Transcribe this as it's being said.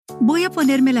Voy a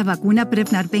ponerme la vacuna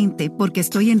Prevnar 20 porque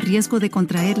estoy en riesgo de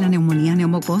contraer la neumonía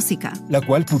neumocócica, la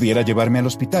cual pudiera llevarme al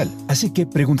hospital. Así que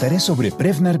preguntaré sobre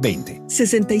Prevnar 20.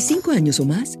 65 años o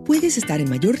más, puedes estar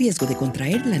en mayor riesgo de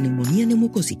contraer la neumonía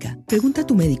neumocócica. Pregunta a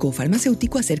tu médico o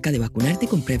farmacéutico acerca de vacunarte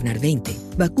con Prevnar 20.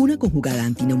 Vacuna conjugada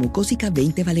antineumocócica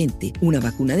 20 valente, una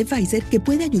vacuna de Pfizer que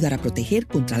puede ayudar a proteger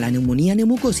contra la neumonía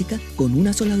neumocócica con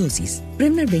una sola dosis.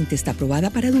 Prevnar 20 está aprobada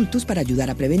para adultos para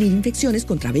ayudar a prevenir infecciones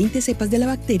contra 20 cepas de la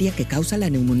bacteria que causa la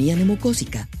neumonía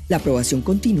neumocócica. La aprobación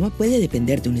continua puede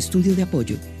depender de un estudio de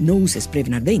apoyo. No uses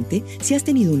Prevnar 20 si has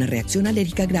tenido una reacción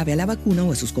alérgica grave a la vacuna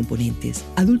o a sus componentes.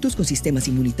 Adultos con sistemas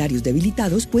inmunitarios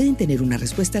debilitados pueden tener una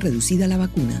respuesta reducida a la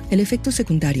vacuna. El efecto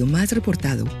secundario más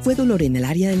reportado fue dolor en el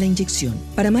área de la inyección.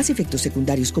 Para más efectos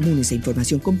secundarios comunes e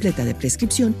información completa de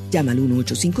prescripción, llama al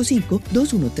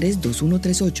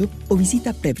 1-855-213-2138 o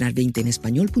visita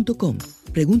Prevnar20enespañol.com.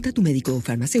 Pregunta a tu médico o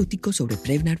farmacéutico sobre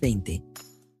Prevnar 20.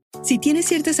 Si tienes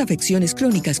ciertas afecciones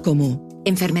crónicas como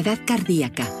enfermedad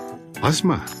cardíaca,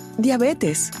 asma,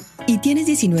 diabetes, y tienes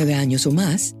 19 años o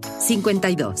más,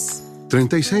 52,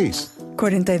 36,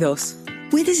 42.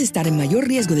 puedes estar en mayor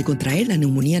riesgo de contraer la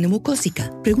neumonía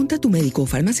neumocócica. Pregunta a tu médico o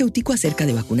farmacéutico acerca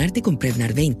de vacunarte con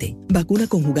Prevnar 20. Vacuna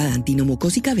conjugada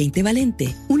antineumocócica 20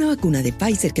 valente. Una vacuna de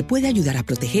Pfizer que puede ayudar a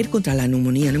proteger contra la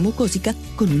neumonía neumocócica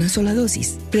con una sola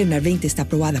dosis. Prevnar 20 está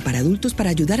aprobada para adultos para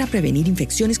ayudar a prevenir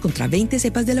infecciones contra 20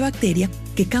 cepas de la bacteria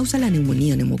que causa la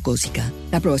neumonía neumocócica.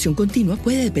 La aprobación continua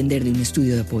puede depender de un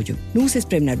estudio de apoyo. No uses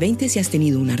Prevnar 20 si has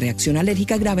tenido una reacción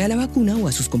alérgica grave a la vacuna o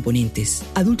a sus componentes.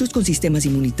 Adultos con sistemas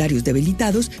inmunitarios debilitados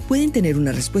pueden tener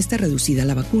una respuesta reducida a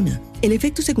la vacuna. El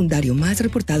efecto secundario más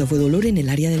reportado fue dolor en el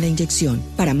área de la inyección.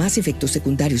 Para más efectos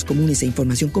secundarios comunes e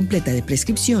información completa de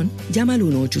prescripción, llama al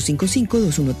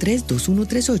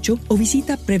 1-855-213-2138 o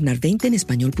visita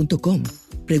Prevnar20enespañol.com.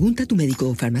 Pregunta a tu médico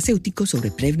o farmacéutico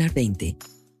sobre Prevnar 20.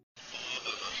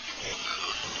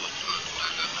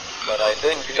 But I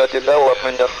think the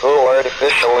development of full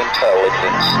artificial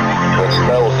intelligence will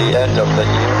spell the end of the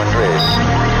human race.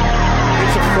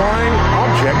 It's a flying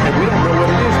object and we don't know what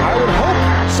it is. I would hope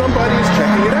somebody is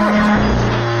checking it out.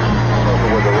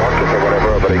 With the rockets or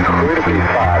whatever, but incredibly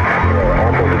fast,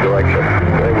 opposite direction.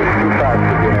 They were too fast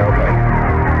to be an airplane.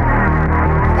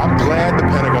 I'm glad the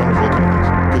Pentagon is looking at this,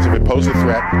 because if it poses a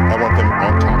threat, I want them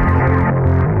on top of it.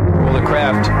 Well, the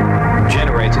craft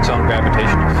generates its own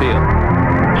gravitational field.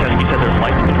 So you said there's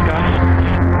lights in the sky?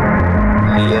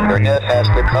 The internet has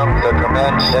become the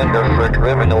command center for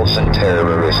criminals and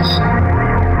terrorists.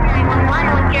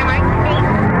 911, what's your emergency?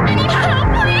 I need help,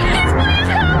 please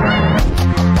help me!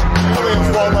 Aliens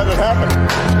won't let it happen.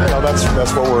 You know, that's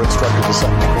what we're instructed to say.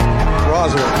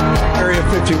 Roswell, Area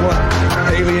 51.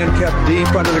 Alien kept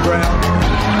deep under the ground. 1,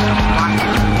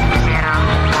 0,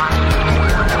 1,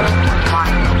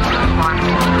 1,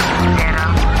 1, 0.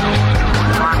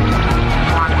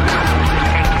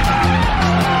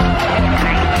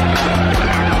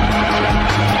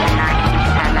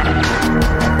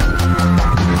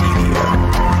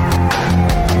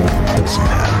 Doesn't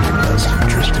have your best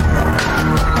interest in mind.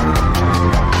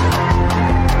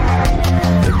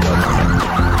 The government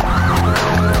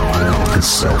is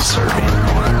self-serving.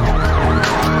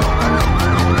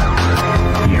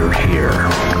 You're here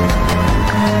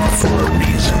for a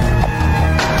reason.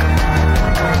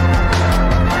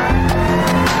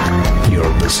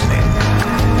 You're listening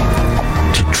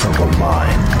to Troubled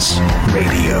Minds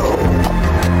Radio.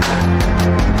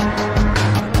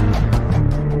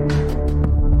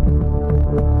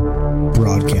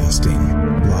 Broadcasting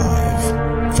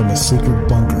live from a secret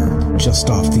bunker just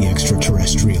off the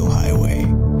extraterrestrial highway.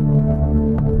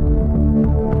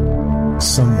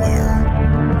 Somewhere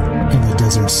in the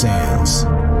desert sands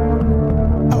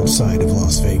outside of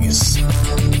Las Vegas.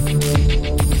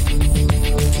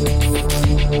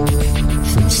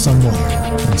 From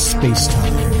somewhere in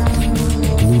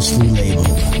space-time, loosely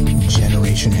labeled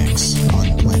Generation X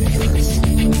on planet Earth.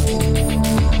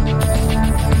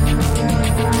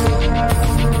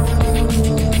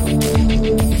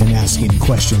 And asking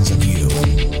questions of you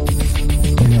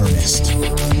in earnest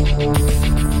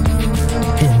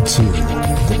into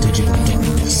the digital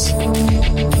darkness.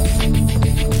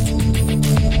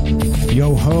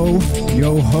 Yo ho,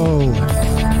 yo ho.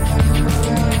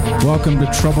 Welcome to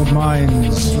Troubled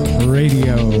Minds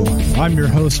Radio. I'm your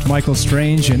host, Michael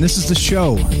Strange, and this is the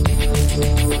show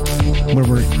where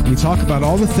we talk about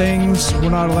all the things we're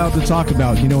not allowed to talk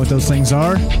about. You know what those things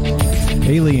are?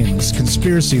 Aliens,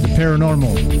 conspiracy, the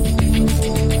paranormal,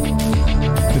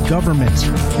 the government,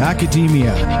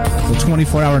 academia, the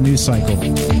 24-hour news cycle,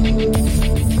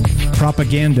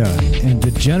 propaganda, and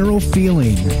the general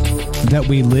feeling that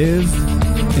we live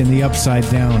in the Upside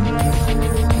Down.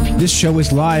 This show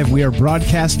is live. We are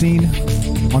broadcasting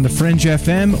on the Fringe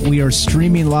FM. We are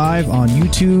streaming live on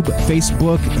YouTube,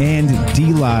 Facebook, and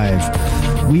DLive.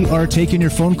 We are taking your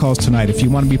phone calls tonight. If you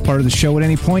want to be part of the show at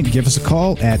any point, give us a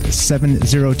call at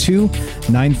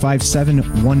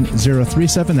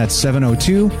 702-957-1037. That's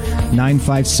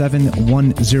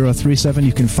 702-957-1037.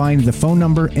 You can find the phone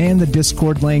number and the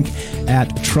Discord link at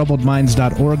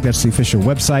troubledminds.org. That's the official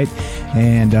website.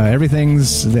 And everything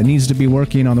that needs to be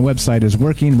working on the website is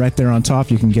working right there on top.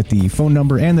 You can get the phone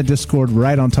number and the Discord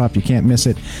right on top. You can't miss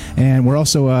it. And we're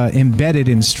also embedded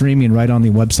in streaming right on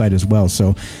the website as well. So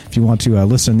if you want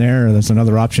to listen there, there's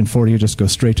another option for you. Just go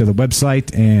straight to the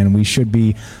website, and we should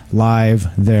be live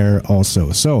there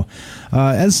also. So,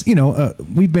 as you know,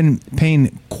 we've been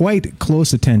paying quite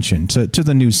close attention to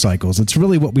the news cycles. It's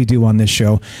really what we do on this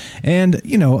show, and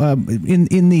you know,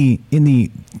 in the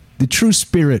true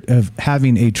spirit of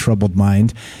having a troubled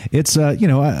mind, it's you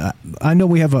know, I know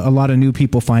we have a lot of new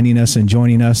people finding us and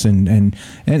joining us and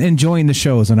enjoying the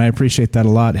shows, and I appreciate that a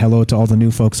lot. Hello to all the new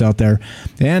folks out there,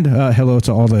 and hello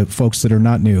to all the folks that are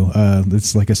not new.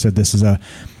 It's like I said, this is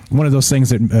one of those things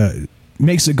that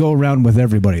makes it go around with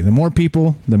everybody. The more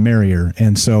people, the merrier.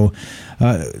 And so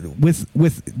with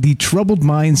the Troubled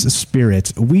Minds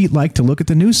spirit, we like to look at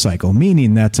the news cycle,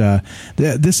 meaning that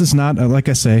this is not, like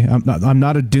I say, I'm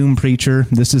not a doom preacher.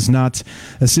 This is not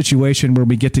a situation where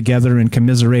we get together and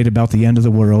commiserate about the end of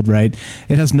the world, right?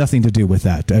 It has nothing to do with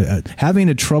that. Having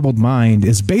a troubled mind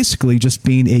is basically just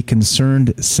being a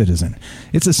concerned citizen.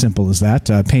 It's as simple as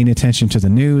that. Paying attention to the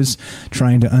news,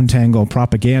 trying to untangle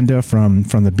propaganda from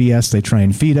the BS they try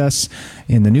and feed us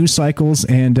in the news cycles,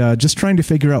 and just trying to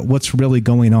figure out what's really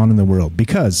going on in the world.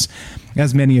 Because,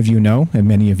 as many of you know, and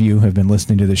many of you have been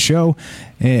listening to the show,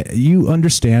 you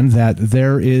understand that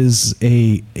there is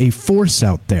a force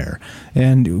out there.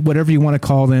 And whatever you want to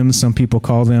call them, some people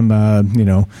call them, you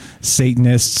know,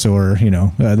 Satanists, or, you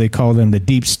know, they call them the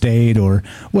deep state or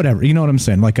whatever. You know what I'm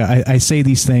saying? Like, I say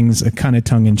these things kind of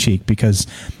tongue-in-cheek because,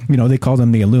 you know, they call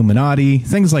them the Illuminati,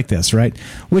 things like this, right?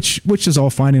 Which is all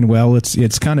fine and well.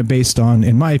 It's kind of based on,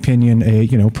 in my opinion, a,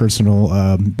 you know,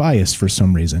 personal bias for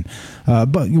some reason.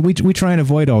 But we try and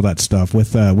avoid all that stuff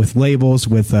with labels,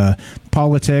 with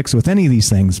politics, with any of these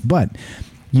things. But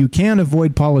you can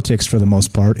avoid politics for the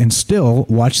most part and still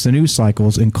watch the news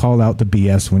cycles and call out the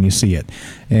BS when you see it.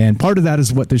 And part of that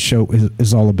is what this show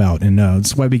is all about. And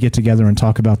that's why we get together and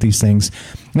talk about these things.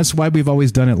 That's why we've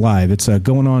always done it live. It's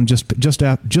going on just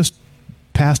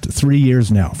past 3 years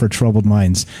now for Troubled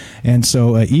Minds. And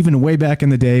so even way back in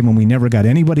the day when we never got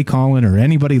anybody calling or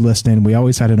anybody listening, we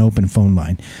always had an open phone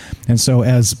line. And so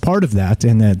as part of that,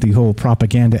 and the whole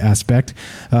propaganda aspect,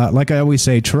 like I always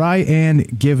say, try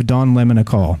and give Don Lemon a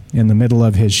call in the middle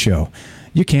of his show.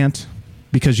 You can't,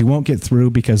 because you won't get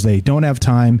through, because they don't have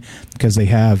time, because they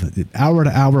have hour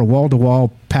to hour, wall to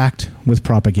wall packed with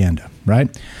propaganda,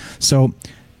 right? So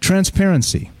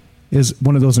transparency is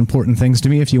one of those important things to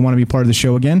me. If you want to be part of the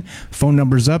show again, phone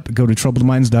number's up, go to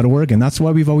troubledminds.org, and that's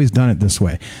why we've always done it this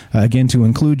way. Again, to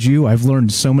include you, I've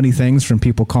learned so many things from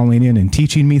people calling in and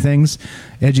teaching me things,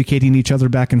 educating each other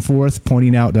back and forth,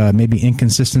 pointing out maybe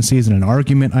inconsistencies in an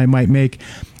argument I might make.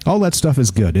 All that stuff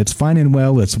is good. It's fine and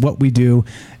well. It's what we do,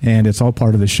 and it's all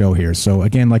part of the show here. So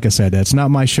again, like I said, it's not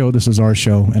my show. This is our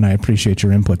show, and I appreciate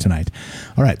your input tonight.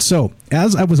 All right. So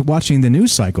as I was watching the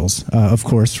news cycles, of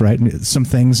course, right, some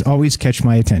things always catch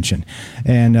my attention.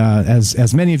 And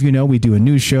as many of you know, we do a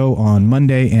news show on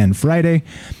Monday and Friday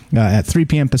at 3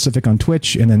 p.m. Pacific on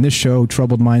Twitch, and then this show,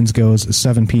 Troubled Minds, goes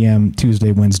 7 p.m.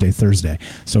 Tuesday, Wednesday, Thursday.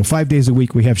 So 5 days a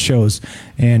week we have shows,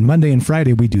 and Monday and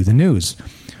Friday we do the news.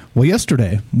 Well,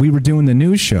 yesterday, we were doing the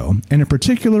news show, and a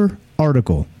particular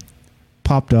article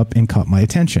popped up and caught my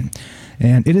attention.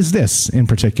 And it is this in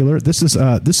particular. This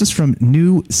is from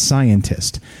New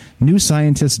Scientist,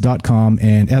 newscientist.com.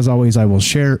 And as always, I will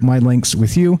share my links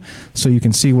with you so you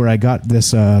can see where I got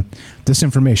this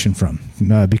information from.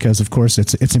 Because, of course,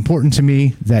 it's important to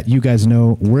me that you guys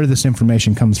know where this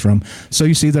information comes from, so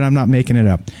you see that I'm not making it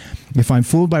up. If I'm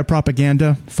fooled by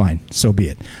propaganda, fine, so be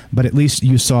it. But at least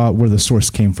you saw where the source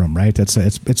came from, right?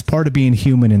 It's part of being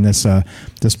human in this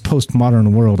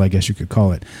postmodern world, I guess you could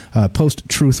call it.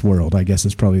 Post-truth world, I guess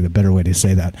is probably the better way to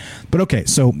say that. But okay,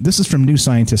 so this is from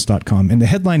newscientist.com, and the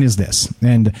headline is this.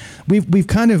 And we've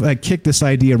kind of kicked this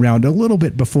idea around a little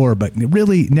bit before, but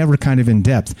really never kind of in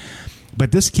depth.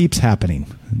 But this keeps happening.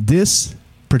 This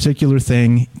particular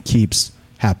thing keeps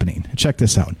happening. Check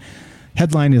this out.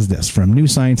 Headline is this from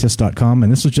newscientist.com, and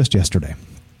this was just yesterday.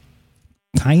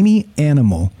 Tiny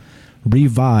animal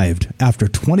revived after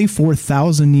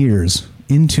 24,000 years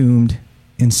entombed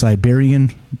in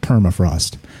Siberian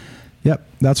permafrost. Yep,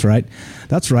 that's right.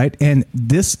 That's right. And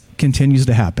this continues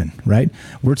to happen, right?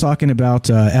 We're talking about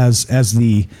as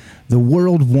the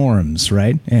world warms,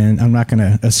 right? And I'm not going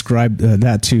to ascribe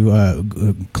that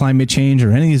to climate change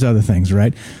or any of these other things,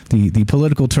 right? The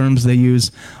political terms they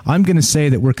use. I'm going to say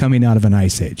that we're coming out of an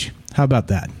ice age. How about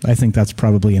that? I think that's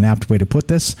probably an apt way to put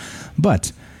this.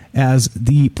 But as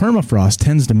the permafrost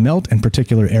tends to melt in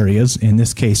particular areas, in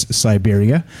this case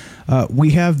Siberia,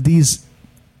 we have these,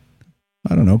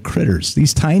 I don't know, critters,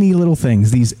 these tiny little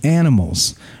things, these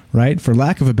animals, right, for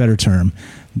lack of a better term,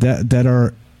 that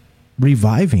are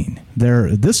reviving.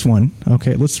 This one,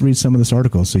 okay, let's read some of this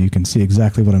article so you can see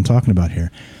exactly what I'm talking about here.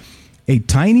 A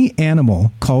tiny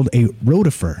animal called a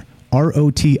rotifer,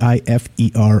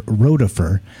 R-O-T-I-F-E-R,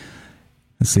 rotifer,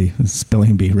 let's see,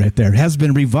 spelling bee right there, has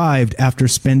been revived after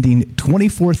spending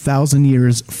 24,000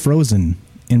 years frozen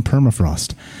in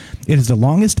permafrost. It is the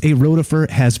longest a rotifer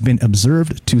has been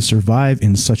observed to survive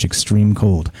in such extreme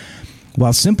cold.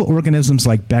 While simple organisms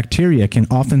like bacteria can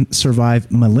often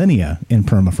survive millennia in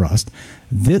permafrost,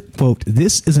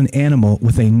 this is an animal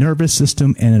with a nervous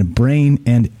system and a brain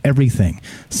and everything,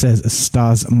 says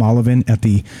Stas Malovin at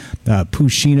the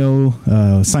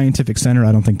Pushchino Scientific Center.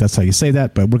 I don't think that's how you say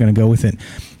that, but we're going to go with it.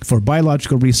 For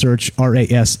Biological Research,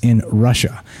 RAS, in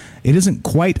Russia. It isn't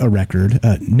quite a record.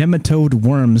 Nematode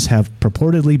worms have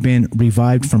purportedly been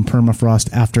revived from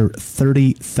permafrost after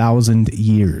 30,000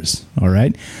 years. All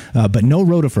right? But no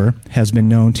rotifer has been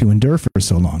known to endure for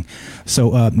so long. So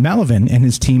Malovin and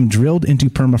his team drilled into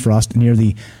permafrost near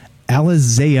the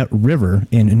Alizaya River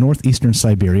in northeastern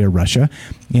Siberia, Russia,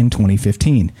 in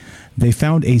 2015. They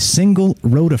found a single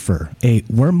rotifer, a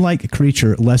worm-like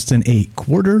creature less than a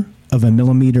quarter of a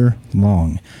millimeter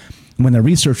long. When the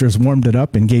researchers warmed it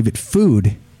up and gave it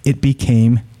food, it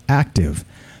became active.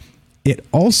 It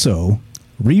also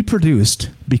reproduced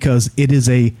because it is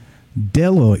a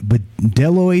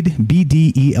Deloid,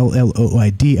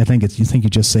 B-D-E-L-L-O-I-D. I think you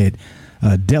just say it,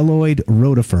 Deloid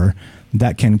rotifer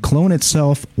that can clone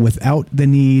itself without the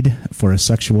need for a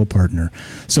sexual partner.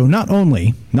 So not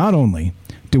only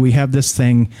do we have this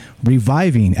thing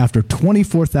reviving after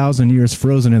 24,000 years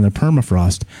frozen in the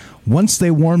permafrost, once they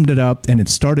warmed it up and it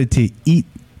started to eat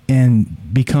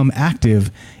and become active,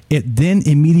 it then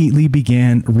immediately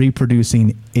began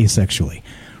reproducing asexually,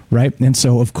 right? And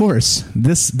so, of course,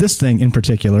 this thing in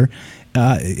particular,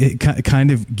 it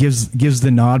kind of gives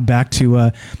the nod back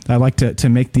to, I like to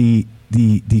make the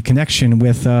connection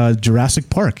with Jurassic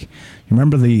Park.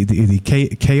 Remember the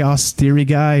chaos theory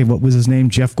guy? What was his name?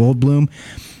 Jeff Goldblum.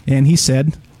 And he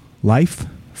said, life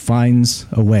finds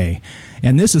a way.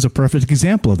 And this is a perfect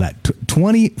example of that.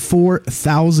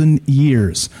 24,000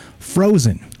 years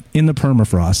frozen in the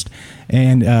permafrost.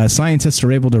 And scientists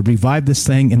are able to revive this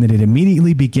thing, and then it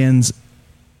immediately begins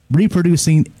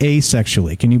reproducing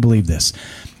asexually. Can you believe this?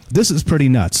 This is pretty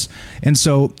nuts. And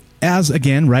so, as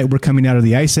again, right, we're coming out of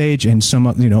the ice age, and some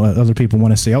other people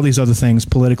want to say all these other things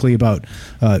politically about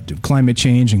climate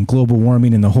change and global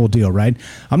warming and the whole deal, right?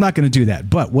 I'm not going to do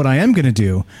that. But what I am going to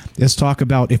do is talk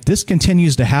about if this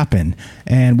continues to happen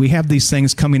and we have these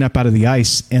things coming up out of the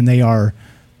ice and they are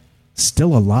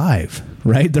still alive,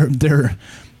 right? They're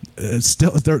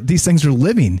these things are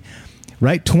living.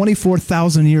 Right,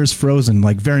 24,000 years frozen,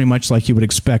 like very much like you would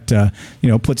expect.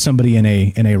 Put somebody in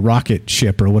a rocket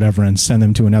ship or whatever and send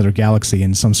them to another galaxy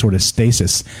in some sort of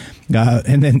stasis,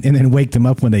 and then wake them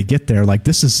up when they get there. Like,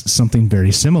 this is something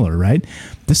very similar, right?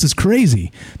 This is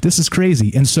crazy.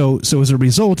 And so as a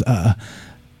result,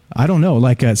 I don't know.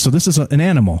 So this is an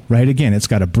animal, right? Again, it's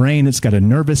got a brain, it's got a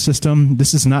nervous system.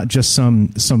 This is not just some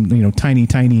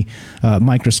tiny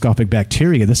microscopic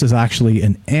bacteria. This is actually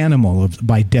an animal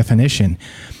by definition.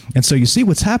 And so you see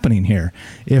what's happening here.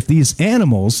 If these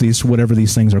animals, whatever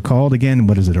these things are called, again,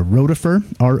 what is it? A rotifer,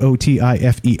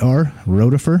 R-O-T-I-F-E-R,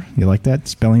 rotifer. You like that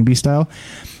spelling bee style?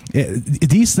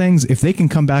 These things, if they can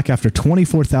come back after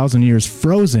 24,000 years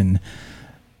frozen,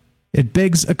 it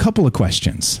begs a couple of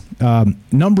questions.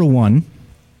 Number one,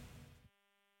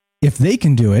 if they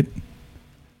can do it,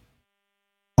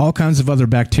 all kinds of other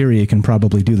bacteria can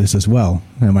probably do this as well.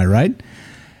 Am I right?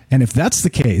 And if that's the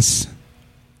case,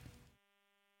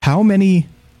 how many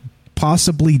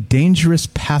possibly dangerous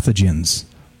pathogens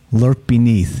lurk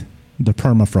beneath the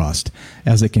permafrost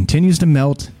as it continues to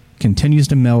melt, and continues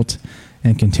to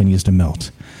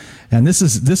melt? And this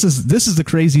is the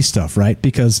crazy stuff, right?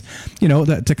 Because,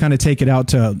 to kind of take it out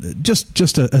to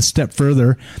just a step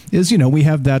further is, we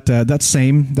have that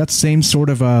same sort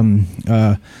of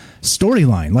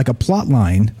storyline, like a plot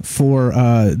line for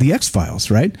the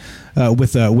X-Files, right?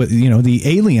 With the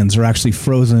aliens are actually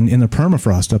frozen in the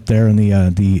permafrost up there in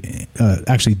the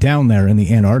actually down there in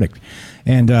the Antarctic.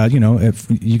 And, if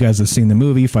you guys have seen the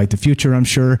movie Fight the Future, I'm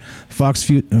sure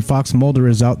Fox Mulder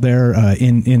is out there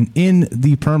in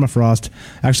the permafrost,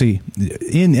 actually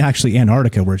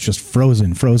Antarctica, where it's just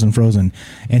frozen.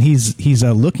 And he's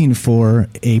looking for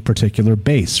a particular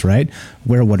base, right?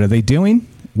 Where what are they doing?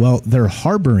 Well, they're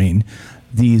harboring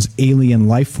these alien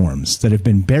life forms that have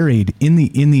been buried in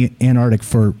the Antarctic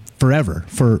for forever,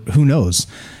 for who knows.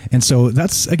 And so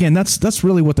that's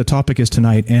really what the topic is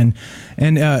tonight. And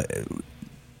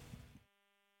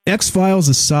X-Files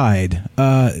aside,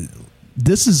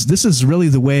 this is really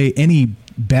the way any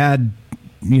bad,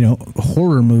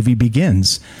 horror movie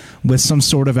begins, with some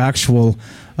sort of actual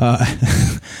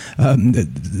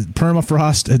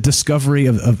permafrost discovery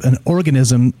of an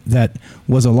organism that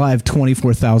was alive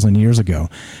 24,000 years ago.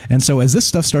 And so as this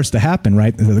stuff starts to happen,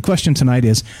 right, the question tonight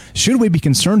is, should we be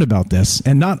concerned about this?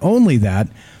 And not only that,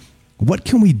 what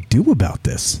can we do about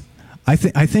this? I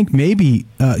think maybe,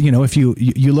 if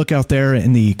you look out there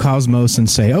in the cosmos and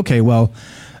say, okay, well,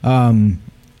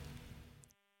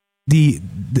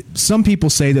 some people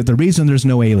say that the reason there's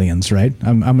no aliens, right?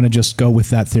 I'm going to just go with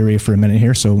that theory for a minute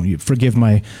here, so forgive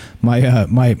my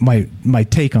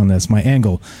take on this, my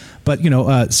angle. But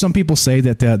some people say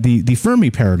that the Fermi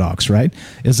paradox, right,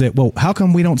 is that, well, how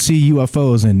come we don't see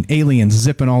UFOs and aliens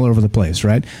zipping all over the place,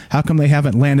 right? How come they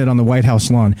haven't landed on the White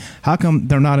House lawn? How come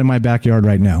they're not in my backyard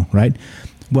right now, right?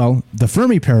 Well, the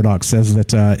Fermi paradox says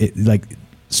that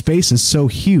space is so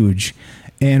huge,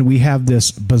 and we have this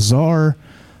bizarre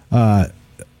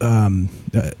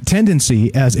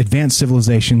tendency as advanced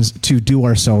civilizations to do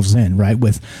ourselves in, right?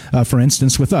 With, for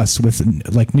instance, with us, with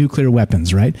like nuclear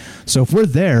weapons, right? So if we're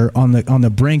there on the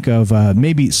brink of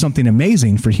maybe something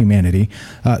amazing for humanity,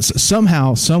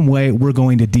 somehow, some way, we're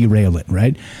going to derail it,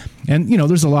 right? And,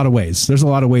 there's a lot of ways. There's a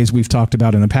lot of ways we've talked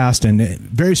about in the past, and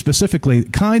very specifically,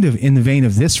 kind of in the vein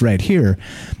of this right here,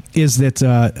 is that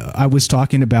I was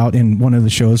talking about in one of the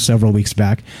shows several weeks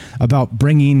back about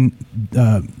bringing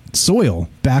soil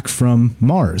back from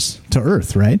Mars to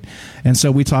Earth, right? And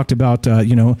so we talked about,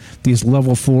 these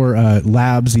level 4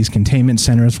 labs, these containment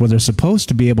centers where they're supposed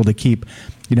to be able to keep,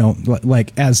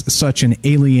 like as such an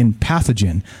alien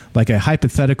pathogen, like a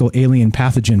hypothetical alien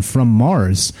pathogen from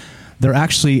Mars. They're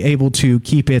actually able to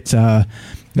keep it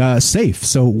safe.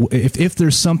 So if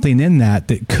there's something in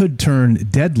that could turn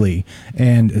deadly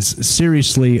and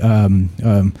seriously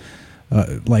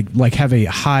like have a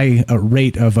high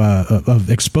rate of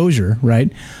exposure,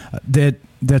 right?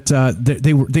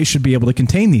 They should be able to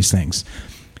contain these things.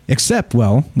 Except,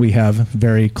 well, we have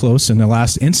very close in the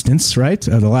last instance, right?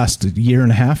 The last year and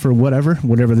a half or whatever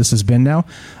this has been now,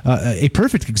 a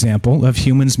perfect example of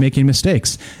humans making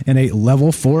mistakes in a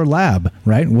level 4 lab,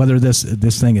 right? Whether this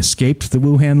thing escaped the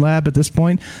Wuhan lab at this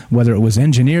point, whether it was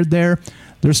engineered there,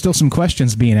 there's still some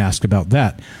questions being asked about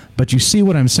that. But you see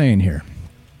what I'm saying here.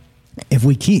 If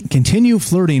we continue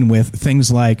flirting with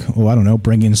things like,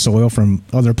 bringing soil from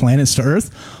other planets to Earth,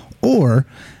 or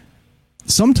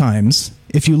sometimes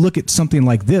if you look at something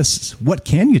like this, what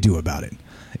can you do about it?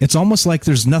 It's almost like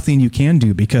there's nothing you can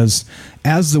do, because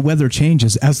as the weather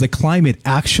changes, as the climate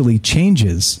actually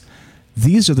changes,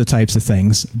 these are the types of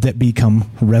things that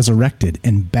become resurrected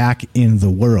and back in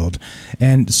the world.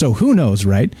 And so who knows,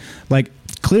 right? Like,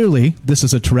 clearly, this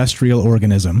is a terrestrial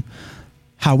organism.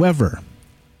 However,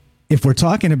 if we're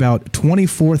talking about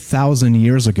 24,000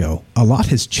 years ago, a lot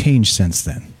has changed since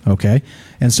then, okay?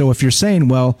 And so if you're saying,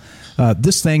 well,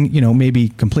 this thing, may be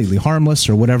completely harmless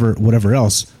or whatever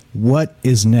else, what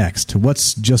is next?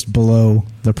 What's just below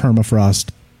the permafrost,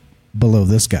 below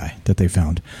this guy that they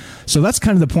found? So that's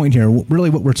kind of the point here. Really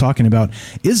what we're talking about,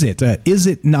 is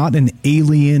it not an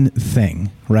alien thing,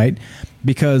 right?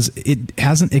 Because it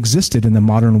hasn't existed in the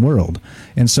modern world.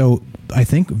 And so I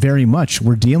think very much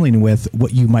we're dealing with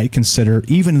what you might consider,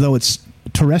 even though it's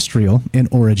terrestrial in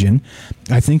origin,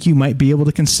 I think you might be able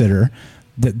to consider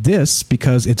that this,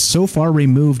 because it's so far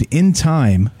removed in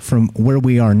time from where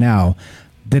we are now,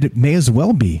 that it may as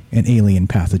well be an alien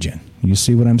pathogen. You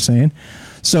see what I'm saying?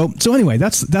 So anyway,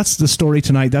 that's the story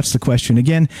tonight. That's the question.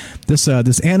 Again, this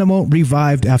animal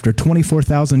revived after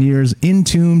 24,000 years,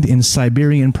 entombed in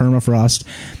Siberian permafrost,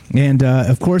 and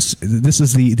of course, this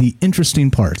is the interesting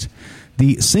part.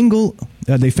 They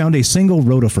found a single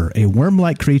rotifer, a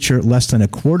worm-like creature less than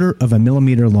 1/4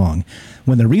 millimeter long.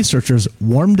 When the researchers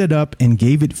warmed it up and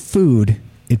gave it food,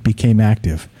 it became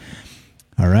active.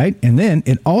 All right, and then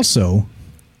it also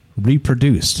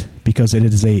reproduced because it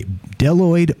is a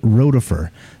deloid rotifer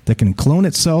that can clone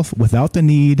itself without the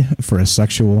need for a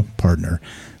sexual partner.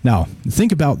 Now,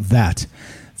 think about that.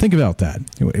 Think about that.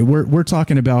 We're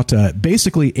talking about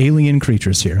basically alien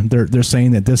creatures here. They're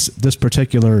saying that this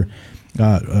particular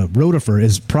rotifer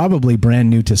is probably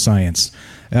brand new to science.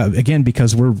 Again,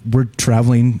 because we're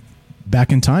traveling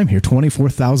back in time here,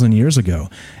 24,000 years ago,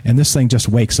 and this thing just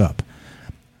wakes up.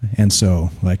 And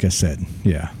so, like I said,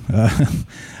 yeah.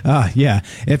 Yeah.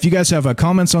 If you guys have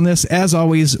comments on this, as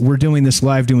always, we're doing this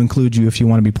live to include you if you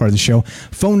want to be part of the show.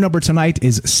 Phone number tonight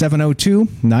is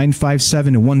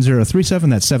 702-957-1037.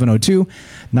 That's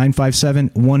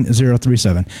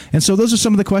 702-957-1037. And so those are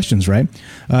some of the questions, right?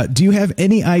 Do you have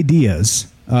any ideas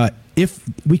if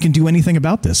we can do anything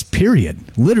about this, period?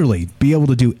 Literally be able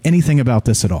to do anything about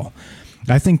this at all.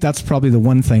 I think that's probably the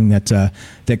one thing that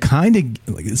that kind of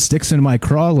sticks in my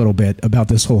craw a little bit about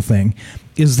this whole thing,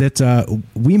 is that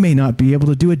we may not be able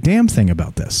to do a damn thing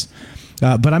about this.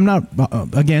 But I'm not,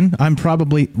 again, I'm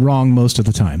probably wrong most of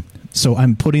the time. So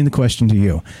I'm putting the question to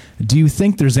you. Do you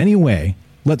think there's any way,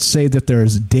 let's say that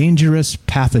there's dangerous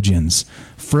pathogens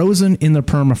frozen in the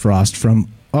permafrost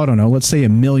from, I don't know, let's say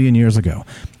 1 million years ago.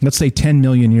 Let's say 10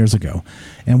 million years ago.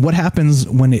 And what happens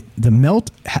when the melt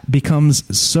becomes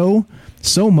so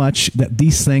much that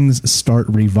these things start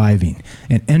reviving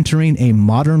and entering a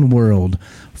modern world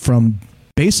from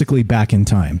basically back in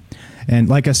time? And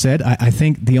like I said, I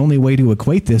think the only way to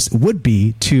equate this would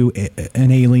be to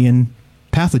an alien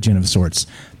pathogen of sorts,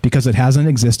 because it hasn't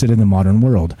existed in the modern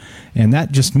world. And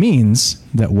that just means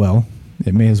that, well,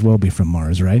 it may as well be from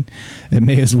Mars, right? It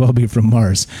may as well be from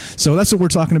Mars. So that's what we're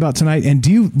talking about tonight. And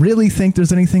do you really think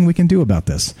there's anything we can do about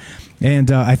this?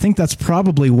 And I think that's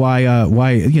probably why,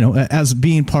 you know, as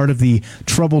being part of the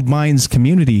Troubled Minds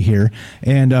community here,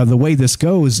 and the way this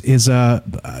goes is, I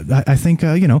think,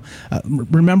 you know,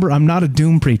 remember, I'm not a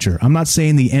doom preacher. I'm not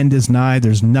saying the end is nigh.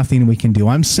 There's nothing we can do.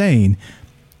 I'm saying,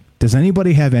 does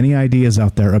anybody have any ideas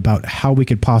out there about how we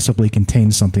could possibly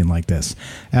contain something like this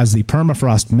as the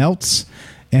permafrost melts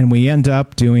and we end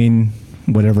up doing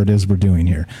whatever it is we're doing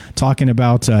here, talking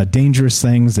about dangerous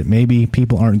things that maybe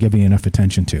people aren't giving enough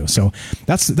attention to? So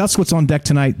that's what's on deck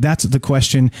tonight. That's the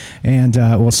question, and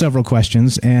well, several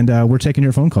questions, and we're taking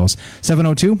your phone calls.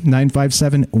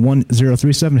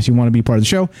 702-957-1037 if you want to be part of the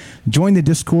show. Join the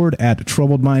Discord at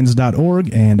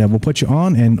troubledminds.org, and we'll put you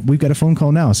on, and we've got a phone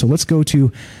call now. So let's go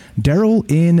to Daryl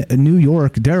in New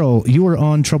York. Daryl, you are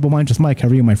on Troubled Minds with Mike. How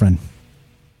are you, my friend?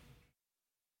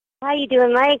 How you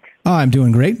doing, Mike? I'm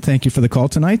doing great. Thank you for the call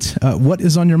tonight. What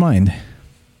is on your mind?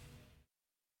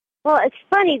 Well, it's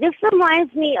funny. This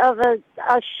reminds me of a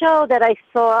show that I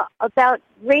saw about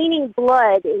raining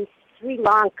blood in Sri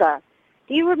Lanka.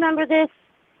 Do you remember this?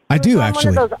 I do,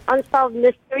 actually. One of those unsolved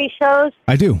mystery shows.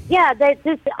 I do. Yeah,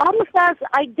 this almost sounds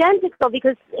identical,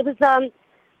 because it was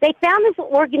they found this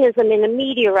organism in a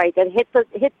meteorite that hit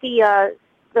the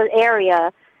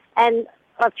area, and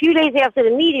a few days after the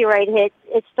meteorite hit,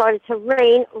 it started to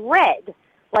rain red,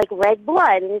 like red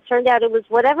blood. And it turned out it was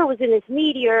whatever was in this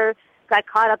meteor got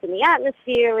caught up in the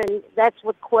atmosphere, and that's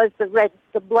what caused the rain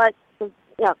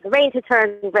to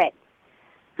turn red.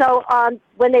 So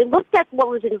when they looked at what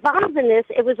was involved in this,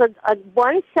 it was a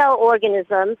one-cell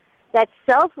organism that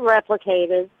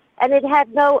self-replicated, and it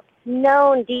had no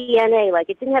known DNA.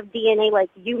 Like, it didn't have DNA like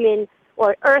human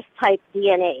or Earth-type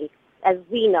DNA as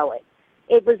we know it.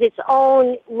 It was its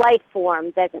own life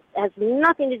form that has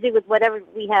nothing to do with whatever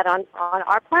we had on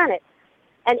our planet.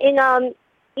 And in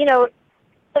you know,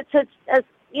 to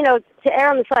err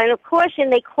on the side of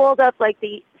caution, they called up like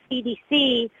the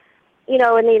CDC, you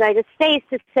know, in the United States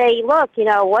to say, look, you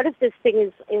know, what if this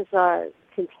thing is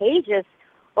contagious,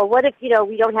 or what if, you know,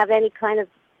 we don't have any kind of,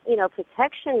 you know,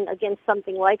 protection against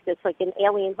something like this, like an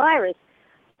alien virus?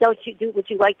 Would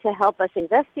you like to help us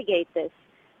investigate this?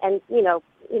 And you know.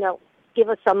 Give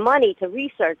us some money to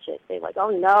research it. They're like,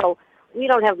 oh, no, we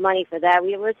don't have money for that.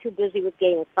 We're too busy with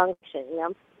gain of function, you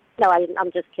know? No,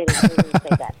 I'm just kidding. I didn't say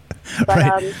that. But,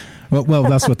 right. Well,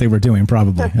 that's what they were doing,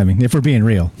 probably. I mean, if we're being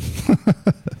real.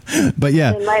 But,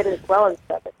 yeah. They might as well have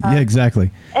said it. Yeah, exactly.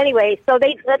 Anyway, so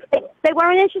they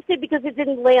weren't interested because it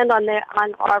didn't land on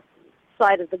our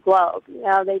side of the globe. You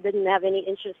know, they didn't have any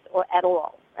interest at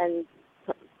all, and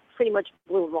pretty much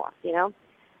blew them off, you know?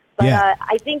 But yeah.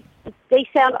 I think they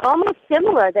sound almost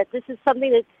similar, that this is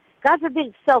something that, God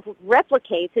forbid,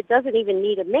 self-replicates. It doesn't even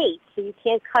need a mate, so you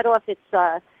can't cut off its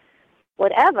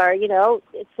whatever, you know,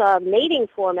 its mating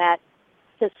format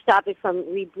to stop it from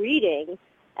rebreeding.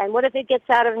 And what if it gets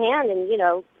out of hand and, you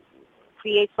know,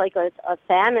 creates like a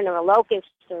famine or a locust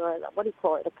or what do you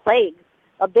call it, a plague,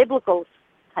 a biblical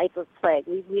type of plague?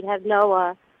 We'd have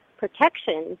no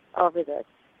protection over this.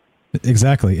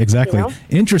 Exactly. You know?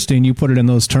 Interesting you put it in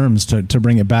those terms to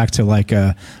bring it back to like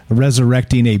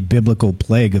resurrecting a biblical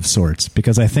plague of sorts,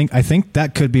 because I think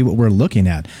that could be what we're looking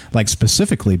at, like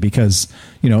specifically because,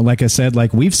 you know, like I said,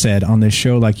 like we've said on this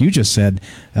show, like you just said,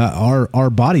 our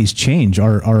bodies change,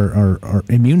 our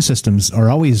immune systems are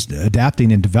always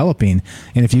adapting and developing,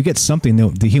 and if you get something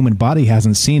that the human body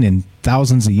hasn't seen in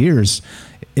thousands of years,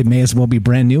 it may as well be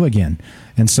brand new again.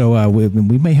 And so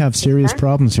we may have serious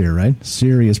problems here, right?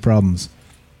 Serious problems.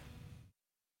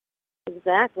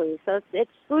 Exactly. So it's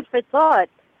food for thought.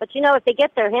 But, you know, if they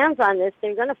get their hands on this,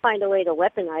 they're going to find a way to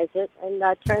weaponize it and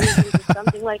turn it into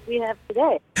something like we have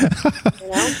today.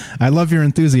 You know? I love your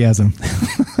enthusiasm.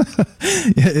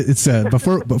 It's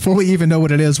before we even know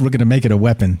what it is, we're going to make it a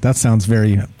weapon. That sounds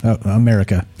very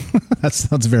America. That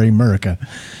sounds very America.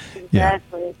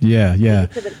 Exactly. Yeah.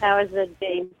 To the powers that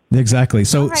be. Exactly.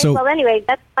 So, all right, well, anyway,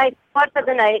 that's my thought for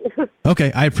the night.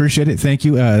 Okay, I appreciate it. Thank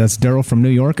you. That's Daryl from New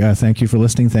York. Thank you for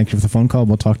listening. Thank you for the phone call.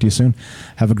 We'll talk to you soon.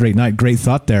 Have a great night. Great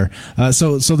thought there.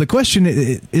 So the question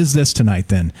is this tonight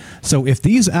then. So if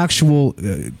these actual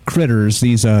critters,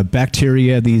 these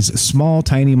bacteria, these small,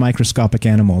 tiny, microscopic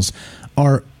animals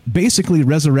are basically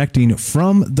resurrecting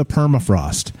from the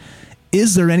permafrost,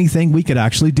 is there anything we could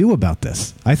actually do about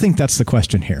this? I think that's the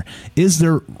question here. Is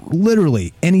there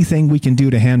literally anything we can do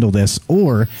to handle this?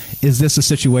 Or is this a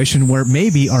situation where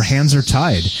maybe our hands are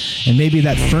tied and maybe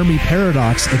that Fermi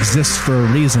paradox exists for a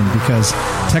reason, because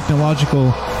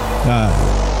technological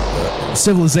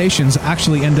civilizations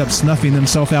actually end up snuffing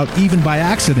themselves out even by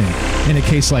accident in a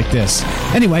case like this.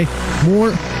 Anyway,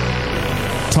 more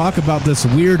talk about this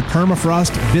weird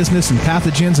permafrost business and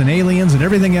pathogens and aliens and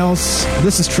everything else.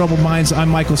 This is Troubled Minds. I'm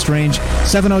Michael Strange.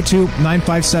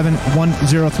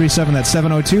 702-957-1037. That's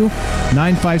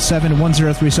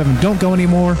 702-957-1037. Don't go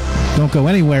anymore. Don't go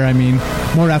anywhere, I mean.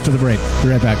 More after the break. Be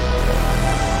right back.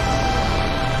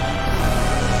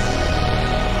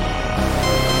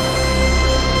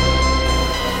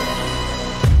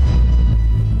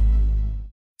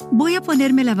 Voy a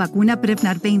ponerme la vacuna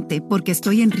Prevnar 20 porque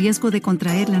estoy en riesgo de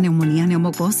contraer la neumonía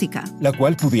neumocócica, la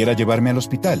cual pudiera llevarme al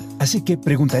hospital. Así que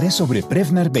preguntaré sobre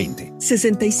Prevnar 20.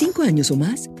 65 años o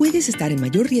más, puedes estar en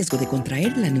mayor riesgo de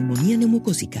contraer la neumonía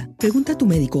neumocócica. Pregunta a tu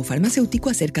médico o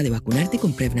farmacéutico acerca de vacunarte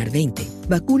con Prevnar 20.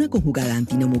 Vacuna conjugada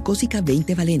antineumocócica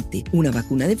 20 valente, una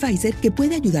vacuna de Pfizer que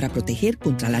puede ayudar a proteger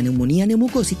contra la neumonía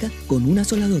neumocócica con una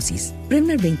sola dosis.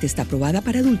 Prevnar 20 está aprobada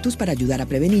para adultos para ayudar a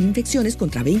prevenir infecciones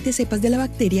contra 20 cepas de la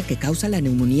bacteria que causa la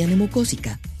neumonía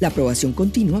neumocócica. La aprobación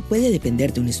continua puede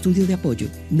depender de un estudio de apoyo.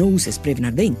 No uses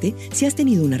Prevnar 20 si has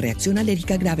tenido una reacción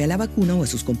alérgica grave a la vacuna o a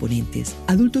sus componentes.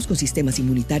 Adultos con sistemas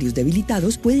inmunitarios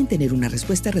debilitados pueden tener una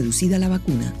respuesta reducida a la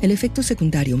vacuna. El efecto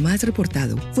secundario más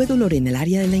reportado fue dolor en el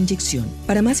área de la inyección.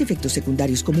 Para más efectos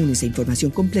secundarios comunes e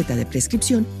información completa de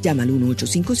prescripción, llama al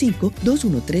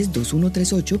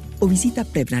 1-855-213-2138 o visita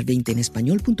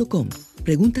Prevnar20enespañol.com.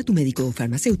 Pregunta a tu médico o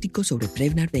farmacéutico sobre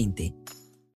Prevnar 20.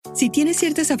 Si tienes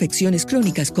ciertas afecciones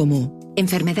crónicas como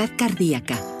enfermedad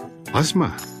cardíaca,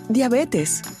 asma,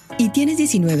 diabetes, y tienes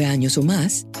 19 años o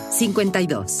más,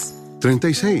 52,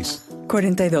 36,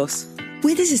 42.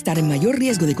 puedes estar en mayor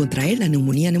riesgo de contraer la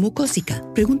neumonía neumocócica.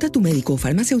 Pregunta a tu médico o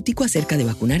farmacéutico acerca de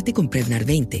vacunarte con Prevnar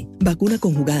 20. Vacuna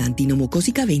conjugada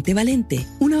antineumocócica 20 valente.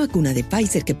 Una vacuna de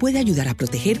Pfizer que puede ayudar a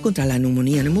proteger contra la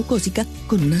neumonía neumocócica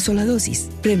con una sola dosis.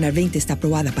 Prevnar 20 está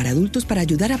aprobada para adultos para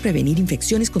ayudar a prevenir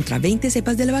infecciones contra 20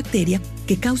 cepas de la bacteria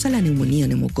que causa la neumonía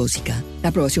neumocócica. La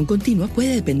aprobación continua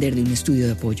puede depender de un estudio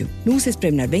de apoyo. No uses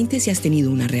Prevnar 20 si has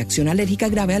tenido una reacción alérgica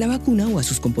grave a la vacuna o a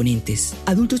sus componentes.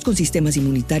 Adultos con sistemas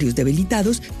inmunitarios debilitados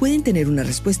pueden tener una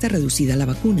respuesta reducida a la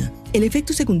vacuna. El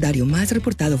efecto secundario más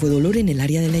reportado fue dolor en el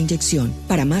área de la inyección.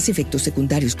 Para más efectos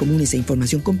secundarios comunes e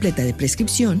información completa de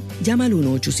prescripción, llama al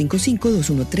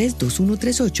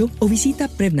 1-855-213-2138 o visita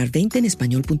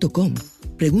Prevnar20enespañol.com.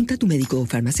 Pregunta a tu médico o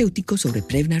farmacéutico sobre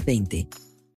Prevnar 20.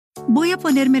 Voy a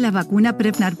ponerme la vacuna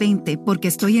Prevnar 20 porque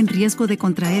estoy en riesgo de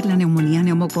contraer la neumonía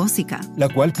neumocócica, la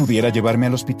cual pudiera llevarme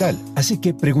al hospital. Así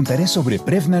que preguntaré sobre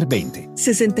Prevnar 20.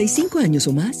 65 años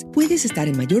o más, puedes estar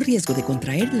en mayor riesgo de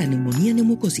contraer la neumonía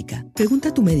neumocócica. Pregunta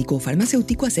a tu médico o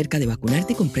farmacéutico acerca de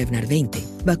vacunarte con Prevnar 20.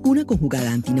 Vacuna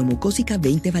conjugada antineumocócica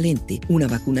 20 valente, una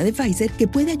vacuna de Pfizer que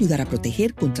puede ayudar a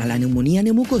proteger contra la neumonía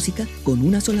neumocócica con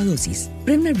una sola dosis.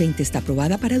 Prevnar 20 está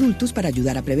aprobada para adultos para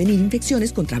ayudar a prevenir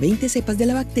infecciones contra 20 cepas de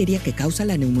la bacteria bacteria que causa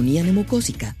la neumonía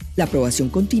neumocócica. La aprobación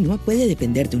continua puede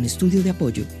depender de un estudio de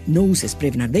apoyo. No uses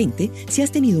Prevnar 20 si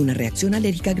has tenido una reacción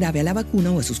alérgica grave a la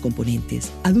vacuna o a sus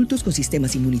componentes. Adultos con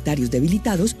sistemas inmunitarios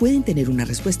debilitados pueden tener una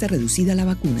respuesta reducida a la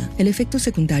vacuna. El efecto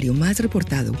secundario más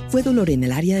reportado fue dolor en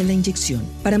el área de la inyección.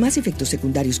 Para más efectos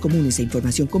secundarios comunes e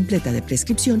información completa de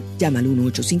prescripción, llama al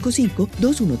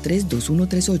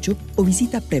 1-855-213-2138 o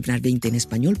visita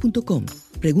Prevnar20enespañol.com.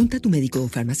 Pregunta a tu médico o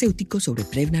farmacéutico sobre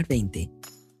Prevnar 20.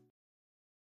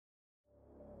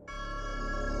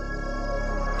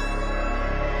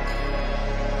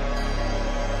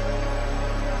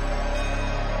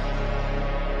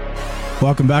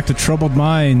 Welcome back to Troubled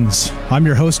Minds. I'm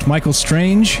your host, Michael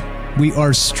Strange. We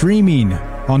are streaming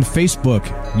on Facebook,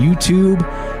 YouTube,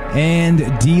 and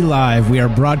DLive. We are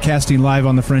broadcasting live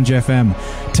on the Fringe FM.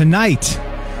 Tonight,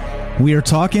 we are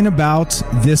talking about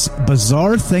this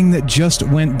bizarre thing that just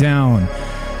went down.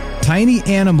 Tiny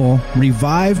animal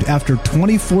revived after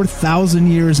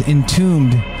 24,000 years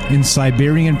entombed in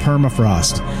Siberian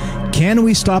permafrost. Can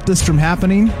we stop this from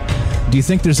happening? Do you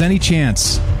think there's any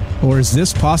chance? Or is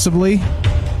this possibly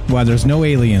why there's no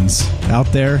aliens out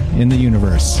there in the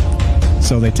universe?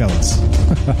 So they tell us.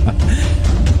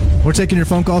 We're taking your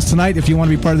phone calls tonight. If you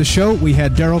want to be part of the show, we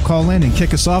had Daryl call in and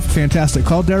kick us off. Fantastic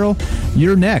call, Daryl.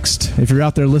 You're next. If you're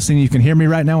out there listening, you can hear me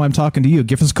right now. I'm talking to you.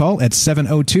 Give us a call at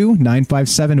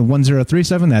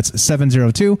 702-957-1037. That's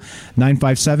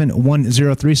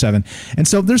 702-957-1037. And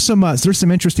so there's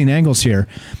some interesting angles here.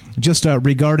 Just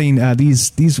regarding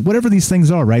these whatever these things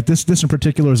are, right? This in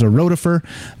particular is a rotifer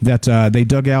that they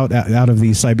dug out of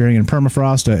the Siberian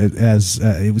permafrost as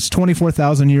it was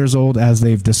 24,000 years old, as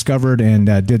they've discovered, and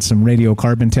did some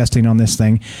radiocarbon testing on this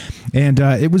thing, and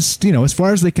it was, as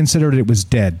far as they considered it was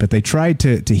dead, but they tried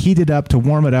to heat it up, to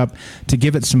warm it up, to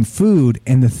give it some food,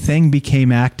 and the thing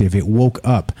became active. It woke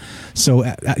up. So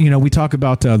we talk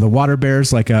about the water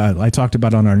bears, like I talked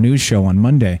about on our news show on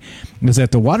Monday, is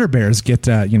that the water bears get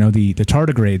the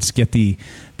tardigrades get the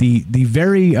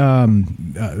very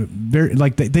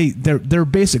like they're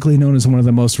basically known as one of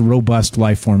the most robust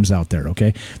life forms out there.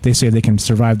 Okay, they say they can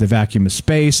survive the vacuum of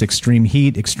space, extreme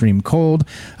heat, extreme cold,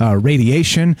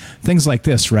 radiation, things like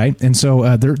this, right? And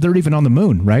so they're even on the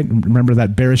moon, right? Remember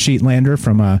that Beresheet lander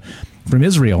from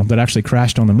Israel that actually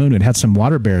crashed on the moon? It had some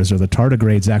water bears, or the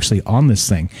tardigrades, actually on this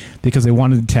thing because they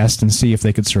wanted to test and see if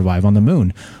they could survive on the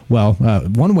moon. Well,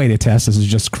 one way to test is to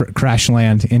just crash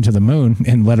land into the moon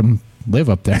and let them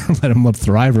live up there, let them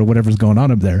thrive, or whatever's going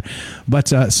on up there. But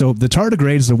so the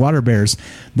tardigrades, the water bears,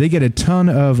 they get a ton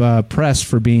of press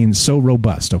for being so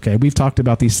robust. Okay, we've talked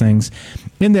about these things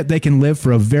in that they can live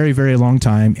for a very, very long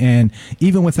time, and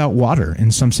even without water,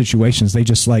 in some situations, they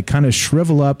just kind of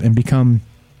shrivel up and become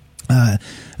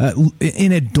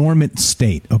in a dormant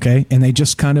state, okay? And they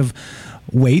just kind of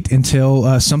wait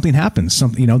until something happens.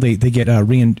 They get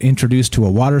reintroduced to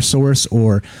a water source,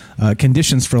 or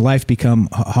conditions for life become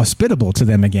hospitable to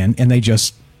them again, and they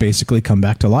just basically come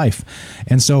back to life.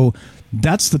 And so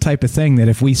that's the type of thing that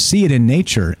if we see it in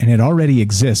nature and it already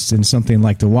exists in something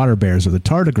like the water bears or the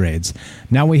tardigrades,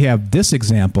 now we have this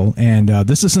example, and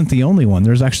this isn't the only one.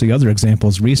 There's actually other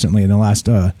examples recently in the last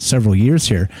several years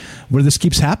here where this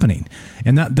keeps happening.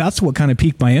 And that's what kind of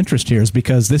piqued my interest here, is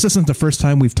because this isn't the first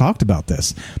time we've talked about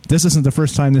this. This isn't the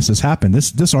first time this has happened.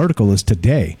 This article is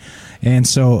today. And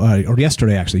so, or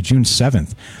yesterday, actually, June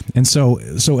 7th. And so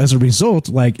as a result,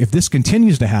 if this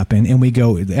continues to happen, and we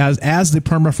go, as the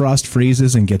permafrost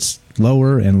freezes and gets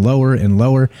lower and lower and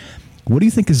lower, what do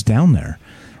you think is down there?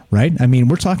 Right? I mean,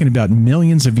 we're talking about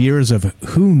millions of years of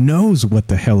who knows what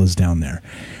the hell is down there.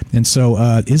 And so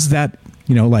is that,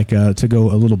 to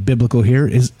go a little biblical here,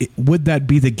 would that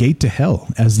be the gate to hell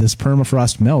as this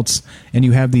permafrost melts and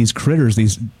you have these critters,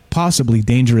 these possibly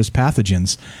dangerous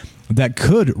pathogens that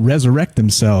could resurrect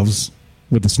themselves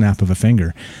with the snap of a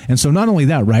finger? And so not only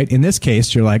that, right, in this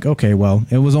case, you're like, okay, well,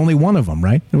 it was only one of them,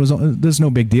 right? There's no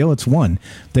big deal. It's one.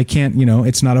 They can't,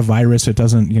 it's not a virus. It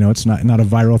doesn't, it's not a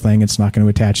viral thing. It's not going to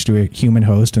attach to a human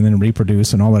host and then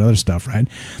reproduce and all that other stuff, right?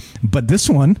 But this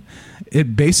one,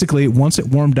 it basically, once it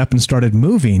warmed up and started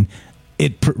moving,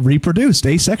 it reproduced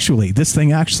asexually. This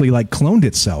thing actually cloned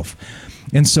itself.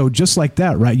 And so just like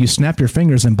that, right, you snap your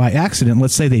fingers and by accident,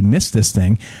 let's say they miss this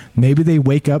thing, maybe they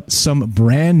wake up some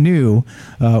brand new,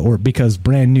 or because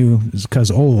brand new is because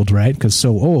old, right, because so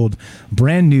old,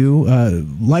 brand new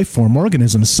life form,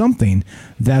 organism, something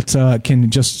that can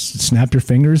just snap your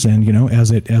fingers and,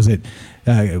 as it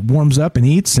warms up and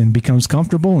eats and becomes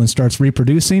comfortable and starts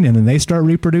reproducing, and then they start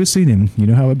reproducing, and you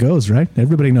know how it goes, right?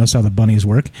 Everybody knows how the bunnies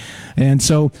work. And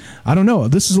so, I don't know,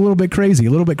 this is a little bit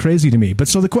crazy to me. But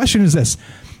so the question is this: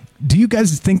 do you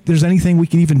guys think there's anything we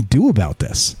can even do about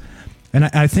this? And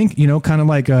I think, kind of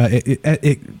like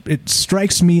it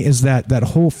strikes me as that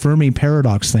whole Fermi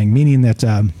paradox thing, meaning that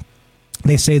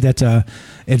they say that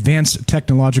advanced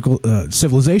technological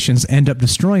civilizations end up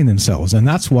destroying themselves, and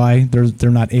that's why they're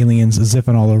not aliens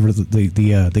zipping all over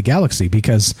the galaxy,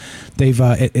 because they've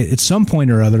at some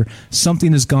point or other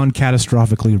something has gone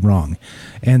catastrophically wrong.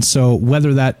 And so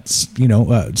whether that's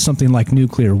something like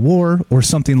nuclear war or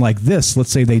something like this,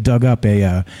 let's say they dug up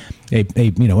a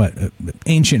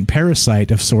ancient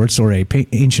parasite of sorts, or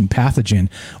ancient pathogen,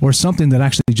 or something that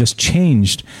actually just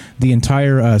changed the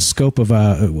entire scope of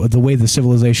the way the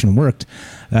civilization worked.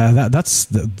 That's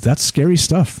scary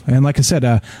stuff. And like I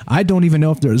said, I don't even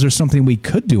know if there's something we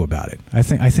could do about it. I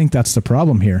think that's the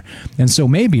problem here. And so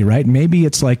maybe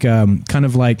it's like kind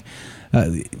of like.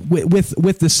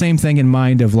 With the same thing in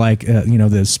mind of like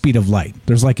the speed of light.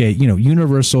 There's like a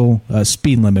universal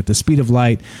speed limit. The speed of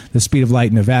light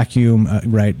in a vacuum,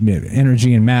 right?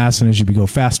 Energy and mass, and as you go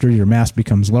faster, your mass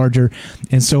becomes larger.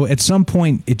 And so at some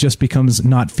point, it just becomes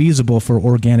not feasible for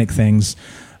organic things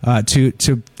to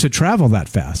travel that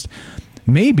fast.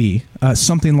 Maybe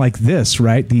something like this,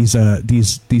 right? These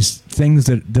things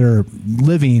that they're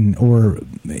living or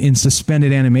in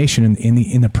suspended animation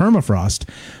in the permafrost.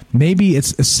 Maybe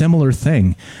it's a similar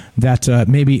thing, that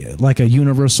maybe like a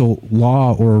universal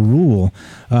law or a rule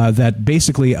that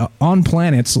basically on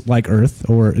planets like Earth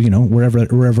or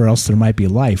wherever else there might be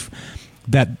life,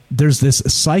 that there's this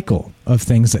cycle of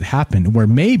things that happen where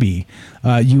maybe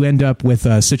you end up with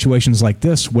situations like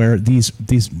this where these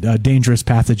dangerous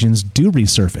pathogens do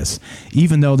resurface.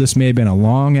 Even though this may have been a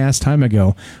long ass time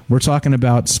ago, we're talking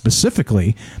about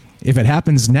specifically, if it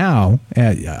happens now,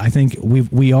 I think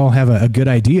we all have a good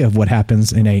idea of what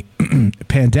happens in a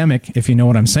pandemic, if you know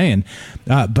what I'm saying.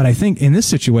 But I think in this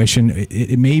situation,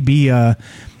 it may be I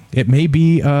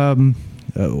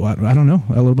don't know,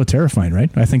 a little bit terrifying, right?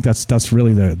 I think that's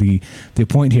really the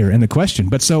point here and the question.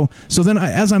 But so then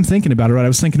as I'm thinking about it, right, I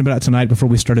was thinking about it tonight before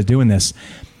we started doing this,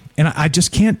 and I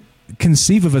just can't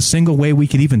conceive of a single way we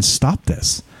could even stop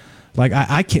this. Like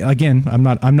I can't, again, I'm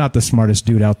not the smartest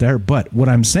dude out there, but what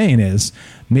I'm saying is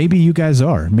maybe you guys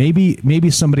are. Maybe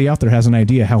somebody out there has an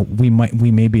idea how we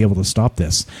may be able to stop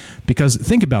this. Because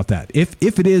think about that. If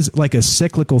it is like a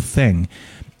cyclical thing,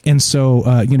 and so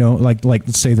like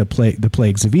let's say the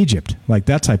plagues of Egypt, like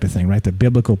that type of thing, right? The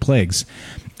biblical plagues,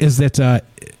 is that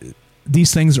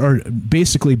these things are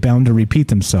basically bound to repeat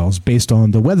themselves based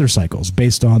on the weather cycles,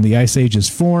 based on the ice age's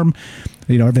form.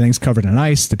 Everything's covered in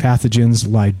ice. The pathogens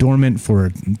lie dormant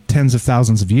for tens of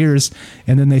thousands of years,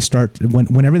 and then they start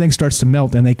when everything starts to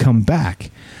melt, and they come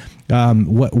back.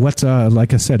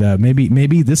 Like I said,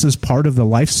 maybe this is part of the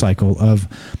life cycle of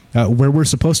where we're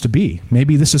supposed to be.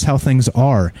 Maybe this is how things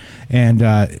are, and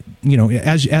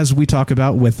as we talk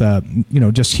about with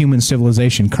just human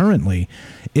civilization currently,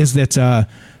 is that.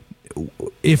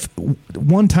 If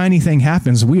one tiny thing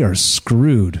happens, we are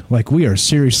screwed. Like, we are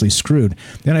seriously screwed.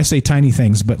 And I say tiny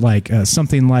things, but like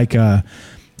something like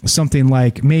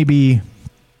maybe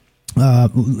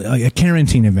a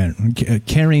Carrington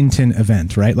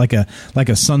event, right? Like a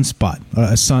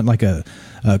sunspot, like a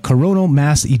coronal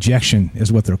mass ejection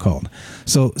is what they're called.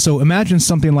 So imagine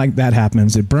something like that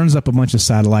happens. It burns up a bunch of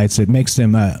satellites. It makes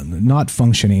them not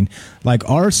functioning. Like,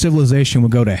 our civilization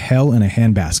would go to hell in a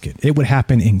handbasket. It would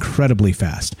happen incredibly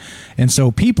fast. And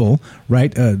so people,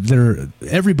 right,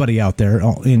 everybody out there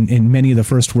in many of the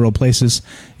first world places,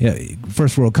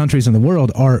 first world countries in the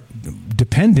world are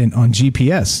dependent on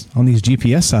GPS, on these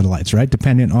GPS satellites, right?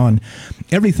 Dependent on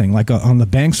everything, like on the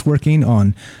banks working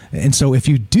on. And so if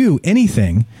you do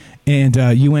anything and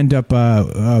you end up,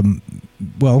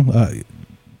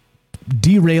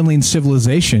 derailing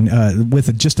civilization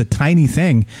with just a tiny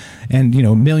thing, and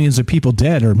millions of people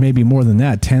dead, or maybe more than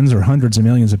that, tens or hundreds of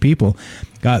millions of people,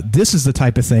 this is the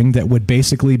type of thing that would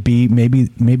basically be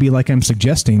maybe like I'm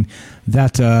suggesting,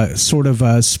 that sort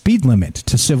of speed limit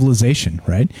to civilization,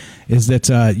 right? Is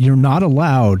that you're not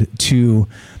allowed to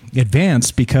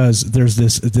advance because there's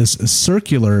this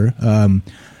circular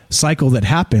cycle that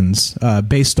happens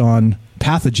based on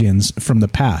pathogens from the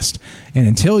past, and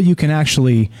until you can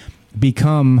actually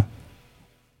become,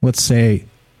 let's say,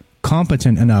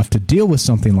 competent enough to deal with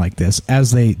something like this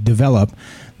as they develop,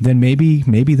 then maybe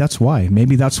that's why.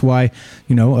 Maybe that's why,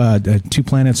 2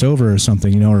 planets over or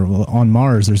something, or on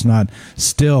Mars, there's not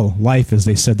still life as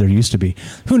they said there used to be.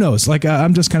 Who knows? Like,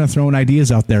 I'm just kind of throwing ideas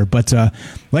out there. But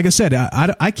like I said,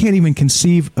 I can't even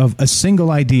conceive of a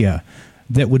single idea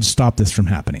that would stop this from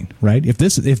happening, right? If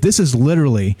this is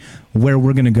literally where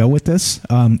we're going to go with this,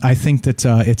 I think that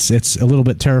it's a little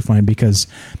bit terrifying, because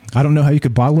I don't know how you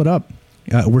could bottle it up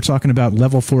We're talking about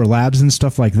level 4 labs and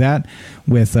stuff like that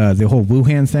with the whole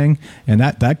Wuhan thing, and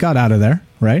that got out of there,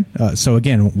 right? So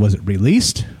again, was it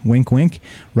released? Wink, wink,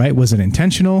 right? Was it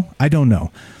intentional? I don't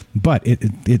know. But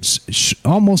it's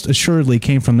almost assuredly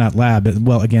came from that lab.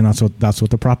 Well, again, that's what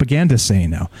the propaganda is saying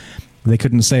now. They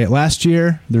couldn't say it last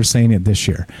year. They're saying it this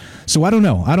year. So I don't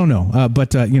know.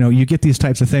 But you get these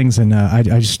types of things, and I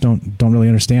just don't really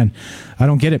understand. I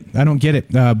don't get it.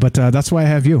 But that's why I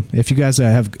have you. If you guys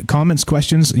have comments,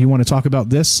 questions, you want to talk about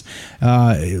this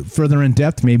further in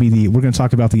depth, maybe we're going to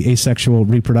talk about the asexual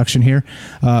reproduction here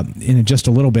in just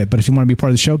a little bit. But if you want to be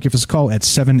part of the show, give us a call at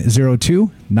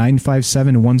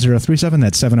 702-957-1037.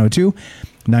 That's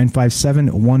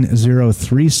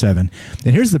 702-957-1037. And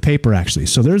here's the paper, actually.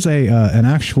 So there's an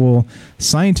actual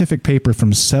scientific paper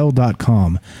from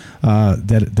Cell.com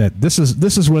that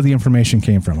this is where the information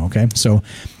came from. Okay, so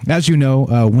as you know,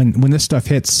 when this stuff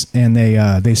hits and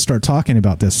they start talking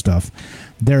about this stuff,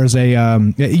 there's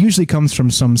it usually comes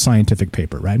from some scientific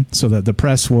paper, right? So that the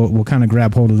press will kind of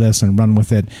grab hold of this and run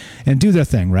with it and do their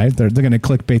thing, right? They're going to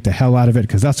clickbait the hell out of it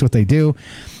because that's what they do.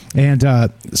 And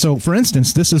so, for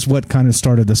instance, this is what kind of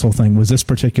started this whole thing, was this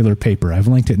particular paper. I've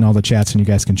linked it in all the chats, and you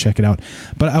guys can check it out.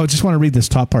 But I just want to read this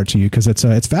top part to you because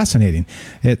it's fascinating.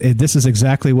 This is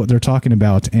exactly what they're talking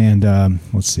about. And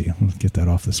let's see, let's get that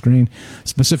off the screen.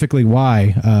 Specifically,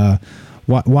 why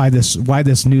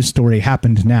this news story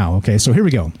happened now. Okay, so here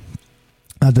we go.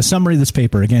 The summary of this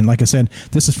paper, again, like I said,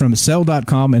 this is from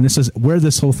Cell.com, and this is where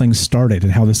this whole thing started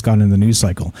and how this got in the news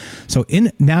cycle. So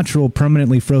in natural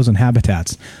permanently frozen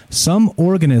habitats, some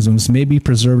organisms may be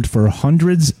preserved for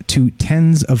hundreds to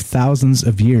tens of thousands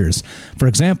of years. For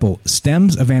example,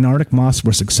 stems of Antarctic moss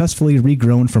were successfully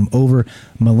regrown from over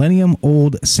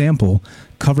millennium-old sample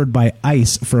covered by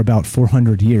ice for about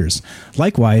 400 years.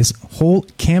 Likewise, whole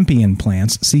campion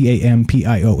plants,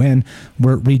 CAMPION,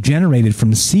 were regenerated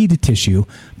from seed tissue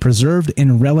preserved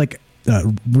in relict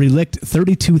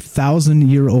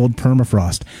 32,000-year-old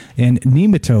permafrost, and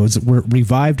nematodes were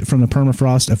revived from the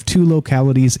permafrost of 2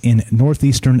 localities in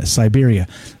northeastern Siberia,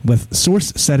 with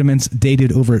source sediments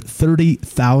dated over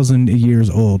 30,000 years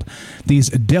old.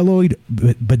 These bdelloid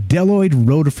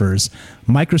rotifers,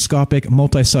 microscopic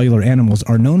multicellular animals,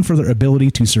 are known for their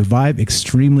ability to survive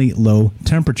extremely low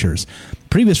temperatures.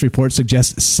 Previous reports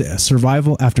suggest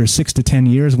survival after 6 to 10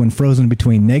 years when frozen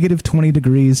between negative 20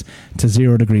 degrees to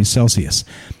 0 degrees Celsius.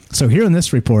 So here in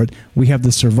this report, we have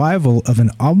the survival of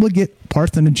an obligate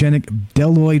parthenogenic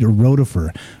bdelloid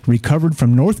rotifer recovered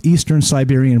from northeastern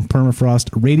Siberian permafrost,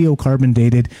 radiocarbon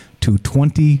dated to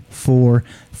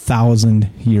 24,000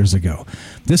 years ago.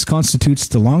 This constitutes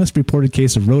the longest reported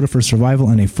case of rotifer survival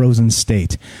in a frozen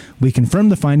state. We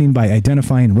confirmed the finding by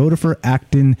identifying rotifer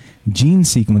actin gene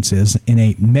sequences in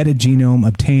a metagenome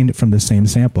obtained from the same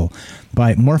sample.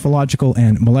 By morphological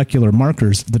and molecular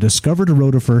markers, the discovered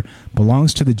rotifer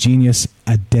belongs to the genus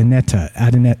Adineta,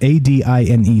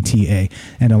 Adineta,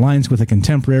 and aligns with a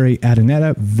contemporary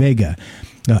Adineta vega,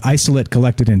 isolate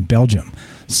collected in Belgium.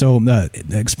 So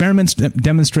experiments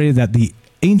demonstrated that the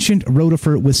ancient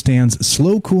rotifer withstands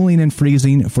slow cooling and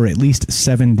freezing for at least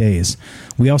 7 days.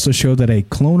 We also showed that a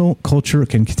clonal culture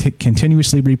can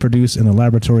continuously reproduce in the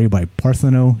laboratory by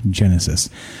parthenogenesis.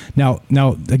 Now,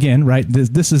 again, right?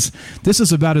 This is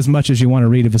about as much as you want to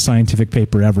read of a scientific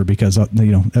paper ever, because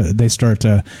they start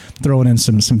throwing in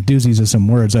some doozies of some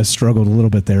words. I struggled a little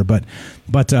bit there, but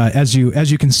as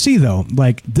you can see though,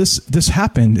 like this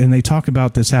happened, and they talk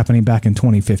about this happening back in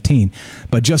 2015.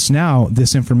 But just now,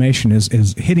 this information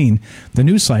is hitting the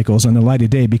news cycles and the light of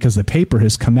day because the paper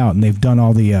has come out and they've done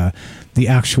all the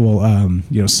actual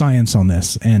science on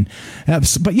this. And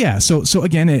but yeah, so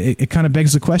again, it kind of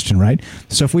begs the question, right?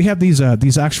 So if we have these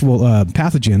actual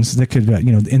pathogens that could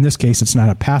in this case it's not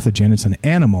a pathogen, it's an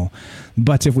animal,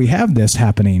 but if we have this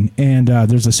happening and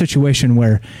there's a situation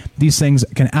where these things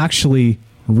can actually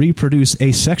reproduce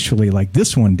asexually like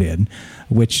this one did,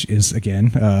 which is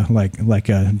again like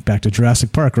back to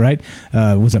Jurassic Park, right?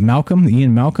 Was it Malcolm?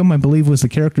 Ian Malcolm, I believe, was the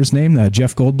character's name.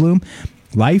 Jeff Goldblum.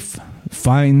 Life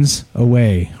finds a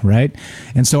way, right?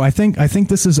 And so I think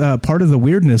this is part of the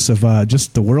weirdness of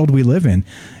just the world we live in.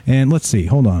 And let's see,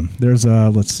 hold on. There's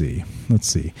let's see.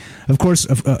 Of course,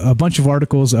 a bunch of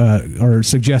articles are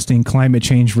suggesting climate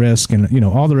change risk and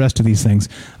all the rest of these things.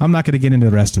 I'm not going to get into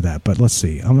the rest of that, but let's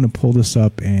see. I'm going to pull this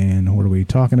up, and what are we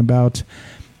talking about?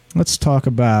 Let's talk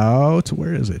about,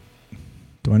 where is it?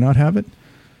 Do I not have it?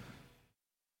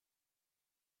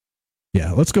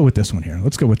 Yeah, let's go with this one here.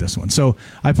 Let's go with this one. So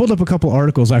I pulled up a couple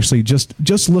articles actually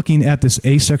just looking at this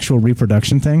asexual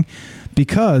reproduction thing,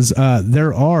 because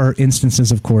there are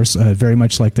instances, of course, very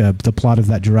much like the plot of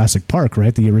that Jurassic Park,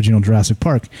 right? The original Jurassic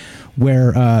Park,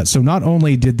 where so not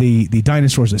only did the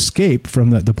dinosaurs escape from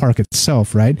the park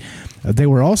itself, right? They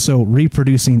were also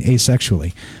reproducing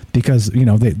asexually, because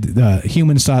the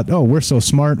humans thought, oh, we're so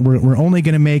smart, we're only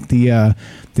going to make the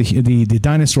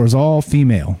dinosaurs all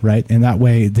female, right? And that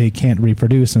way they can't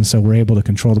reproduce, and so we're able to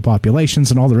control the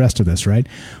populations and all the rest of this, right?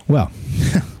 Well,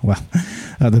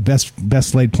 the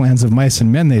best laid plans of mice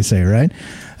and men, they say, right?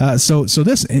 So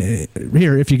this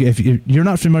here, if you're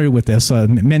not familiar with this,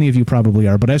 many of you probably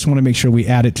are, but I just want to make sure we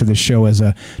add it to the show as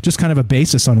just kind of a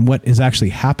basis on what is actually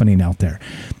happening out there.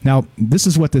 Now, this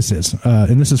is what this is,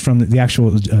 and this is from the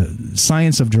actual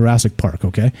science of Jurassic Park.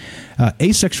 Okay,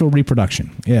 asexual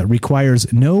reproduction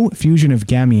requires no fusion of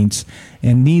gametes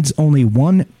and needs only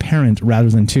one parent rather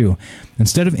than two.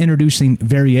 Instead of introducing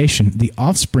variation, the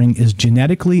offspring is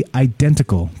genetically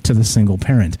identical to the single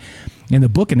parent. In the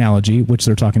book analogy, which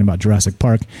they're talking about Jurassic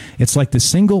Park, it's like the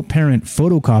single parent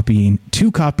photocopying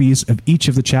two copies of each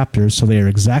of the chapters, so they are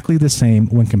exactly the same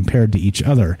when compared to each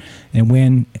other and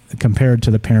when compared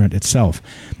to the parent itself.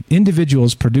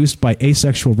 Individuals produced by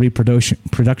asexual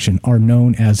reproduction are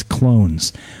known as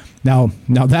clones. Now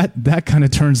that kind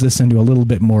of turns this into a little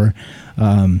bit more,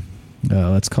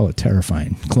 let's call it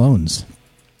terrifying. Clones.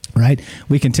 Right?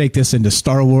 We can take this into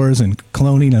Star Wars and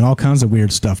cloning and all kinds of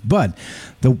weird stuff. But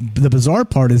the bizarre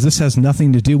part is this has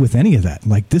nothing to do with any of that.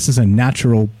 Like, this is a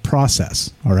natural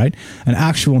process, all right? An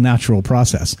actual natural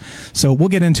process. So we'll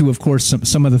get into, of course,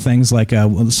 some of the things, like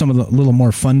some of the little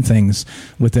more fun things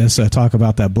with this, talk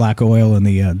about that black oil and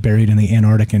the buried in the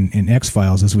Antarctic and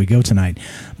X-Files as we go tonight.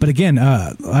 But again,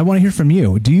 I want to hear from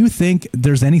you. Do you think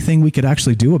there's anything we could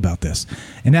actually do about this?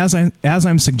 And as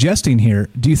I'm suggesting here,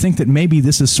 do you think that maybe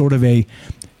this is sort of a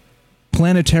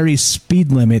planetary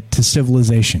speed limit to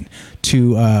civilization,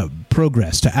 to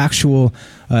progress, to actual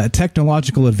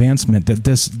technological advancement, that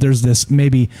there's this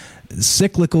maybe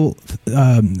cyclical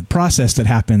process that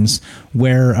happens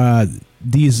where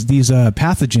these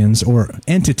pathogens or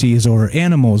entities or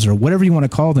animals or whatever you want to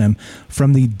call them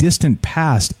from the distant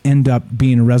past end up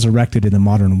being resurrected in the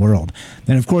modern world.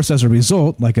 And of course, as a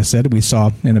result, like I said, we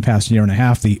saw in the past year and a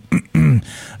half the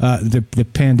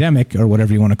pandemic, or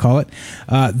whatever you want to call it.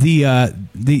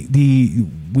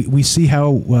 We see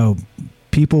how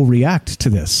people react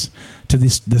to this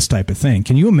type of thing.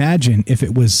 Can you imagine if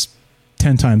it was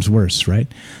 10 times worse, right?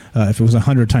 If it was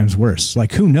 100 times worse,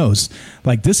 like, who knows?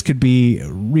 Like, this could be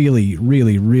really,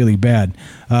 really, really bad.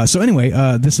 So anyway,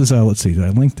 this is, let's see, did I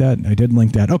link that? I did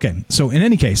link that. Okay. So in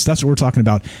any case, that's what we're talking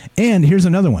about. And here's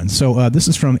another one. So this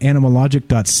is from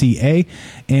animalogic.ca.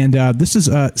 And this is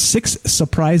 6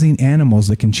 surprising animals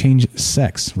that can change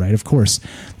sex, right? Of course,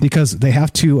 because they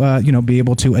have to, be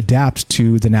able to adapt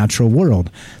to the natural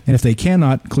world. And if they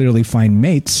cannot clearly find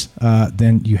mates,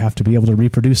 then you have to be able to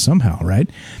reproduce somehow, right?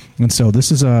 And so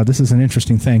this is an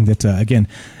interesting thing that again,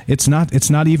 it's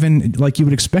not even like you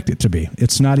would expect it to be.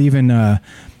 It's not even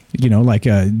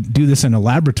do this in a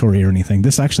laboratory or anything.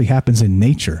 This actually happens in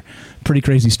nature. Pretty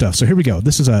crazy stuff. So here we go.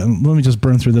 This is let me just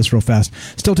burn through this real fast.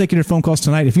 Still taking your phone calls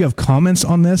tonight. If you have comments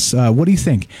on this, what do you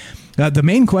think? The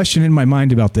main question in my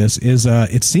mind about this is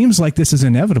it seems like this is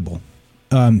inevitable.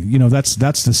 That's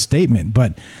the statement.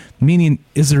 But meaning,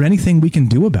 is there anything we can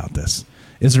do about this?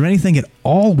 Is there anything at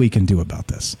all we can do about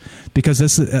this? Because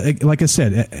this, like I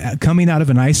said, coming out of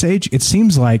an ice age, it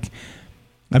seems like,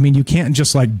 you can't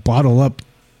just like bottle up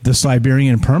the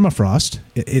Siberian permafrost.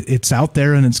 It's out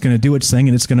there and it's going to do its thing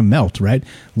and it's going to melt, right?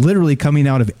 Literally coming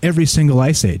out of every single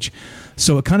ice age.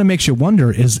 So it kind of makes you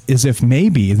wonder is if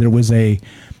maybe there was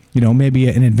maybe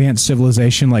an advanced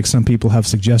civilization like some people have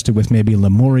suggested with maybe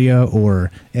Lemuria or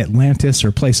Atlantis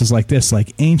or places like this,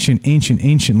 like ancient,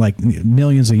 like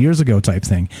millions of years ago type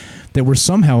thing, that were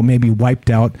somehow maybe wiped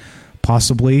out.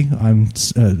 Possibly, I'm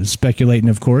speculating,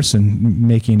 of course, and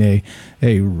making a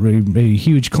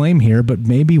huge claim here, but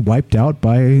maybe wiped out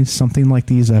by something like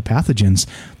these pathogens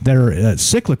that are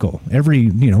cyclical every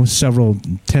several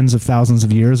tens of thousands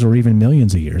of years or even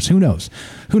millions of years. Who knows?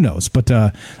 But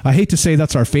I hate to say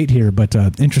that's our fate here, but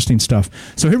interesting stuff.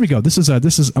 So here we go. This is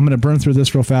I'm going to burn through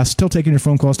this real fast. Still taking your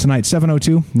phone calls tonight.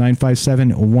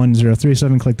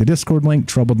 702-957-1037. Click the Discord link.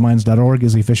 Troubledminds.org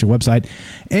is the official website.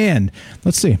 And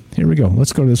let's see. Here we go.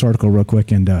 Let's go to this article real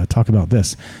quick and talk about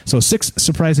this. So 6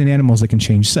 surprising animals that can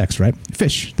change sex, right?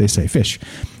 Fish, they say, fish.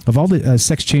 Of all the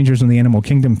sex changers in the animal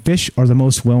kingdom, fish are the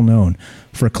most well-known.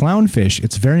 For clownfish,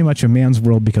 it's very much a man's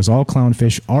world because all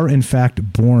clownfish are, in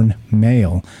fact, born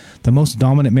male. The most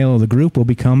dominant male of the group will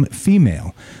become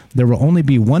female. There will only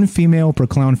be one female per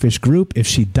clownfish group. If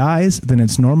she dies, then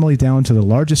it's normally down to the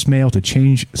largest male to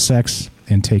change sex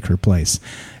and take her place.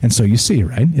 And so you see,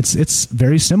 right? It's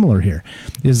very similar here,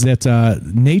 is that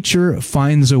nature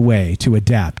finds a way to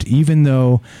adapt, even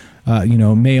though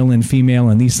male and female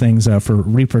and these things for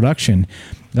reproduction,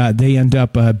 they end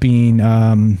up being,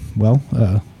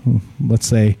 let's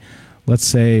say,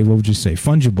 what would you say?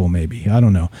 Fungible, maybe. I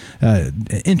don't know.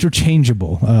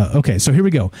 Interchangeable. Okay, so here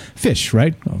we go. Fish,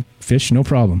 right? Oh, fish, no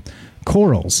problem.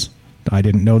 Corals. I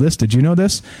didn't know this. Did you know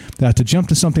this? To jump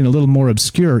to something a little more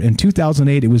obscure, in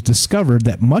 2008, it was discovered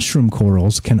that mushroom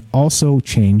corals can also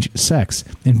change sex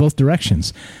in both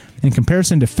directions. In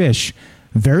comparison to fish,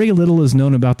 very little is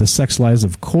known about the sex lives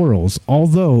of corals,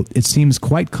 although it seems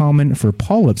quite common for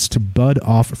polyps to bud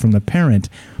off from the parent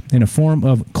in a form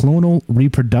of clonal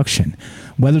reproduction.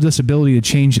 Whether this ability to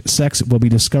change sex will be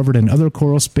discovered in other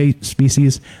coral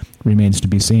species remains to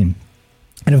be seen.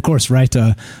 And of course, right,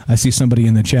 I see somebody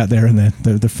in the chat there in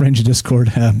the Fringe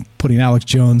Discord putting Alex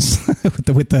Jones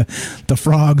with the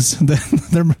frogs,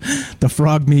 the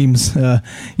frog memes.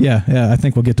 Yeah, I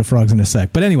think we'll get to frogs in a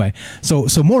sec. But anyway, so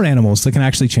more animals that can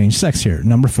actually change sex here.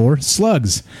 Number 4,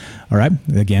 slugs. All right.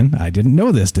 Again, I didn't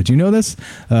know this. Did you know this?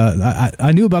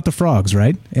 I knew about the frogs,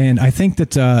 right? And I think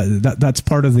that's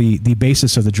part of the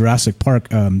basis of the Jurassic Park,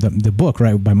 the book,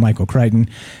 right, by Michael Crichton,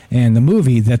 and the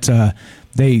movie that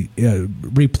they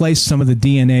replaced some of the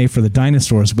DNA for the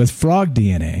dinosaurs with frog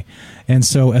DNA. And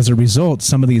so as a result,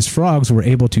 some of these frogs were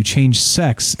able to change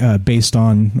sex based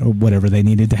on whatever they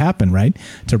needed to happen, right,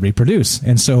 to reproduce.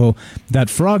 And so that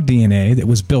frog DNA that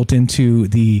was built into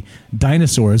the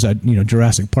dinosaurs,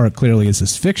 Jurassic Park clearly is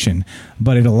this fiction,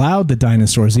 but it allowed the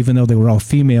dinosaurs, even though they were all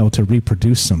female, to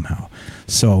reproduce somehow.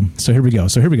 So here we go.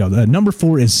 Number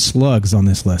 4 is slugs on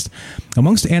this list.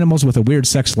 Amongst animals with a weird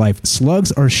sex life,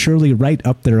 slugs are surely right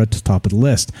up there at the top of the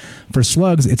list. For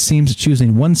slugs, it seems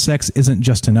choosing one sex isn't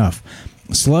just enough.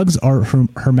 Slugs are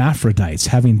hermaphrodites,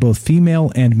 having both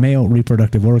female and male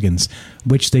reproductive organs,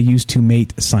 which they use to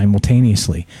mate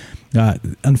simultaneously.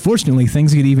 Unfortunately,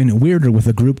 things get even weirder with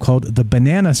a group called the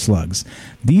banana slugs.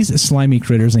 These slimy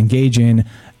critters engage in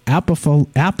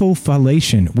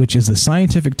apophallation, which is the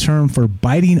scientific term for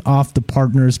biting off the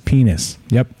partner's penis.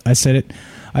 Yep, I said it.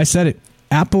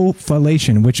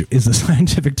 Apophallation, which is the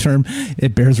scientific term,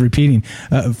 it bears repeating,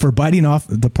 for biting off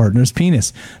the partner's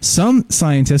penis. Some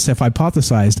scientists have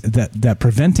hypothesized that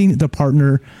preventing the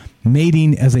partner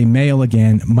mating as a male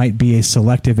again might be a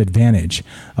selective advantage.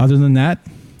 Other than that,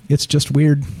 it's just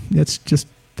weird. It's just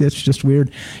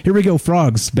weird. Here we go,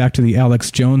 frogs. Back to the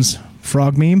Alex Jones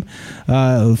frog meme.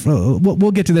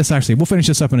 We'll get to this, actually. We'll finish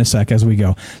this up in a sec as we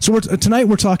go. So tonight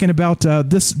we're talking about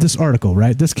this article,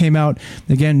 right? This came out,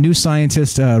 again, New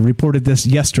Scientist reported this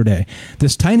yesterday.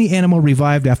 This tiny animal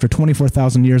revived after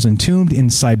 24,000 years entombed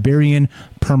in Siberian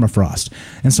permafrost.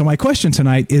 And so my question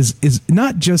tonight is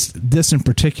not just this in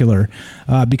particular,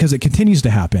 because it continues to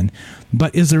happen,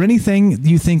 but is there anything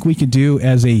you think we could do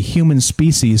as a human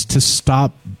species to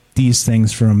stop these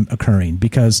things from occurring?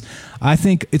 Because I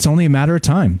think it's only a matter of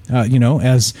time.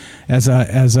 As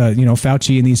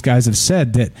Fauci and these guys have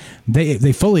said, that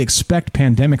they fully expect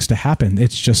pandemics to happen.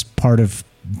 It's just part of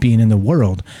being in the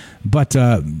world. But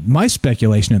my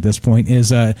speculation at this point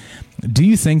is, do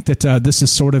you think that this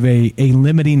is sort of a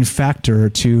limiting factor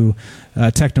to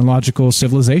technological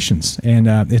civilizations, and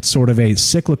it's sort of a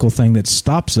cyclical thing that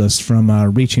stops us from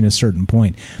reaching a certain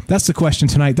point? That's the question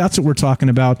tonight. That's what we're talking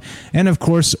about. And of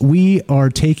course, we are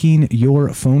taking your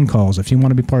phone calls. If you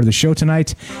want to be part of the show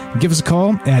tonight, give us a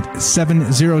call at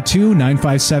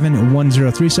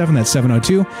 702-957-1037. That's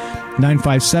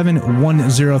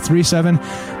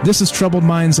 702-957-1037. This is Troubled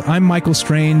Minds. I'm Michael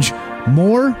Strange.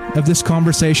 More of this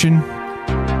conversation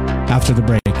after the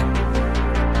break.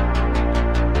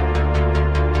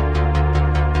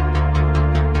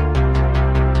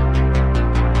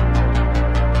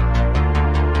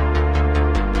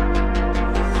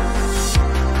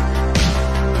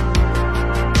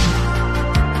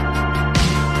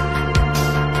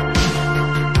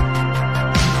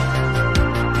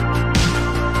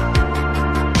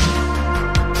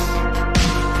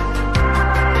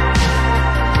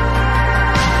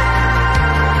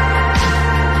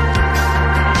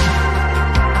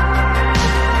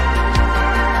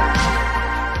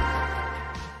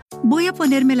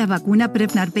 ponerme la vacuna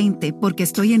Prevnar 20 porque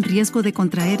estoy en riesgo de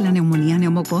contraer la neumonía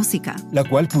neumocócica, la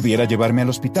cual pudiera llevarme al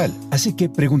hospital. Así que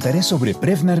preguntaré sobre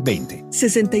Prevnar 20.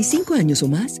 65 años o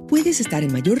más, puedes estar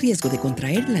en mayor riesgo de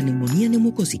contraer la neumonía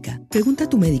neumocócica. Pregunta a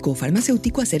tu médico o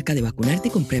farmacéutico acerca de vacunarte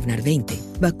con Prevnar 20.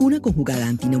 Vacuna conjugada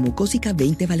antineumocócica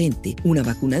 20 valente, una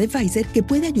vacuna de Pfizer que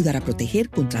puede ayudar a proteger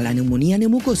contra la neumonía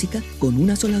neumocócica con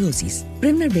una sola dosis.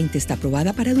 Prevnar 20 está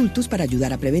aprobada para adultos para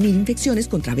ayudar a prevenir infecciones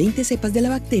contra 20 cepas de la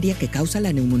bacteria que causa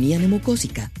la neumonía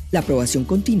neumocócica. La aprobación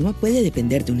continua puede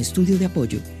depender de un estudio de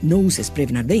apoyo. No uses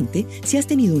Prevnar 20 si has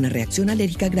tenido una reacción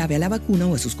alérgica grave a la vacuna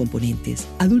o a sus componentes.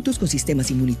 Adultos con sistemas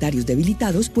inmunitarios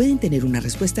debilitados pueden tener una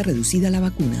respuesta reducida a la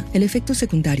vacuna. El efecto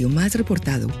secundario más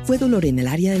reportado fue dolor en el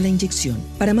área de la inyección.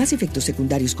 Para más efectos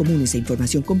secundarios comunes e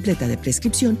información completa de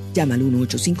prescripción, llama al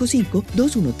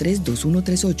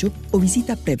 1-855-213-2138 o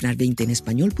visita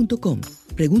Prevnar20enespañol.com.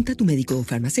 Pregunta a tu médico o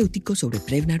farmacéutico sobre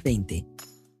Prevnar 20.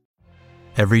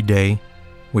 Every day,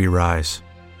 we rise,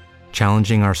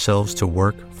 challenging ourselves to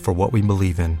work for what we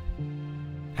believe in.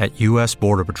 At U.S.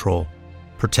 Border Patrol,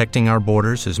 protecting our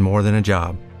borders is more than a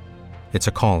job. It's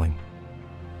a calling.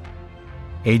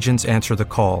 Agents answer the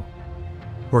call,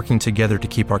 working together to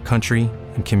keep our country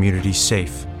and communities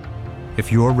safe.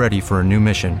 If you're ready for a new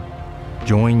mission,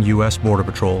 join U.S. Border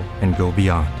Patrol and go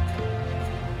beyond.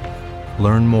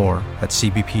 Learn more at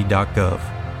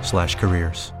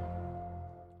cbp.gov/careers.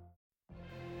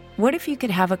 What if you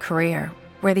could have a career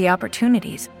where the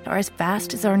opportunities are as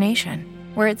vast as our nation,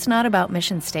 where it's not about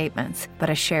mission statements, but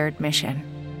a shared mission?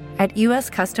 At U.S.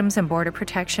 Customs and Border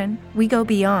Protection, we go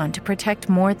beyond to protect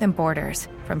more than borders.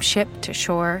 From ship to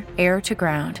shore, air to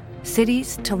ground,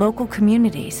 cities to local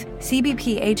communities,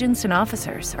 CBP agents and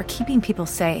officers are keeping people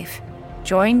safe.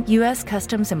 Join U.S.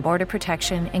 Customs and Border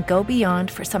Protection and go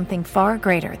beyond for something far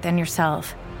greater than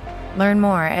yourself. Learn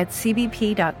more at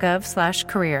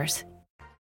cbp.gov/careers.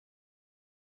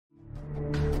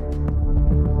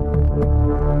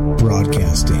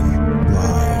 Broadcasting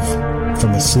live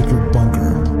from a secret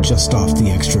bunker just off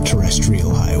the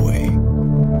extraterrestrial highway.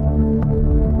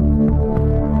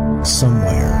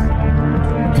 Somewhere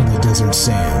in the desert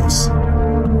sands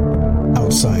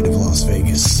outside of Las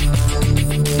Vegas.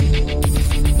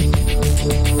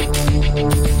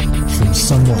 From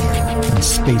somewhere in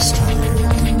space-time,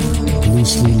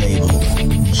 loosely labeled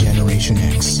Generation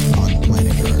X on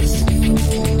planet Earth.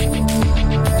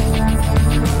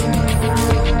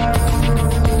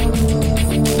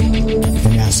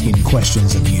 And asking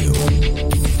questions of you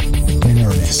in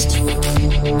earnest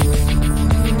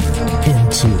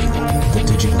into the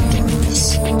digital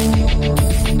darkness.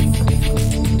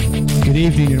 Good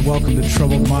evening and welcome to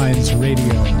Troubled Minds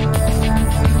Radio.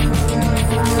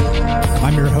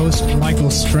 I'm your host,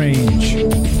 Michael Strange.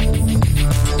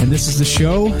 And this is the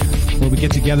show where we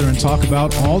get together and talk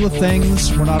about all the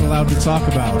things we're not allowed to talk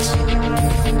about.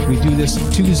 We do this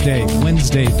Tuesday,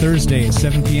 Wednesday, Thursday,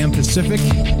 7 p.m. Pacific.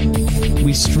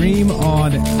 We stream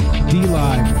on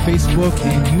DLive, Facebook,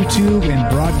 and YouTube, and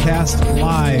broadcast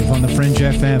live on the Fringe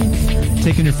FM.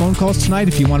 Taking your phone calls tonight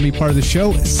if you want to be part of the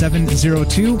show,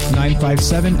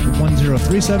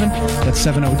 702-957-1037. That's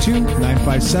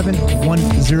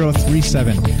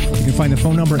 702-957-1037. You can find the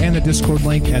phone number and the Discord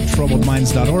link at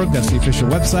troubledminds.org. That's the official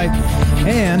website.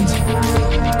 And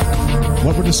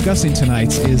what we're discussing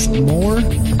tonight is more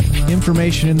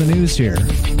information in the news here.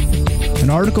 An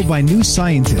article by New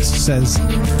Scientist says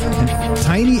a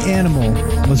tiny animal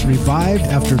was revived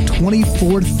after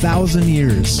 24,000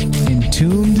 years,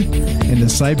 entombed in the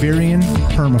Siberian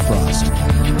permafrost.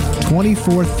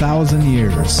 24,000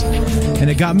 years. And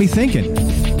it got me thinking,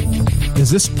 is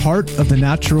this part of the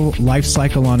natural life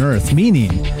cycle on Earth?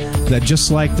 Meaning that just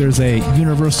like there's a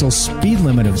universal speed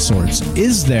limit of sorts,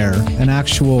 is there an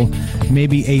actual,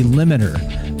 maybe a limiter?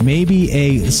 Maybe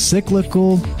a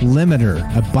cyclical limiter,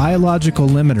 a biological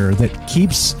limiter that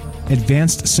keeps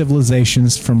advanced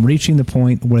civilizations from reaching the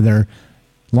point where they're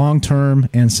long-term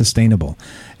and sustainable.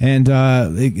 And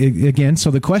again,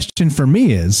 so the question for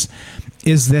me is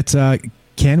that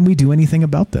can we do anything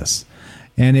about this?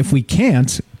 And if we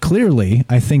can't, clearly,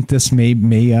 I think this may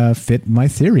fit my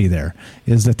theory there,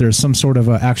 is that there's some sort of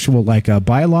actual, like a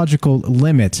biological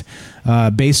limit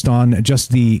based on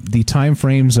just the time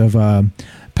frames of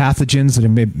pathogens that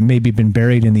have maybe been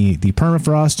buried in the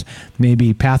permafrost,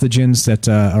 maybe pathogens that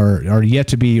are yet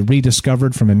to be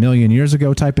rediscovered from a million years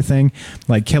ago type of thing.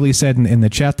 Like Kelly said in the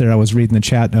chat there, I was reading the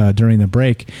chat during the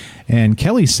break, And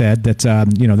Kelly said that,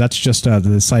 that's just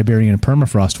the Siberian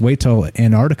permafrost. Wait till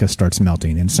Antarctica starts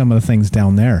melting and some of the things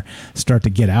down there start to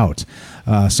get out.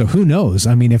 So who knows?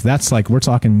 I mean, if that's like, we're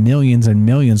talking millions and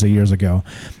millions of years ago,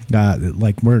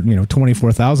 like we're,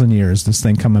 24,000 years, this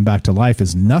thing coming back to life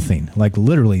is nothing, like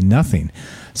literally nothing.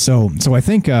 So I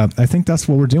think that's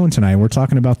what we're doing tonight. We're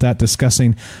talking about that,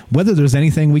 discussing whether there's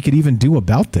anything we could even do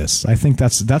about this. I think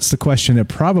that's the question that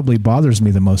probably bothers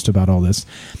me the most about all this,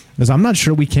 is I'm not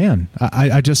sure we can.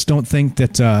 I just don't think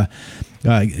that,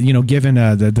 given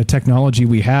the technology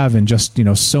we have and just,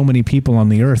 so many people on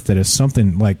the earth, that if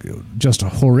something like just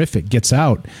horrific gets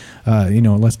out,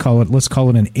 let's call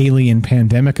it an alien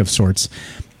pandemic of sorts.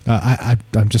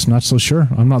 I'm just not so sure.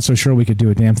 I'm not so sure we could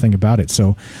do a damn thing about it.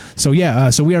 So we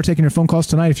are taking your phone calls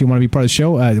tonight. If you want to be part of the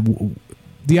show,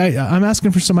 I'm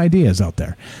asking for some ideas out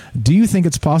there. Do you think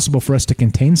it's possible for us to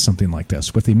contain something like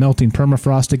this with the melting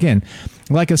permafrost? Again,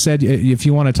 like I said, if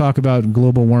you want to talk about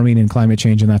global warming and climate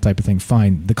change and that type of thing,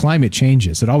 fine. The climate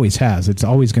changes. It always has. It's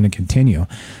always going to continue.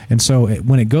 And so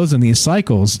when it goes in these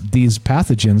cycles, these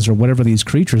pathogens or whatever these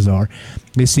creatures are,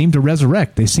 they seem to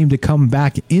resurrect. They seem to come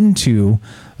back into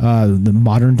the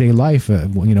modern day life,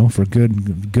 for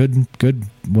good.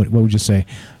 What would you say?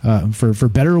 For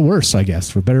better or worse, I guess.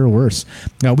 For better or worse.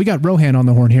 Now we got Rohan on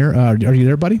the horn here. Are you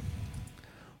there, buddy?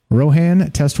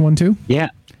 Rohan, test 1 2. Yeah.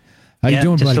 How you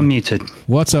doing, buddy? Just unmuted.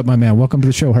 What's up, my man? Welcome to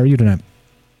the show. How are you tonight?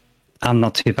 I'm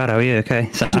not too bad. How are you? Okay.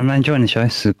 So I'm enjoying the show.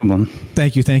 It's a good one.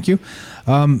 Thank you.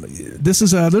 This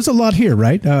is there's a lot here,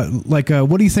 right?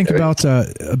 What do you think about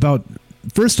this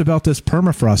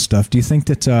permafrost stuff? Do you think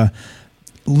that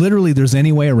literally there's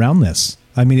any way around this?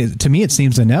 I mean, to me, it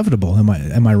seems inevitable. Am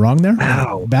I wrong there?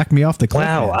 Wow. Back me off the cliff.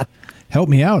 Wow. Help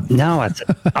me out. No,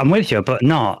 I'm with you, but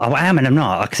no, I am and I'm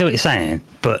not. I can see what you're saying,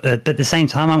 but at the same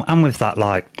time, I'm with that.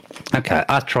 Like, okay,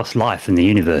 I trust life and the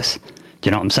universe. Do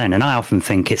you know what I'm saying? And I often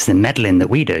think it's the meddling that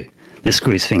we do that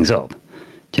screws things up. Do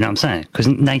you know what I'm saying? Because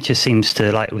nature seems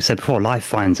to, like we said before, life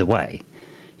finds a way.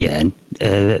 Yeah,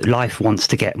 and life wants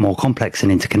to get more complex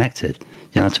and interconnected.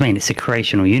 You know what I mean? It's a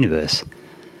creational universe.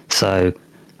 So,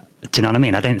 do you know what I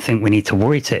mean? I don't think we need to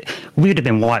worry. We would have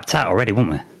been wiped out already,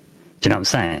 wouldn't we? Do you know what I'm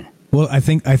saying? Well, I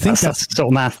think that's sort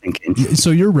of my thinking.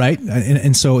 So you're right,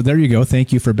 and so there you go.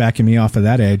 Thank you for backing me off of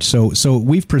that edge. So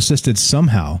we've persisted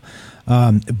somehow,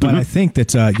 but I think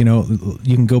that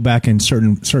you can go back in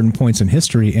certain points in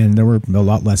history, and there were a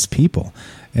lot less people,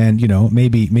 and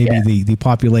maybe the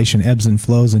population ebbs and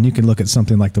flows, and you can look at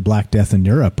something like the Black Death in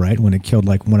Europe, right, when it killed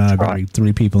like 1 out of every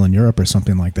 3 people in Europe or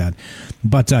something like that.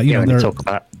 But there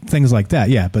are things like that.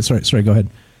 Yeah, but sorry, go ahead.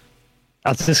 I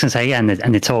was just going to say, yeah, and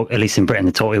they talk, at least in Britain,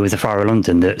 they talk, it was the fire of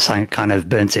London that kind of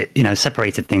burnt it,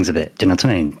 separated things a bit, do you know what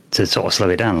I mean? To sort of slow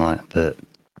it down, but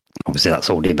obviously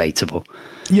that's all debatable.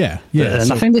 Yeah. I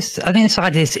think this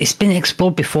idea, it's been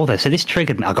explored before though, so this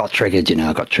triggered me. I got triggered,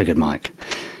 Mike.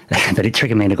 But it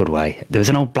triggered me in a good way. There was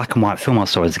an old black and white film I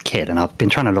saw as a kid, and I've been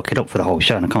trying to look it up for the whole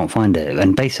show, and I can't find it.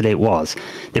 And basically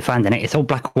they found it's all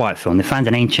black and white film, they found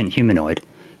an ancient humanoid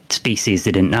species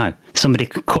they didn't know. Somebody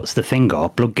cuts the finger,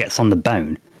 blood gets on the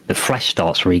bone, the flesh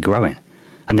starts regrowing,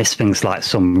 and this thing's like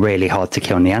some really hard to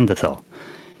kill Neanderthal.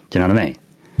 Do you know what I mean?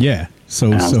 Yeah.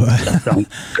 So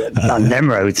on them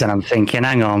roads, and I'm thinking,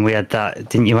 hang on, we had that.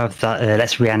 Didn't you have that?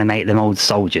 Let's reanimate them old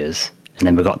soldiers, and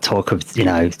then we got talk of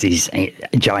these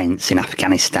giants in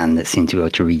Afghanistan that seem to be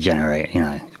able to regenerate,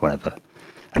 whatever.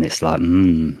 And it's like,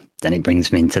 then it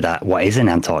brings me into that. What is in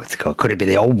Antarctica? Could it be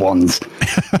the old ones?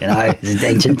 There's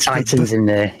ancient titans in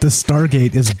there. The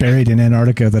Stargate is buried in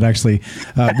Antarctica that actually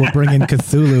will bring in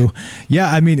Cthulhu. Yeah,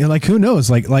 I mean, like, who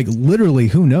knows? Like literally,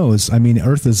 who knows? I mean,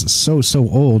 Earth is so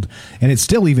old, and it's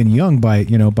still even young by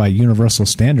universal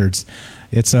standards.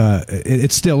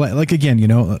 It's still like again,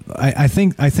 I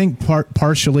think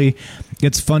partially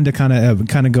it's fun to kind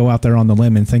of go out there on the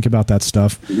limb and think about that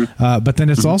stuff. But then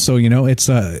it's also, it's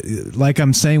like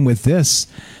I'm saying with this,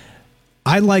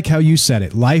 I like how you said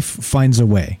it. Life finds a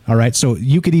way. All right. So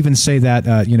you could even say that,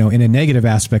 in a negative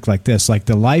aspect like this, like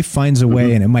the life finds a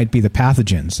way, and it might be the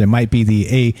pathogens. It might be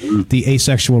the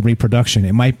asexual reproduction.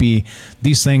 It might be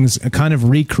these things kind of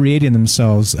recreating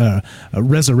themselves, a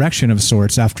resurrection of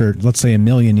sorts after, let's say, 1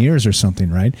 million years or something.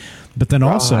 Right. But then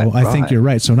also, I think you're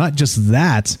right. So not just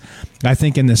that, I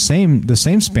think in the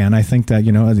same span, I think that,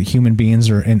 the human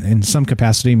beings are in some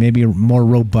capacity maybe more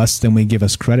robust than we give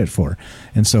us credit for.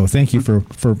 And so thank you for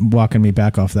walking me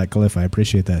back off that cliff. I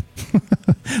appreciate that.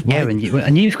 Yeah,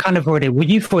 and you've kind of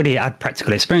already had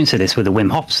practical experience of this with the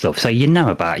Wim Hof stuff. So you know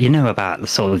about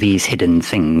sort of these hidden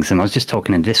things. And I was just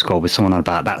talking in Discord with someone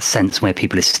about that sense where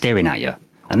people are staring at you.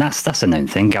 And that's a known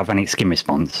thing, galvanic skin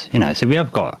response. So we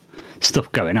have got stuff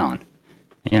going on.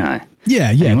 You know.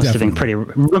 Yeah, It must definitely. have been pretty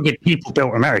rugged people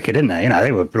built America, didn't they? You know,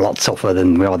 they were a lot tougher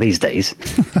than we are these days.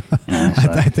 You know,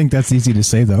 so. I think that's easy to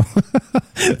say, though.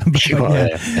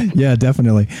 Yeah,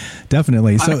 definitely.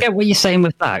 So I get what you're saying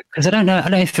with that, because I don't know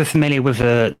if you're familiar with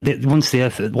once the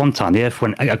Earth at one time the Earth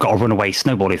got a runaway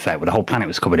snowball effect where the whole planet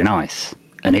was covered in ice,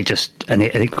 and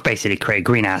it basically created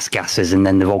greenhouse gases, and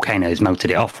then the volcanoes melted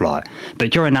it off.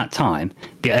 But during that time,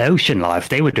 the ocean life,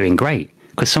 they were doing great.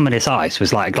 Because some of this ice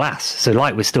was like glass, so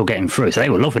light was still getting through, so they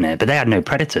were loving it, but they had no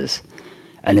predators.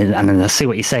 And then I see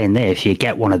what you're saying there. If you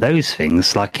get one of those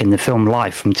things, like in the film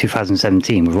Life from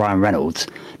 2017 with Ryan Reynolds,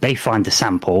 they find a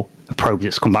sample, a probe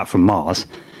that's come back from Mars.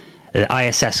 The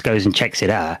ISS goes and checks it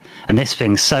out, and this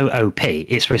thing's so OP,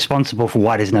 it's responsible for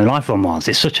why there's no life on Mars.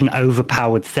 It's such an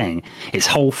overpowered thing. Its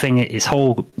whole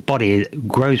body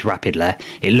grows rapidly,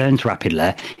 it learns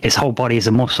rapidly, its whole body is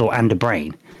a muscle and a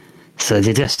brain. So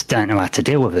they just don't know how to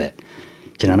deal with it.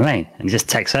 Do you know what I mean? And it just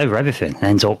takes over everything. It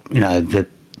ends up, the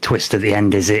twist at the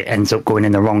end is it ends up going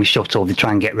in the wrong shuttle. They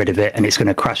try and get rid of it, and it's going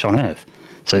to crash on Earth.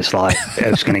 So it's like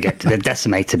Earth's going to get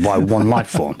decimated by one life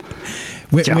form.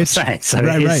 Do you know what I'm saying? So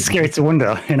it's scary to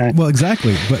wonder, Well,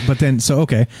 exactly. But then, so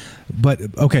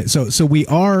we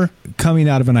are coming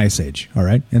out of an ice age, all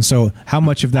right? And so how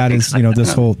much of that is,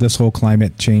 this whole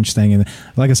climate change thing? And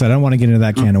like I said, I don't want to get into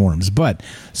that can of worms. But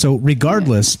so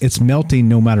regardless, it's melting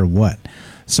no matter what.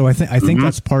 So I think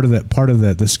that's part of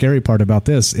the scary part about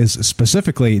this is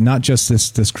specifically not just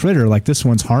this critter, like this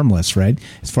one's harmless, right?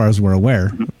 As far as we're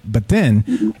aware. But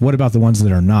then what about the ones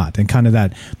that are not? And kind of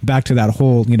that back to that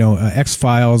whole,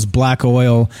 X-Files, black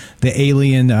oil, the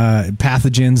alien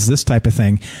pathogens, this type of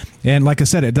thing. And like I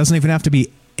said, it doesn't even have to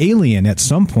be alien at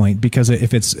some point, because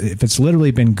if it's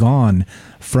literally been gone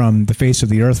from the face of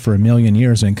the earth for 1 million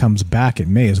years and comes back, it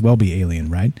may as well be alien,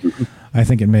 right? I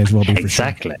think it may as well be for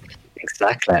sure.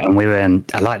 Exactly.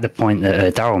 And I like the point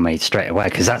that Daryl made straight away,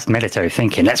 because that's military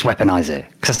thinking. Let's weaponize it.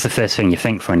 Because that's the first thing you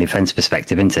think from a defense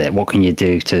perspective, isn't it? What can you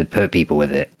do to hurt people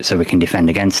with it so we can defend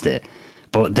against it?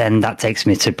 But then that takes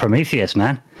me to Prometheus,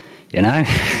 man. And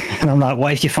I'm like,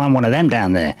 what if you find one of them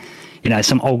down there?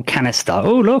 Some old canister.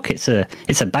 Oh, look, it's a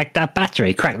Baghdad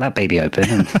battery. Crack that baby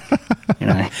open.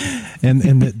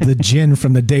 And the gin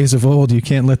from the days of old, you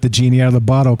can't let the genie out of the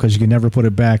bottle because you can never put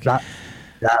it back.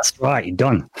 That's right. You're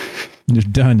done. You're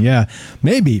done. Yeah,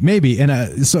 maybe.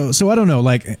 And so I don't know.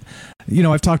 Like,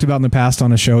 I've talked about in the past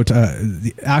on a show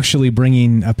actually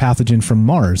bringing a pathogen from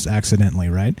Mars accidentally,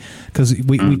 right? Because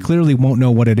we clearly won't know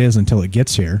what it is until it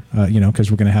gets here. Because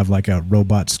we're going to have like a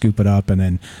robot scoop it up and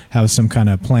then have some kind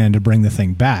of plan to bring the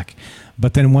thing back.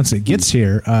 But then once it gets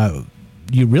here,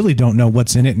 you really don't know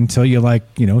what's in it until you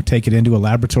take it into a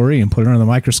laboratory and put it under the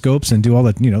microscopes and do all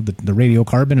the the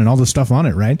radiocarbon and all the stuff on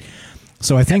it, right?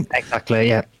 So I think exactly,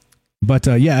 yeah. But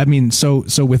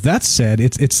so with that said,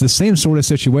 it's the same sort of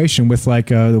situation with like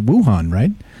the Wuhan,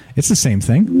 right? It's the same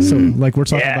thing. So like we're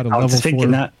talking about a level 4,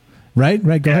 that. Right.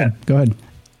 Go ahead.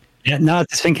 Yeah, no, I was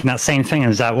just thinking that same thing. I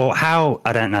was like, well, how?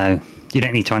 I don't know. You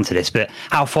don't need to answer this, but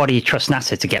how far do you trust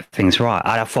NASA to get things right?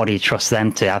 How far do you trust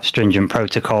them to have stringent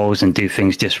protocols and do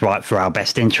things just right for our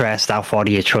best interest? How far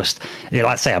do you trust,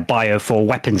 let's say, a Bio4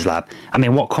 weapons lab? I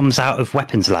mean, what comes out of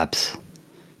weapons labs?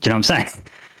 Do you know what I'm saying?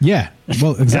 Yeah.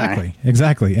 Well, exactly.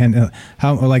 And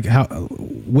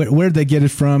where'd they get it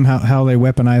from? How are they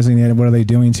weaponizing it? What are they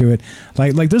doing to it?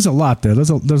 Like there's a lot there. There's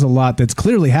a lot that's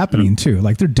clearly happening too.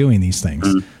 Like they're doing these things.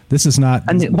 This is not.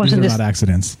 And these are not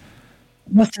accidents.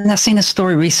 I've seen a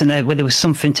story recently where there was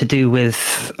something to do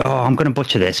with, I'm going to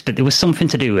butcher this, but there was something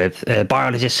to do with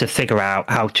biologists to figure out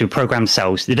how to program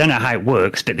cells. They don't know how it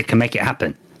works, but they can make it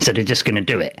happen. So they're just going to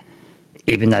do it,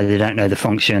 even though they don't know the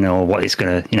function or what it's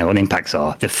going to, what the impacts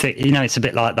are. It's a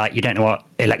bit like that. You don't know what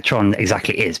electron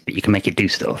exactly is, but you can make it do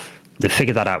stuff. They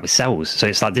figure that out with cells. So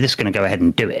it's like they're just going to go ahead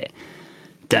and do it.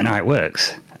 Don't know how it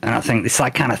works. And I think it's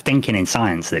that kind of thinking in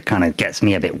science that kind of gets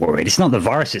me a bit worried. It's not the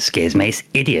virus that scares me, it's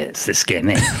idiots that scare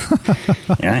me.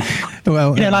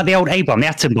 Well, like the old A bomb, the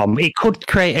atom bomb. It could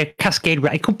create a cascade,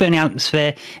 it could burn the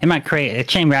atmosphere, it might create a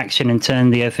chain reaction and turn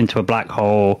the Earth into a black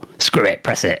hole. Screw it,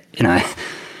 press it,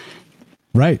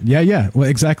 Right. Yeah. Well,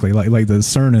 exactly. Like the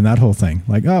CERN and that whole thing.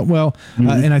 Like,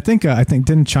 and I think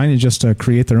didn't China just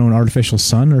create their own artificial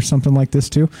sun or something like this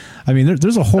too? I mean,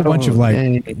 there's a whole bunch of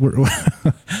like.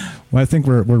 Well, I think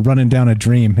we're running down a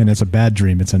dream, and it's a bad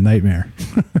dream. It's a nightmare.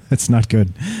 It's not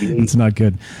good. It's not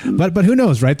good. But who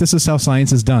knows, right? This is how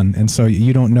science is done, and so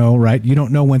you don't know, right? You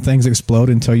don't know when things explode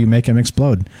until you make them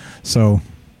explode. So.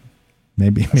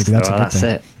 Maybe that's a good thing. That's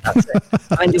it.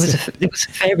 I mean, there was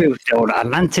a theory with the old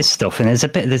Atlantis stuff, and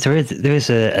there is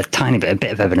a tiny bit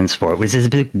of evidence for it. There's a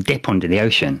big dip under the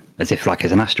ocean, as if like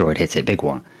as an asteroid hits it, big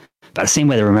one. But I've seen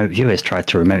where the remote viewers tried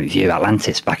to remote view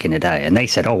Atlantis back in the day, and they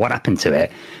said, oh, what happened to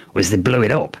it was they blew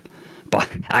it up. But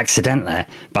accidentally,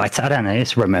 but I don't know,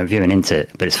 it's remote viewing into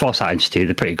it, but it's Foresight Institute,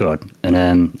 they're pretty good.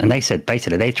 And they said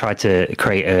basically they tried to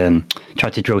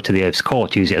tried to drill to the Earth's core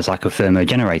to use it as like a thermo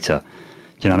generator.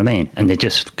 Do you know what I mean? And they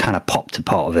just kind of popped a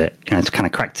part of it, just kind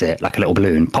of cracked it like a little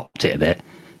balloon, popped it a bit,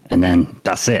 and then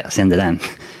that's it. That's the end of them.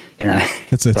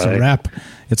 It's a wrap.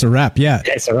 It's a wrap. Yeah,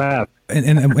 it's a wrap.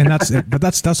 And that's but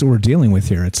that's what we're dealing with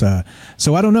here. It's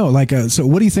so I don't know. So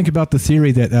what do you think about the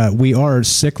theory that we are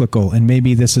cyclical, and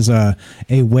maybe this is a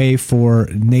way for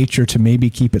nature to maybe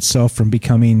keep itself from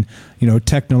becoming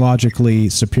technologically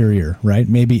superior, right?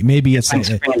 Maybe it's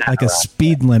like a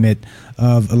speed limit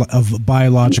of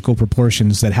biological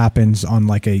proportions that happens on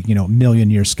like a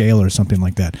million-year scale or something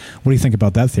like that. What do you think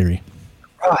about that theory?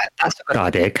 Right, that's a good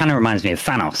idea. It kind of reminds me of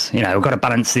Thanos. We've got to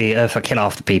balance the Earth or kill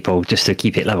half the people just to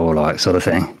keep it level, like sort of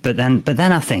thing. But then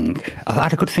I think I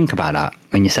had a good think about that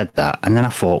when you said that, and then I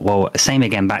thought, well, same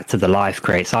again back to the life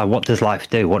creates. What does life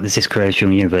do? What does this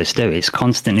creational universe do? It's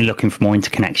constantly looking for more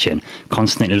interconnection,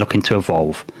 constantly looking to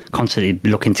evolve, constantly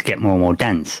looking to get more and more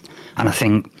dense. And I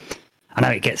think, I know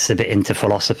it gets a bit into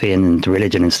philosophy and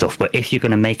religion and stuff, but if you're going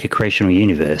to make a creational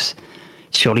universe,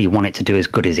 surely you want it to do as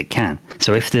good as it can.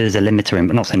 So if there's a limiter, I'm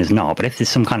not saying there's not, but if there's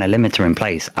some kind of limiter in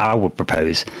place, I would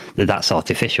propose that that's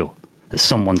artificial, that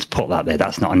someone's put that there.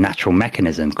 That's not a natural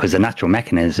mechanism, because the natural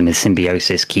mechanism is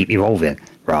symbiosis, keep evolving,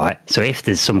 right? So if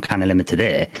there's some kind of limiter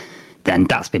there, then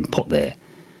that's been put there,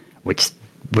 which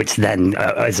then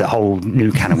is a whole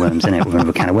new can of worms, isn't it? We're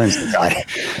a can of worms inside.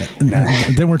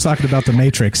 Then we're talking about the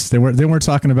Matrix. Then we're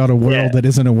talking about a world that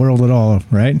isn't a world at all,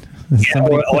 right? Yeah,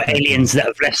 or aliens that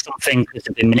have left something because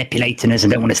they've been manipulating us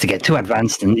and don't want us to get too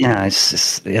advanced, and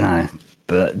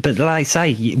But like I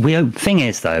say, thing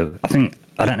is though,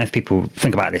 I don't know if people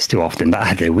think about this too often, but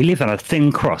I do. We live on a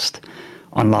thin crust,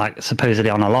 supposedly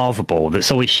on a lava ball that's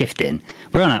always shifting.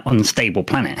 We're on an unstable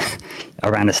planet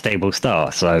around a stable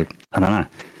star, so I don't know.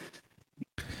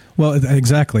 Well,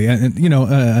 exactly. And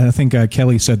I think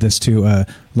Kelly said this to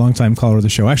longtime caller of the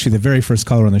show. Actually, the very first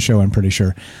caller on the show, I'm pretty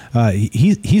sure.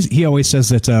 He always says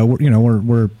that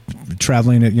we're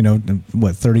traveling at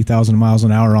 30,000 miles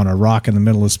an hour on a rock in the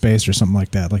middle of space or something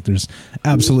like that. Like there's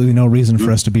absolutely no reason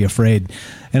for us to be afraid.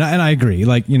 And I agree.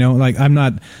 I'm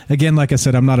not, again, like I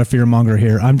said, I'm not a fear monger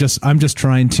here. I'm just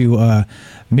trying to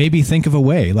maybe think of a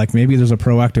way. Like maybe there's a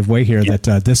proactive way here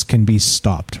that this can be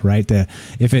stopped, right?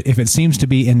 If it seems to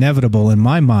be inevitable in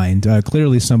my mind,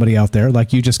 clearly somebody out there,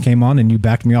 like you just came on and you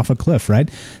backed me off a cliff, right?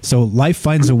 So life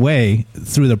finds a way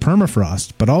through the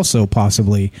permafrost, but also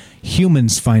possibly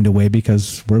humans find a way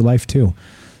because we're life too.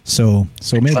 So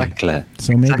maybe. Exactly.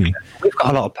 So maybe. We've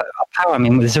got a lot of power. I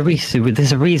mean, there's a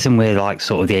reason we're like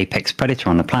sort of the apex predator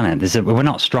on the planet. We're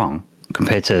not strong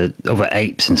compared to other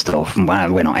apes and stuff.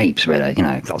 We're not apes, really.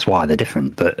 That's why they're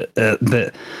different. But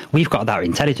we've got that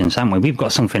intelligence, haven't we? We've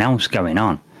got something else going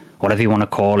on. Whatever you want to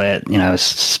call it,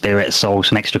 spirit, soul,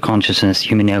 some extra consciousness,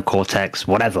 human neocortex,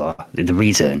 whatever the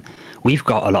reason. We've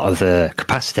got a lot of the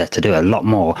capacity to do a lot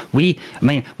more. We're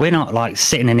not like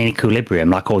sitting in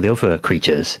equilibrium like all the other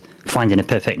creatures, finding a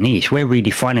perfect niche. We're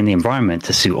redefining the environment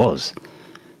to suit us.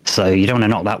 So you don't want to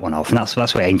knock that one off. And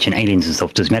that's where ancient aliens and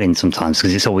stuff does get in sometimes,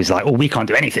 because it's always like, oh, we can't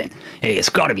do anything. It's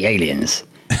got to be aliens.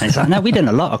 And it's like, no, we've done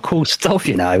a lot of cool stuff,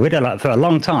 We've done that for a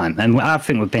long time. And I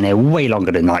think we've been here way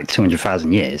longer than like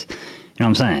 200,000 years. You know what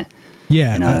I'm saying?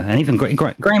 Yeah. And even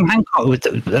Graham Hancock was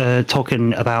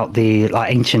talking about the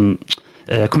ancient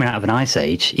coming out of an ice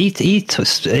age. He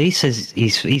says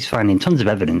he's finding tons of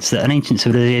evidence that an ancient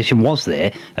civilization was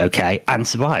there, and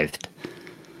survived.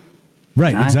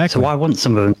 Right, exactly. So why wouldn't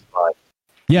some of them survive?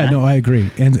 Yeah, no, I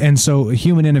agree. And so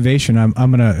human innovation, I'm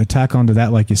going to tack onto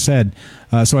that, like you said.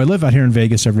 So I live out here in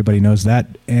Vegas. Everybody knows that.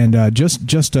 And just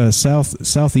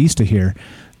southeast of here,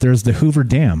 there's the Hoover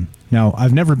Dam. Now,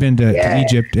 I've never been to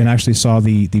Egypt and actually saw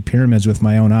the pyramids with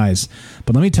my own eyes.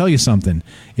 But let me tell you something.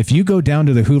 If you go down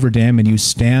to the Hoover Dam and you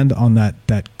stand on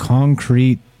that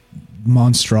concrete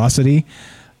monstrosity,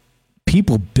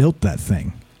 people built that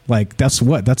thing.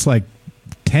 That's like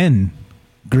 10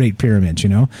 great pyramids,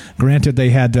 Granted, they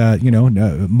had,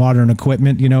 modern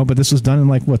equipment, but this was done in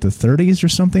the 30s or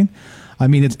something. I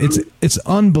mean, it's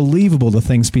unbelievable the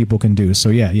things people can do. So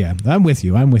yeah, I'm with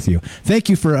you. Thank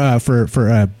you for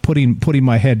putting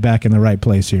my head back in the right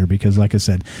place here, because like I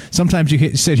said, sometimes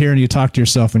you sit here and you talk to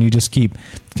yourself and you just keep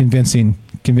convincing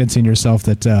yourself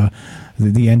that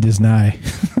the end is nigh.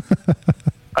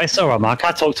 It's all right, Mark.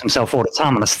 I talk to myself all the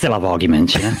time and I still have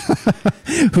arguments,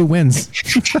 Who wins?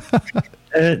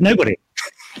 Nobody.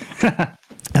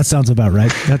 That sounds about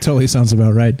right. That totally sounds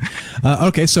about right.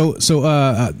 Okay, so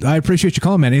I appreciate you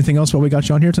calling, man. Anything else while we got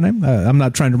you on here tonight? I'm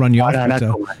not trying to run you off,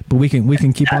 but we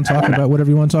can keep on talking about whatever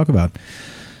you want to talk about.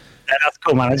 Yeah, that's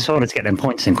cool, man. I just wanted to get them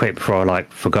points in quick before I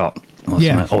forgot.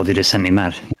 Or they just sent me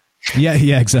mad.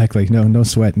 Yeah, exactly. No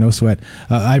sweat.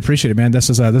 I appreciate it, man. This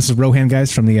is Rohan,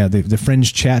 guys, from the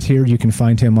Fringe chat here. You can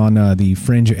find him on the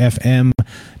Fringe FM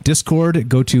Discord.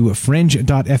 Go to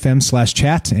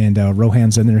fringe.fm/chat, and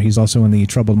Rohan's in there. He's also in the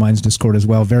Troubled Minds Discord as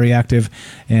well. Very active,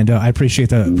 and I appreciate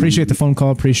the phone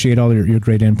call. Appreciate all your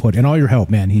great input and all your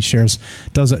help, man. He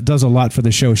does a lot for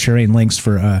the show, sharing links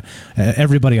for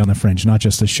everybody on the Fringe, not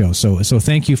just the show. So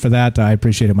thank you for that. I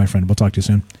appreciate it, my friend. We'll talk to you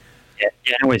soon.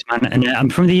 Yeah, anyways, man. And I'm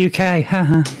from the UK.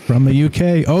 From the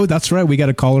UK. Oh, that's right. We got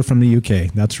a caller from the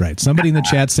UK. That's right. Somebody in the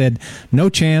chat said, no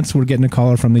chance we're getting a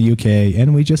caller from the UK.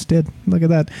 And we just did. Look at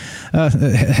that.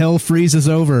 Hell freezes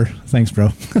over. Thanks, bro.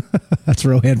 That's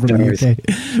Rohan from the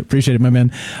UK. Appreciate it, my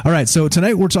man. All right. So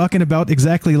tonight we're talking about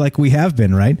exactly like we have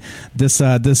been, right? This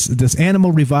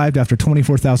animal revived after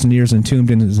 24,000 years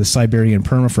entombed in the Siberian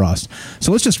permafrost.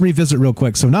 So let's just revisit real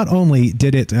quick. So not only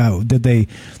did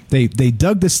they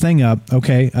dug this thing up.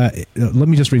 Okay, let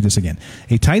me just read this again.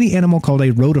 A tiny animal called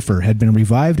a rotifer had been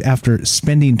revived after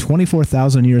spending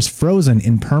 24,000 years frozen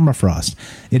in permafrost.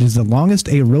 It is the longest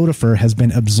a rotifer has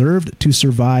been observed to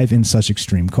survive in such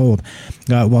extreme cold.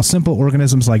 While simple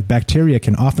organisms like bacteria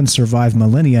can often survive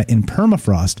millennia in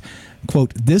permafrost,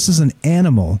 quote, this is an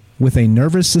animal with a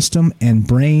nervous system and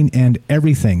brain and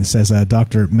everything, says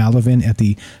Dr. Malovin at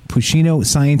the Pushino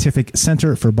Scientific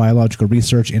Center for Biological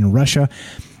Research in Russia.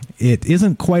 It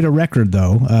isn't quite a record,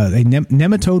 though.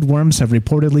 Nematode worms have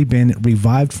reportedly been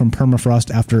revived from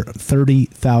permafrost after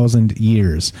 30,000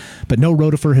 years. But no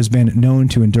rotifer has been known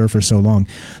to endure for so long.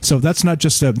 So that's not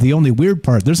just the only weird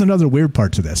part. There's another weird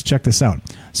part to this. Check this out.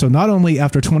 So not only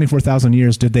after 24,000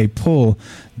 years did they pull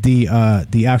the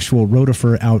actual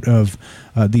rotifer out of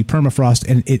the permafrost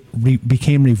and it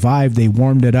became revived, they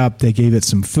warmed it up, they gave it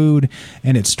some food,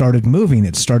 and it started moving.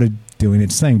 It started doing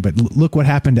its thing. But look what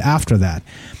happened after that.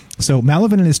 So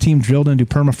Malovin and his team drilled into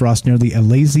permafrost near the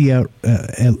Alesia,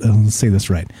 let's say this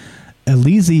right,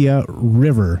 Alesia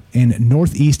River in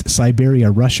northeast Siberia,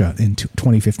 Russia in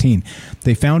 2015.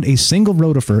 They found a single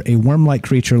rotifer, a worm-like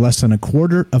creature less than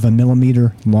 1/4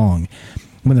 millimeter long.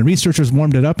 When the researchers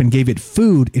warmed it up and gave it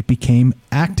food, it became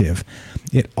active.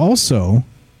 It also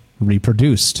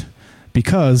reproduced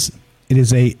because it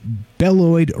is a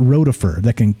belloid rotifer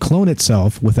that can clone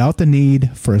itself without the need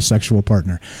for a sexual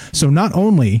partner. So not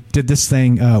only did this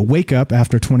thing wake up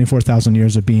after 24,000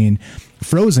 years of being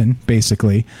frozen,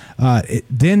 basically,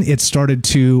 then it started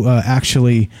to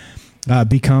actually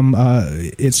become.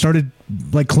 It started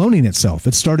like cloning itself.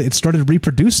 It started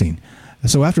reproducing.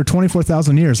 So after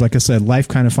 24,000 years, like I said, life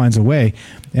kind of finds a way,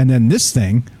 and then this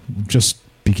thing just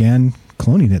began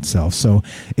cloning itself. So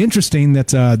interesting that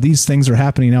these things are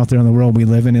happening out there in the world we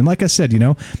live in. And like I said,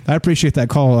 I appreciate that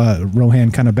call,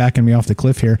 Rohan, kind of backing me off the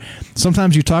cliff here.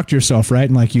 Sometimes you talk to yourself, right?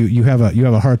 And like you have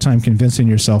a hard time convincing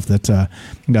yourself that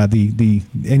the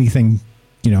anything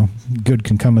good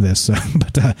can come of this.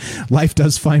 But life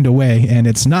does find a way, and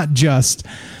it's not just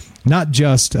these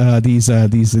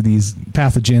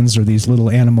pathogens or these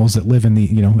little animals that live in the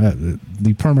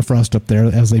permafrost up there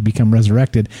as they become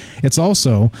resurrected. It's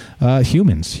also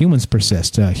humans. Humans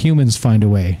persist. Humans find a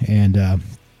way, and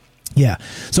yeah.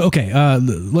 So okay,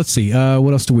 let's see.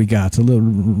 What else do we got? A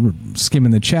little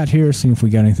skimming the chat here, seeing if we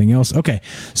got anything else. Okay,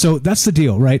 so that's the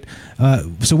deal, right?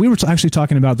 So we were actually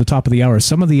talking about at the top of the hour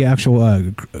some of the actual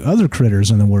other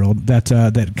critters in the world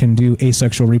that can do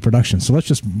asexual reproduction. So let's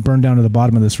just burn down to the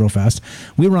bottom of this real fast.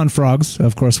 We were on frogs.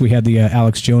 Of course, we had the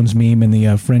Alex Jones meme in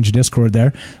the Fringe Discord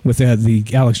there with the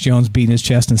Alex Jones beating his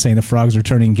chest and saying the frogs are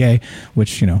turning gay,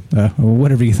 which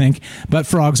whatever you think. But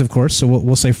frogs, of course. So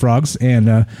we'll say frogs. And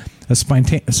a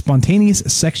spontaneous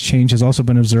sex change has also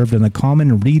been observed in the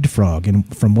common reed frog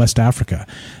from West Africa.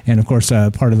 And, of course,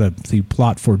 part of the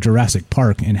plot for Jurassic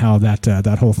Park and how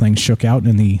that whole thing shook out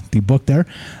in the book there.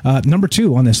 Number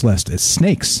 2 on this list is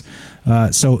snakes.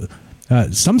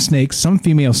 Some snakes, some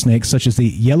female snakes, such as the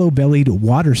yellow-bellied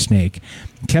water snake,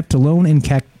 kept alone in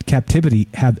captivity,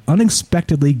 have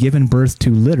unexpectedly given birth to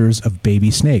litters of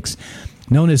baby snakes.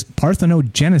 Known as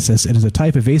parthenogenesis, it is a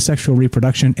type of asexual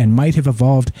reproduction and might have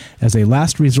evolved as a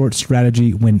last resort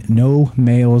strategy when no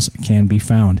males can be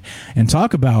found. And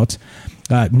talk about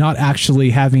not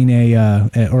actually having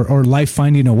or life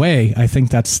finding a way. I think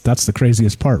that's the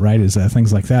craziest part, right? Is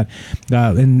things like that.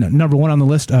 And number 1 on the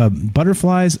list,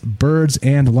 butterflies, birds,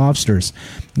 and lobsters.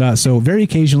 So very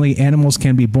occasionally, animals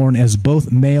can be born as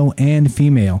both male and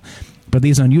female. But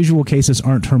these unusual cases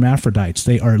aren't hermaphrodites.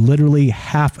 They are literally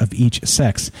half of each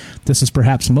sex. This is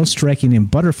perhaps most striking in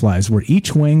butterflies, where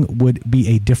each wing would be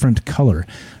a different color.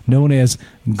 Known as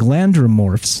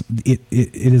glandromorphs, it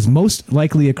is most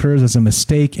likely occurs as a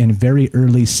mistake in very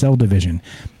early cell division.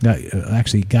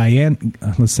 Let's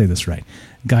say this right.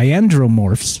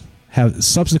 Gaiandromorphs have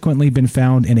subsequently been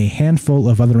found in a handful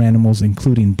of other animals,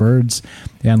 including birds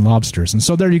and lobsters. And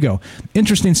so there you go.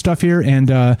 Interesting stuff here. And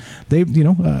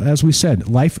as we said,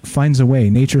 life finds a way.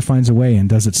 Nature finds a way and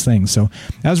does its thing. So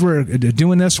as we're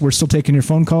doing this, we're still taking your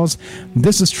phone calls.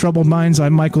 This is Troubled Minds.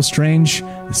 I'm Michael Strange.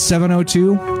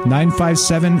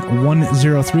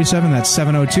 702-957-1037. That's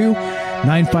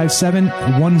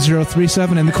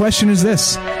 702-957-1037. And the question is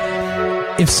this.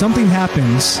 If something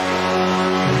happens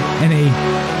and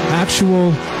a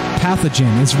actual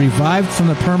pathogen is revived from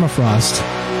the permafrost,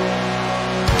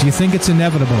 do you think it's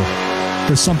inevitable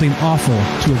for something awful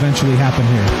to eventually happen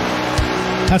here?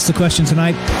 That's the question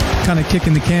tonight. Kind of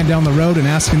kicking the can down the road and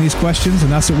asking these questions,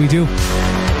 and that's what we do.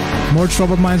 More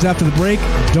Troubled Minds after the break.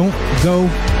 Don't go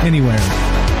anywhere.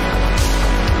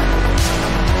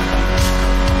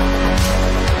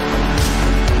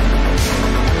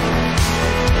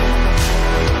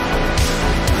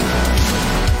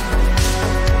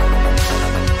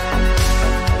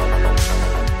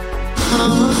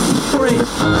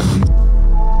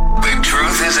 The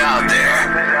truth is out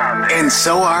there, and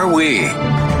so are we.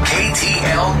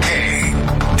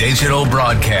 KTLK, Digital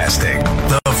Broadcasting,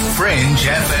 The Fringe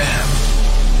FM.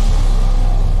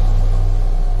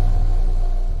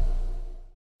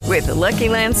 With the Lucky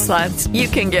Land Slots, you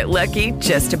can get lucky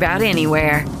just about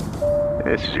anywhere.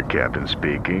 This is your captain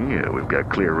speaking. We've got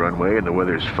clear runway and the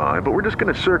weather's fine, but we're just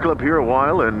going to circle up here a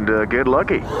while and get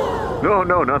lucky.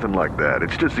 No, nothing like that.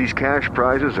 It's just these cash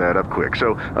prizes add up quick.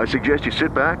 So I suggest you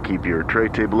sit back, keep your tray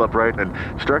table upright, and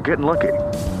start getting lucky.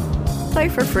 Play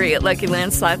for free at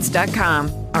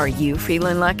LuckyLandSlots.com. Are you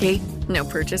feeling lucky? No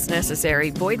purchase necessary.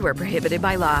 Void where prohibited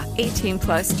by law.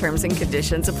 18+ terms and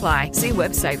conditions apply. See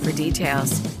website for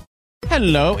details.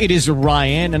 Hello, it is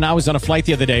Ryan, and I was on a flight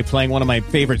the other day playing one of my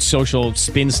favorite social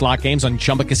spin slot games on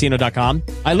ChumbaCasino.com.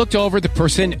 I looked over at the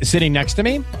person sitting next to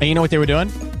me, and you know what they were doing?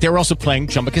 They were also playing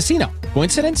Chumba Casino.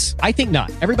 Coincidence? I think not.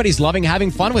 Everybody's loving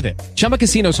having fun with it. Chumba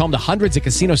Casino is home to hundreds of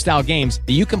casino-style games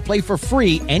that you can play for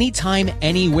free anytime,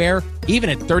 anywhere, even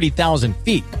at 30,000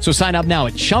 feet. So sign up now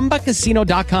at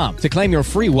ChumbaCasino.com to claim your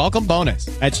free welcome bonus.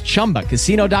 That's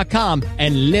ChumbaCasino.com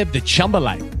and live the Chumba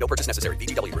life. No purchase necessary.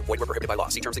 VGW. Void where prohibited by law.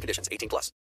 See terms and conditions.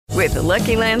 18+. With the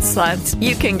Lucky Land Slots,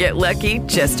 you can get lucky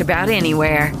just about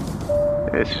anywhere.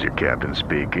 This is your captain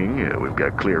speaking. We've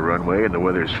got clear runway and the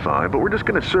weather's fine, but we're just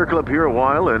going to circle up here a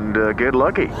while and get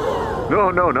lucky.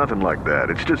 No, nothing like that.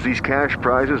 It's just these cash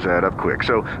prizes add up quick.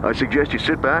 So I suggest you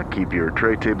sit back, keep your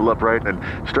tray table upright, and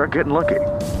start getting lucky.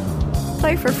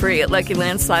 Play for free at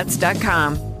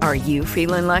LuckyLandSlots.com. Are you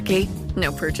feeling lucky?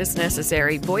 No purchase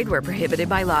necessary. Void where prohibited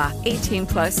by law.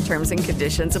 18+ terms and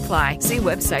conditions apply. See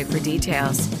website for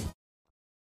details.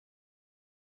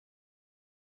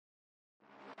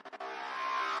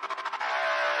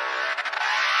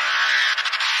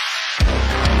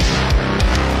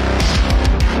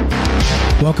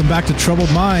 Welcome back to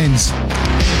Troubled Minds.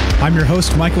 I'm your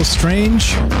host, Michael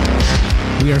Strange.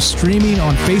 We are streaming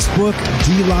on Facebook,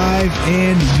 DLive,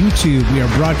 and YouTube. We are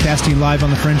broadcasting live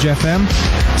on the Fringe FM.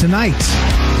 Tonight,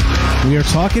 we are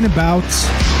talking about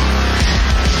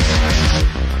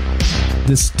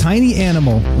this tiny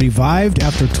animal revived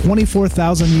after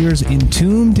 24,000 years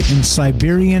entombed in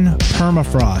Siberian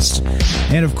permafrost.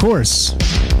 And of course,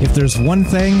 if there's one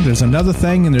thing, there's another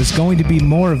thing, and there's going to be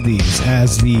more of these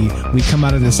as we come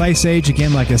out of this ice age.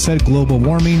 Again, like I said, global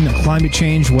warming, climate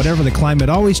change, whatever. The climate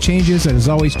always changes. It has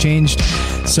always changed.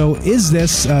 So is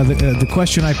this, the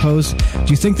question I pose, do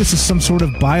you think this is some sort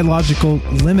of biological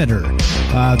limiter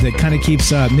that kind of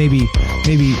keeps maybe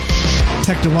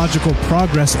technological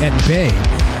progress at bay?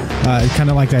 Kind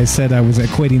of like I said, I was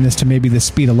equating this to maybe the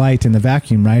speed of light in the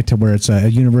vacuum, right? To where it's a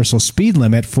universal speed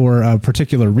limit for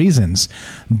particular reasons.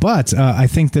 But I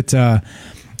think that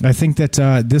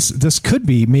this could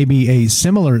be maybe a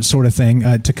similar sort of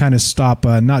thing to kind of stop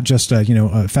not just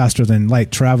faster than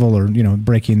light travel or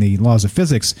breaking the laws of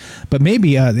physics, but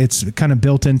maybe it's kind of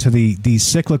built into the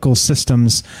cyclical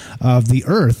systems of the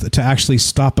Earth to actually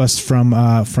stop us from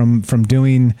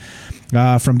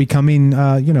becoming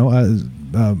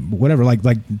whatever,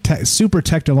 super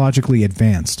technologically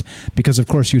advanced, because of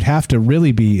course you'd have to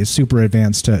really be super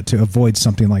advanced to avoid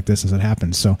something like this as it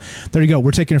happens. So there you go.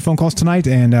 We're taking your phone calls tonight,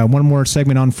 and one more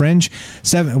segment on Fringe,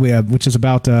 which is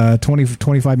about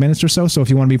 25 minutes or so. So if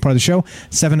you want to be part of the show,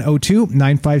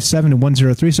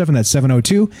 702-957-1037. That's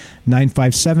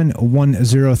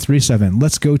 702-957-1037.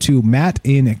 Let's go to Matt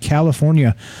in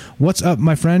California. What's up,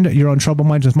 my friend? You're on Trouble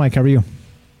Minds with Mike. How are you?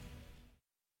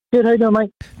 Good. How you doing,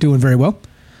 Mike? Doing very well.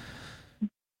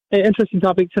 Hey, interesting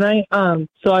topic tonight.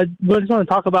 So I just want to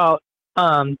talk about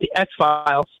the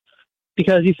X-Files,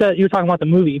 because you said you were talking about the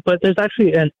movie, but there's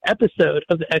actually an episode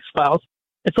of the X-Files.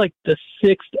 It's like the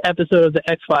 6th episode of the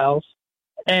X-Files,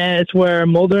 and it's where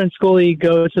Mulder and Scully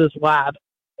go to this lab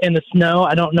in the snow.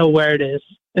 I don't know where it is,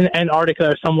 in Antarctica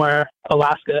or somewhere,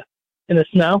 Alaska, in the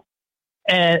snow.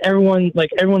 And everyone's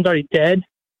already dead,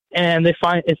 and they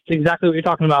find, it's exactly what you're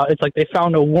talking about. It's like they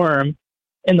found a worm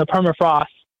in the permafrost,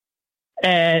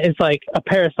 and it's like a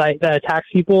parasite that attacks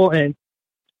people and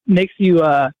makes you,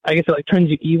 I guess it like turns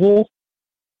you evil.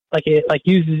 Like it like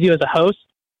uses you as a host.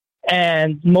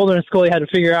 And Mulder and Scully had to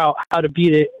figure out how to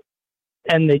beat it,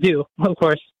 and they do, of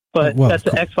course. But that's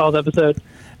the X-Files episode.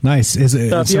 Nice. So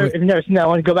if you've never seen that, I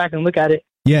want to go back and look at it.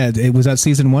 Yeah, was that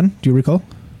season 1? Do you recall?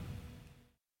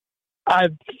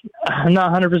 I'm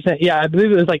not 100%. Yeah, I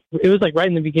believe it was like right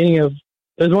in the beginning of.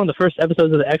 It was one of the first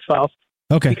episodes of the X-Files.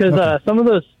 Okay. Because some of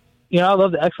those, I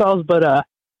love the X-Files, but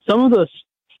some of those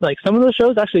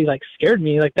shows actually like scared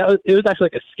me. Like it was actually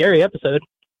like a scary episode,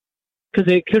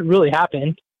 because it could really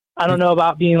happen. I don't know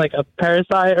about being like a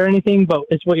parasite or anything, but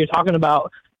it's what you're talking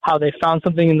about, how they found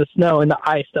something in the snow and the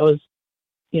ice that was,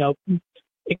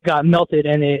 it got melted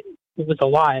and it was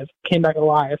alive, came back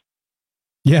alive.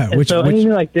 Yeah. Anything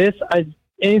like this,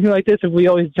 if we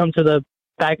always jump to the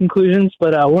bad conclusions,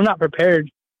 but we're not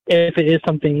prepared if it is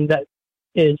something that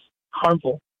is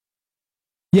harmful.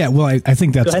 Yeah, well, I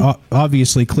think that's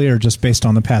obviously clear just based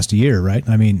on the past year, right?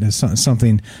 I mean, it's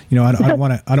something, I don't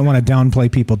want to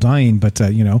downplay people dying, but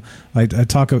talking of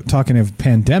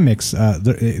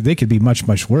pandemics, they could be much,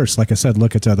 much worse. Like I said,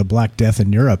 look at the Black Death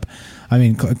in Europe. I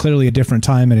mean, clearly a different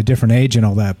time and a different age and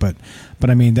all that, but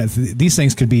I mean, these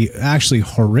things could be actually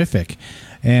horrific.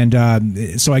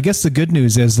 And so I guess the good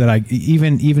news is that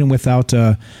even without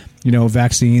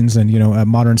vaccines and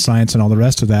modern science and all the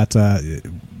rest of that,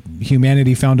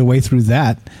 humanity found a way through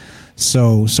that.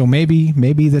 So maybe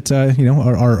that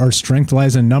our strength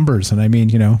lies in numbers. And I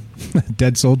mean,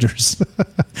 dead soldiers.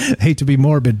 Hate to be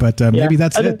morbid, but maybe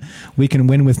that's it. We can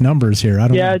win with numbers here. I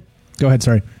don't know. Go ahead.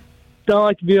 Sorry. I don't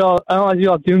like to be all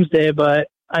doomsday, but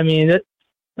I mean,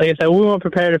 like I said, we weren't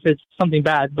prepared if it's something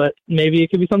bad, but maybe it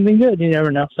could be something good. You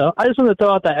never know. So I just want to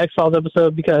throw out that X-Files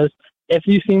episode, because if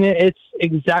you've seen it, it's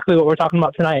exactly what we're talking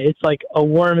about tonight. It's like a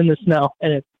worm in the snow,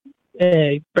 and it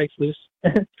breaks loose.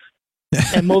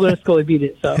 And Mulder and Scully beat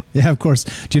it. So yeah, of course.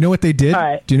 Do you know what they did?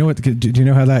 Right. Do you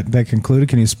know how that concluded?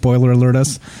 Can you spoiler alert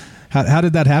us? How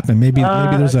did that happen? Maybe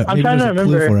there's a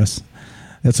clue for us.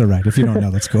 That's all right. If you don't know,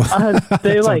 that's cool.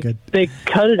 They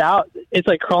cut it out. It's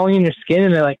like crawling in your skin,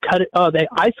 and they like cut it. Oh, they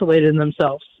isolated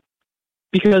themselves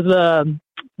because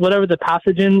whatever the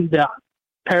pathogen, the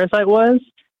parasite was,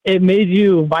 it made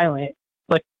you violent.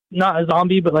 Like not a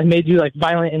zombie, but like made you like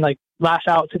violent and like lash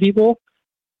out to people.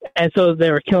 And so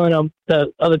they were killing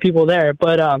the other people there,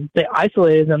 but they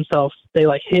isolated themselves. They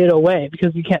like hid away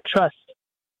because you can't trust.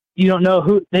 You don't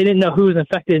know they didn't know who was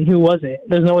infected and who wasn't.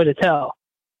 There's no way to tell.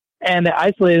 And they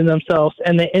isolated themselves,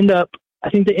 and I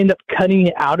think they end up cutting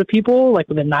it out of people, like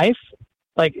with a knife,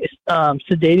 like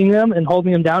sedating them and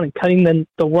holding them down and cutting the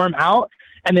worm out,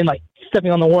 and then like stepping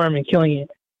on the worm and killing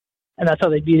it. And that's how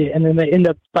they beat it. And then they end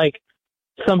up like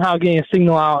somehow getting a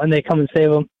signal out, and they come and save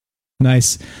them.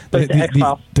 Nice.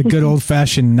 The good old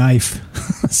fashioned knife.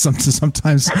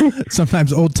 Sometimes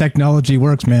old technology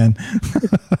works, man.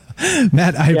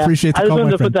 Matt, I appreciate the call. I just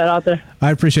wanted to put that out there.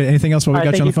 I appreciate it. Anything else while we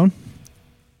got you on the phone?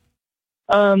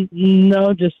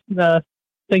 No, just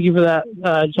thank you for that.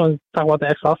 I just want to talk about the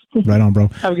X-Files. Right on, bro.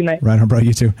 Have a good night. Right on, bro.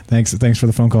 You too. Thanks for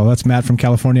the phone call. That's Matt from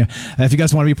California. If you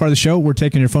guys want to be part of the show, we're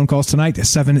taking your phone calls tonight.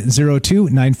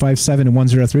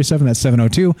 702-957-1037. That's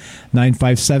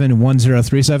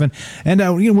 702-957-1037.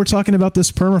 And we're talking about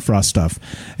this permafrost stuff.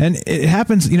 And it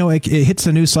happens, it hits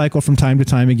a news cycle from time to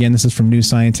time. Again, this is from New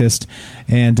Scientist.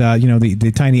 And,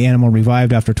 the tiny animal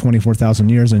revived after 24,000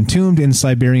 years, entombed in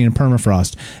Siberian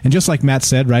permafrost. And just like Matt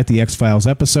said, right, the X-Files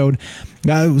episode,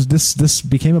 this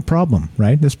became a problem,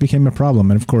 right? This became a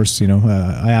problem. And of course,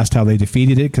 I asked how they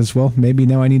defeated it because, well, maybe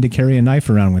now I need to carry a knife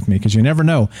around with me because you never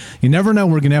know. You never know.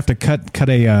 We're going to have to cut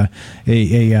a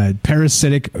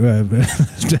parasitic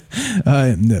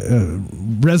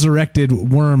resurrected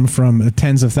worm from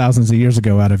tens of thousands of years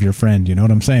ago out of your friend. You know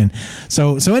what I'm saying?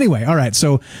 So anyway, all right.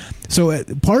 So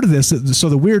part of this, so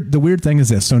the weird thing is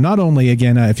this. So not only,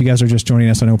 again, if you guys are just joining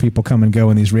us, I know people come and go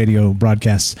in these radio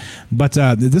broadcasts, but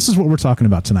this is what we're talking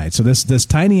about tonight. So this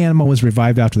tiny animal was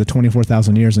revived after the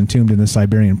 24,000 years entombed in the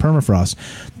Siberian permafrost.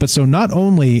 But so not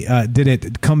only did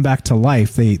it come back to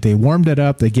life, they warmed it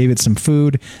up, they gave it some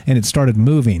food, and it started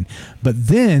moving. But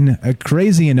then,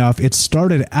 crazy enough, it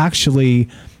started actually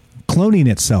cloning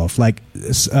itself, like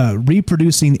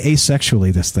reproducing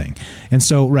asexually, this thing. And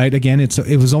so, right, again, it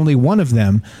was only one of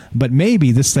them, but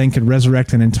maybe this thing could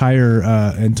resurrect an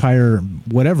entire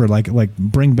whatever, like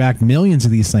bring back millions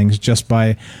of these things just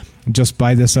by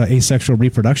this asexual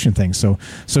reproduction thing. So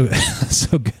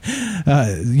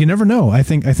you never know. I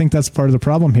think that's part of the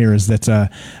problem here is that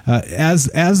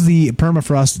as the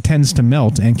permafrost tends to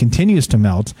melt and continues to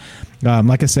melt,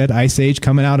 like I said, Ice Age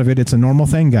coming out of it, it's a normal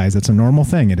thing, guys. It's a normal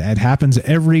thing. It happens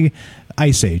every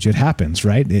Ice Age. It happens,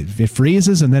 right? It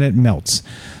freezes and then it melts.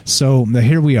 So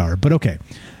here we are. But okay.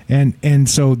 And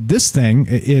so this thing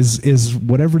is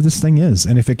whatever this thing is.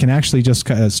 And if it can actually just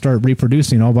start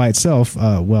reproducing all by itself,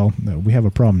 well, we have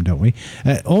a problem, don't we?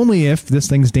 Only if this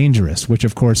thing's dangerous, which,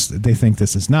 of course, they think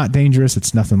this is not dangerous.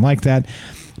 It's nothing like that.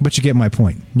 But you get my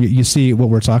point. You see what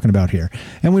we're talking about here.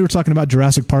 And we were talking about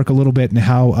Jurassic Park a little bit and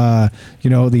how,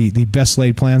 the best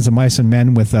laid plans of mice and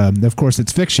men with, of course,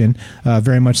 it's fiction,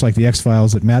 very much like the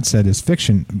X-Files that Matt said is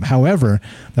fiction. However,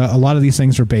 a lot of these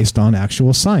things are based on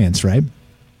actual science, right?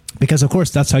 Because, of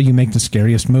course, that's how you make the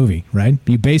scariest movie, right?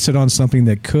 You base it on something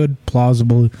that could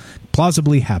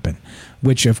plausibly happen,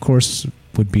 which, of course,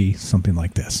 would be something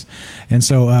like this. And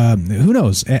so who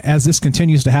knows? As this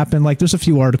continues to happen, like there's a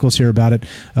few articles here about it.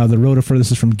 The rotifer, this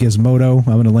is from Gizmodo. I'm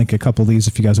going to link a couple of these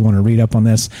if you guys want to read up on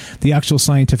this. The actual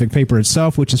scientific paper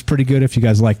itself, which is pretty good. If you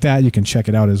guys like that, you can check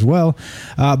it out as well.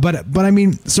 But I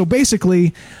mean, so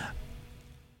basically,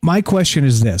 my question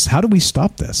is this. How do we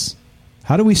stop this?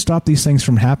 How do we stop these things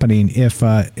from happening if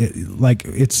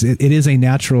it is a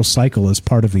natural cycle as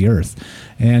part of the Earth?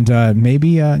 And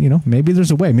maybe there's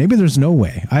a way. Maybe there's no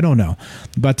way. I don't know.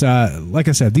 But like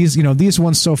I said, these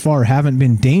ones so far haven't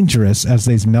been dangerous as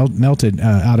they've melted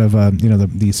out of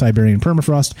the Siberian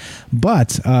permafrost.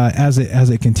 But as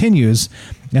it continues,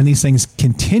 and these things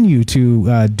continue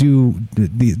to do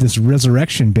this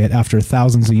resurrection bit after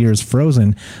thousands of years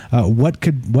frozen, what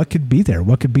could be there?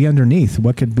 What could be underneath?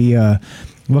 What could be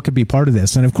part of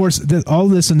this? And of course, all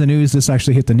this in the news, this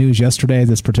actually hit the news yesterday,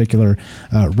 this particular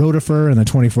rotifer and the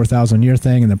 24,000 year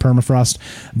thing and the permafrost,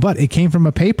 but it came from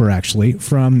a paper actually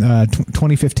from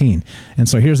 2015. And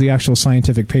so here's the actual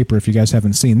scientific paper. If you guys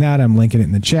haven't seen that, I'm linking it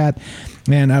in the chat.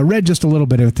 And I read just a little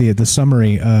bit of the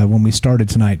summary when we started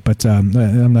tonight, but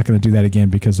I'm not going to do that again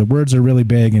because the words are really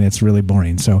big and it's really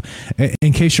boring. So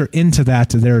in case you're into that,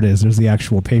 there it is. There's the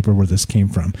actual paper where this came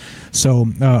from. So,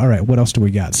 all right, what else do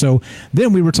we got? So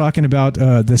then we were talking about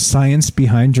the science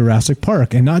behind Jurassic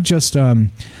Park, and not just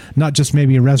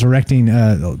maybe resurrecting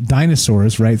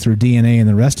dinosaurs, right, through DNA and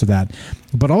the rest of that,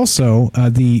 but also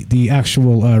the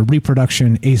actual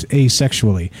reproduction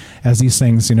asexually, as these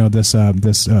things, this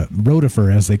rotifer,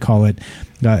 as they call it,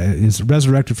 is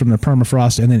resurrected from the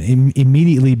permafrost and then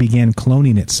immediately began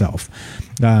cloning itself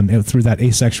through that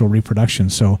asexual reproduction.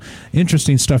 So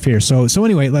interesting stuff here. So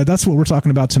anyway, that's what we're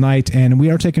talking about tonight, and we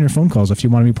are taking your phone calls. If you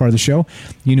want to be part of the show,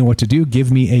 you know what to do.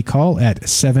 Give me a call at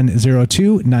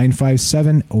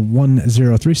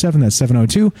 702-957-1037. That's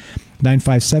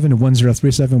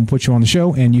 702-957-1037. We'll put you on the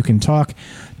show, and you can talk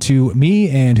to me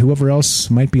and whoever else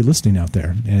might be listening out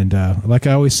there. And like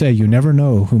I always say, you never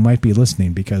know who might be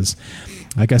listening because,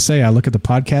 like I say, I look at the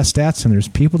podcast stats, and there's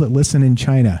people that listen in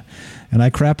China. And I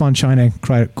crap on China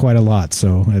quite a lot,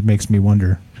 so it makes me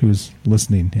wonder who's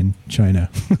listening in China.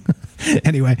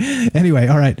 Anyway,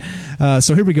 all right.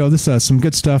 So here we go. This is some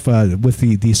good stuff with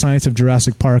the science of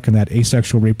Jurassic Park and that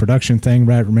asexual reproduction thing,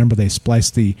 right? Remember, they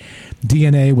spliced the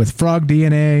DNA with frog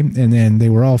DNA, and then they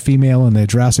were all female in the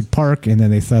Jurassic Park, and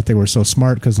then they thought they were so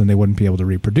smart because then they wouldn't be able to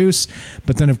reproduce.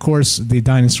 But then, of course, the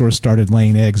dinosaurs started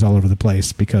laying eggs all over the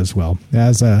place because, well,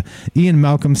 as Ian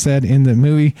Malcolm said in the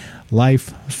movie,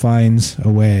 life finds a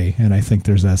way, and I think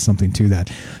there's something to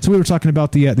that. So we were talking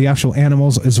about the actual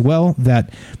animals as well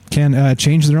that can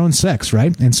change their own sex,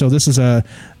 right? And so this is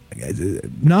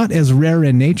not as rare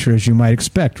in nature as you might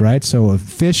expect, right? So a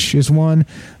fish is one,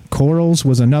 corals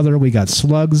was another. We got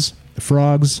slugs,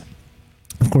 frogs,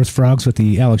 Of course, frogs with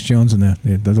the Alex Jones and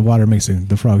the water makes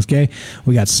the frogs gay.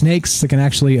 We got snakes that can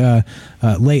actually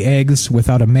lay eggs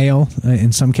without a male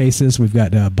in some cases. We've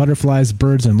got butterflies,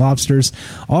 birds, and lobsters.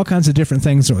 All kinds of different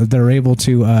things that are able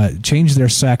to change their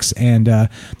sex and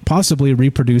possibly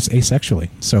reproduce asexually.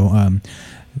 So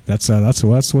that's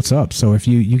what's up. So if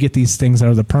you get these things out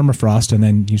of the permafrost and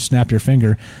then you snap your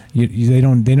finger, they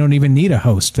don't even need a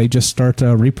host. They just start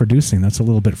reproducing. That's a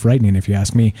little bit frightening if you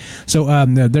ask me. So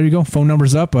there you go. Phone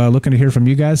numbers up. Looking to hear from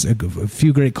you guys. A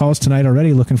few great calls tonight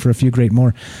already. Looking for a few great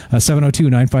more.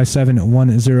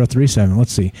 702-957-1037.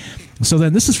 Let's see. So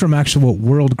then this is from actual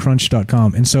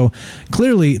worldcrunch.com. And so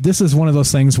clearly this is one of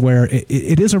those things where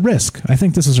it is a risk. I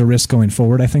think this is a risk going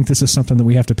forward. I think this is something that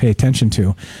we have to pay attention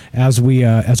to as we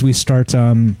start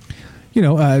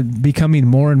becoming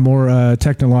more and more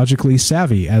technologically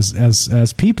savvy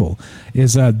as people.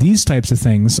 Is these types of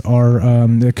things are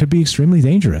that could be extremely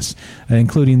dangerous,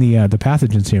 including the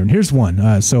pathogens here. And here's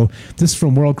one. So this is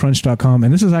from worldcrunch.com,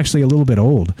 and this is actually a little bit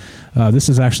old. This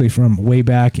is actually from way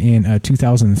back in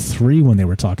 2003 when they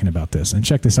were talking about this. And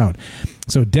check this out.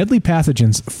 So deadly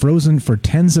pathogens frozen for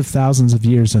tens of thousands of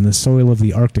years in the soil of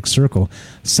the Arctic Circle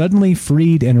suddenly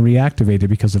freed and reactivated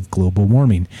because of global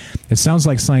warming. It sounds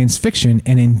like science fiction,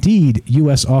 and indeed,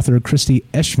 U.S. author Christy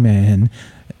Eshman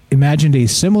imagined a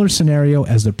similar scenario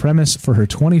as the premise for her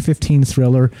 2015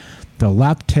 thriller, The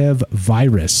Laptev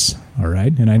Virus. All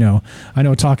right, and I know,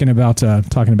 talking about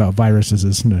viruses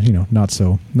is not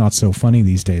so funny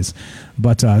these days,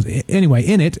 but anyway,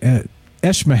 in it.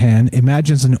 Eshmahan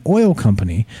imagines an oil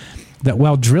company that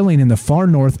while drilling in the far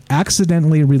north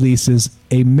accidentally releases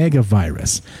a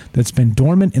megavirus that's been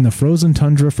dormant in the frozen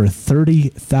tundra for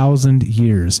 30,000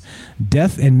 years.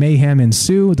 Death and mayhem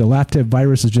ensue. The Laptev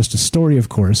virus is just a story, of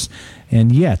course,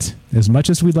 and yet, as much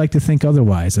as we'd like to think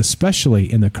otherwise,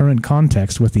 especially in the current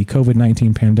context with the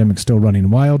COVID-19 pandemic still running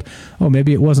wild,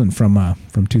 maybe it wasn't from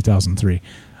 2003.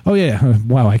 Oh, yeah.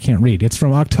 Wow, I can't read. It's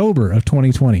from October of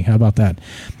 2020. How about that?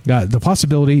 The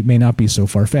possibility may not be so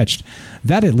far-fetched.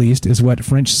 That, at least, is what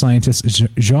French scientists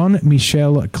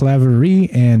Jean-Michel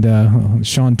Claverie and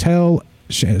Chantal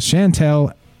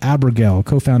Abergel,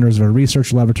 co-founders of a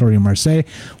research laboratory in Marseille,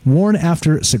 warn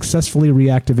after successfully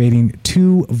reactivating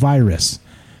two virus,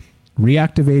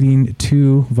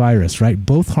 right?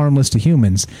 Both harmless to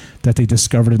humans that they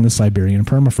discovered in the Siberian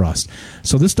permafrost.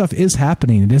 So this stuff is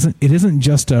happening. It isn't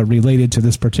just related to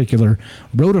this particular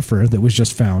rotifer that was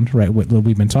just found, right? What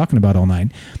we've been talking about all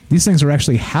night. These things are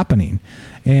actually happening,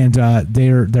 and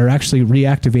they're actually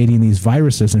reactivating these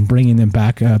viruses and bringing them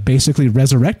back, basically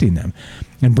resurrecting them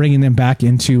and bringing them back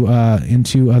into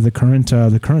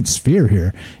the current sphere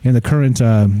here, in the current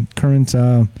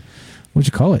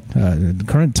the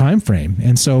current time frame.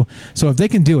 And so if they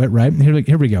can do it, right,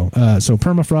 here we go. So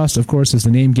permafrost, of course, is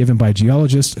the name given by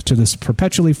geologists to this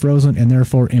perpetually frozen and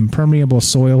therefore impermeable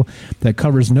soil that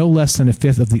covers no less than a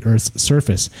fifth of the Earth's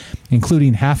surface,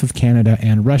 including half of Canada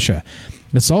and Russia.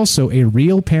 It's also a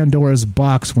real Pandora's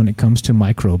box when it comes to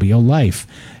microbial life.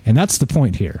 And that's the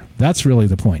point here. That's really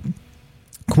the point.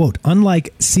 Quote,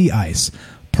 unlike sea ice,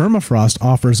 permafrost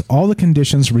offers all the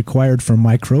conditions required for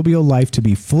microbial life to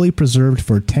be fully preserved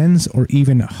for tens or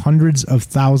even hundreds of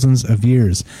thousands of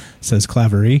years, says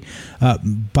Claverie.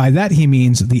 By that he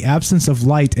means the absence of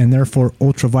light and therefore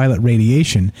ultraviolet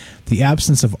radiation, the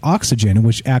absence of oxygen,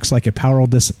 which acts like a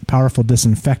powerful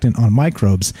disinfectant on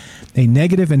microbes, a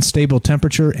negative and stable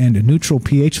temperature, and a neutral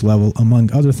pH level,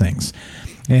 among other things.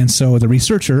 And so the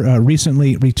researcher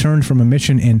recently returned from a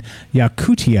mission in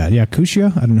Yakutia,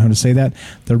 I don't know how to say that,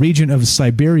 the region of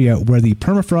Siberia where the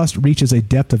permafrost reaches a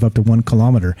depth of up to 1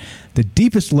 kilometer. The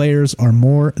deepest layers are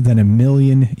more than 1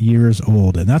 million years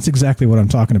old. And that's exactly what I'm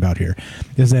talking about here,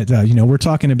 is that, we're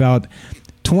talking about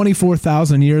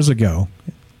 24,000 years ago.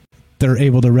 They're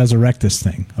able to resurrect this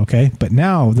thing, okay? But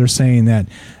now they're saying that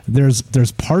there's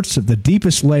parts of the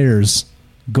deepest layers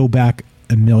go back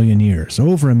 1 million years,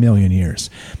 over 1 million years,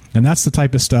 and that's the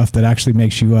type of stuff that actually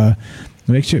makes you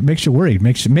worried,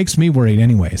 makes me worried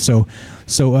anyway. So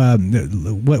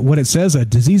what it says,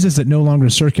 diseases that no longer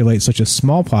circulate, such as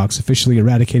smallpox, officially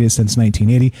eradicated since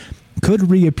 1980, could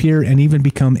reappear and even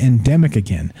become endemic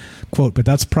again. Quote, but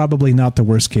that's probably not the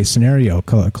worst case scenario,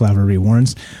 Claverie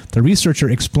warns. The researcher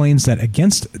explains that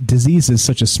against diseases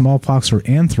such as smallpox or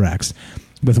anthrax,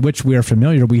 with which we are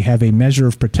familiar, we have a measure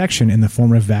of protection in the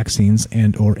form of vaccines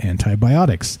and or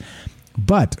antibiotics.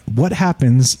 But what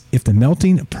happens if the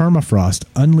melting permafrost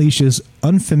unleashes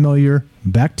unfamiliar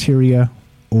bacteria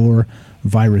or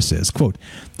viruses? Quote,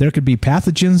 there could be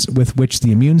pathogens with which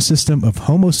the immune system of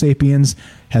Homo sapiens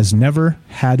has never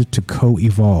had to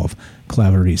co-evolve.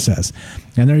 Claverie says.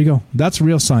 And there you go. That's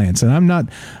real science. And I'm not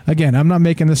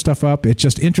making this stuff up. It's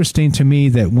just interesting to me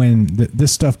that when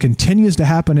this stuff continues to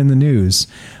happen in the news,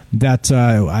 that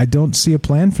I don't see a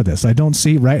plan for this. I don't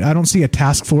see a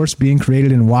task force being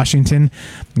created in Washington,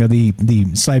 the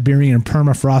Siberian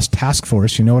Permafrost Task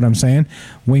Force. You know what I'm saying?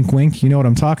 Wink, wink. You know what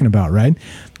I'm talking about, right?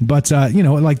 But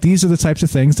these are the types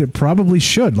of things that probably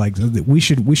should, we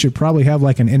should probably have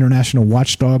like an international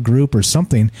watchdog group or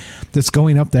something that's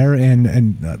going up there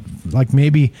and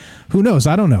maybe, who knows?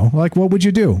 I don't know. Like, what would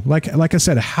you do? Like I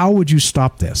said, how would you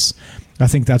stop this? I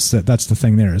think that's the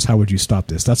thing there is, how would you stop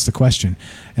this? That's the question.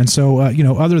 And so,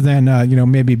 other than,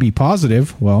 maybe be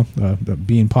positive, well,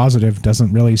 being positive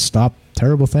doesn't really stop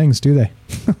terrible things, do they?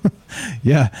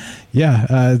 Yeah.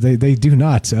 They do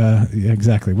not.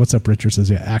 Exactly. What's up, Richard says,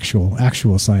 yeah,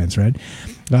 actual science, right?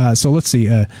 So let's see.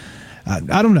 I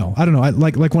don't know.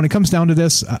 Like when it comes down to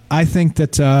this, I think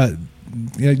that,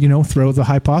 throw the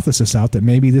hypothesis out that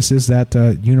maybe this is that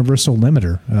universal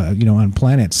limiter, on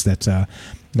planets that,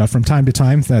 from time to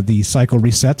time, that the cycle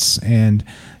resets and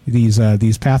these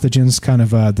pathogens kind of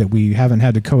that we haven't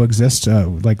had to coexist,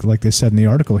 like they said in the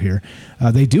article here,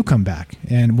 they do come back.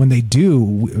 And when they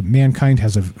do, humankind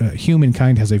has a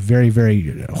very,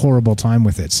 very horrible time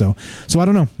with it. So I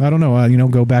don't know.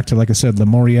 Go back to, like I said,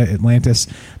 Lemuria, Atlantis,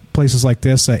 places like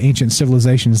this, ancient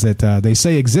civilizations that they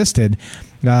say existed,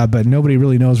 but nobody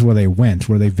really knows where they went,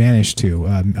 where they vanished to.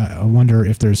 I wonder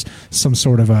if there's some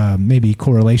sort of maybe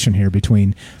correlation here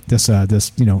between this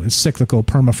cyclical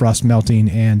permafrost melting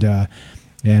and the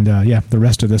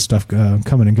rest of this stuff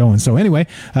coming and going. So anyway,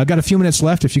 I've got a few minutes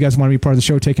left. If you guys want to be part of the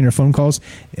show, taking your phone calls,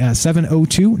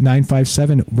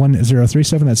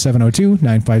 702-957-1037. That's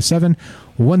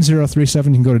 702-957-1037.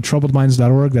 You can go to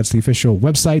troubledminds.org. That's the official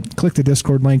website. Click the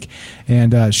Discord link.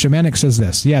 And Shamanic says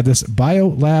this. Yeah, this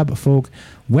biolab folk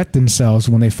wet themselves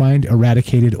when they find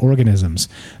eradicated organisms.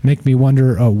 Make me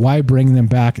wonder why bring them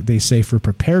back, they say, for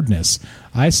preparedness.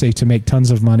 I say to make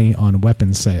tons of money on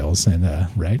weapon sales. And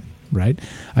right?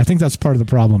 I think that's part of the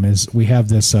problem is we have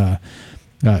this,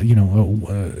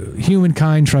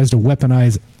 humankind tries to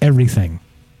weaponize everything.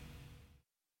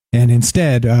 And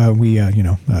instead,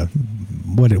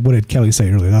 what did Kelly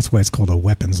say earlier? That's why it's called a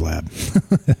weapons lab.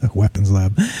 Weapons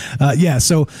lab.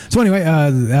 So anyway,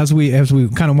 as we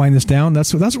kind of wind this down,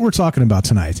 that's what we're talking about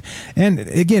tonight. And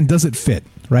again, does it fit?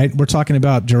 Right? We're talking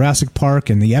about Jurassic Park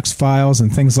and the X-Files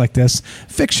and things like this.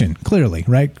 Fiction, clearly,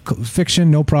 right? Fiction,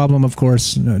 no problem, of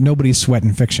course. Nobody's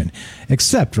sweating fiction.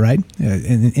 Except, right,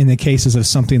 in the cases of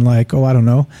something like,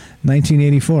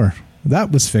 1984.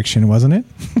 That was fiction, wasn't it?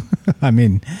 I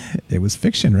mean, it was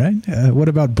fiction, right? What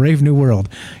about Brave New World?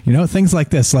 Things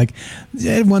like this. Like,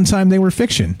 at one time they were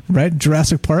fiction, right?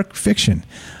 Jurassic Park, fiction.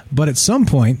 But at some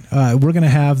point, we're going to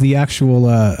have the actual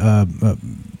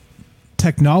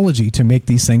technology to make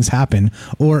these things happen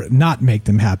or not make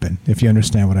them happen, if you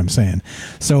understand what I'm saying.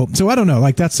 So I don't know.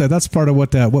 Like that's part of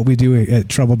what we do at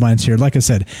Troubled Minds here. Like I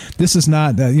said, this is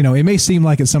not it may seem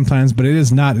like it sometimes, but it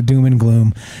is not doom and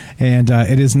gloom, and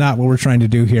it is not what we're trying to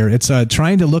do here. It's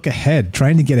trying to look ahead,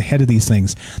 trying to get ahead of these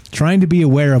things, trying to be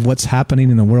aware of what's happening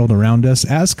in the world around us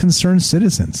as concerned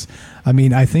citizens. I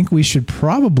mean, I think we should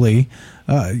probably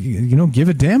give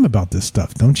a damn about this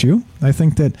stuff, don't you? I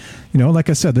think that, like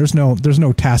I said, there's no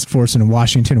task force in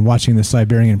Washington watching the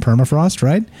Siberian permafrost,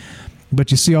 right? But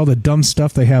you see all the dumb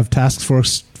stuff they have task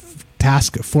forces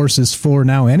for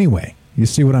now anyway. You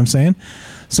see what I'm saying?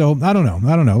 So I don't know.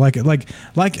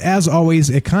 Like as always,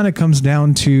 it kind of comes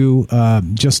down to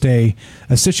just a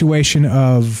situation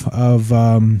of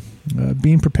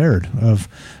being prepared, of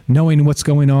knowing what's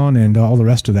going on and all the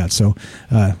rest of that. So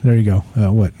there you go.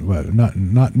 What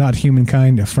not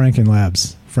humankind,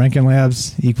 Frankenlabs.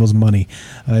 Frankenlabs equals money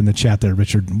in the chat there,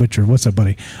 Richard, what's up,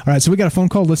 buddy? All right, so we got a phone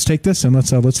call. Let's take this and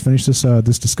let's finish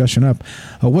this discussion up.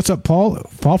 What's up, Paul?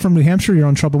 Paul from New Hampshire. You're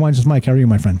on Troubled Minds with Mike. How are you,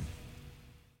 my friend?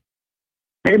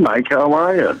 Hey, Mike, how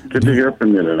are you? Good to hear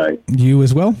from you tonight. You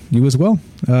as well.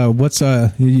 What's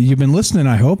you've been listening,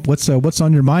 I hope. What's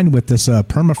on your mind with this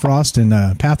permafrost and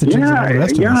pathogens and all the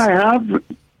rest of this? I have.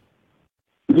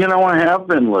 I have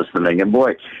been listening, and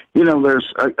boy,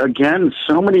 there's again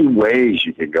so many ways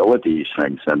you can go with these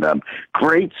things, and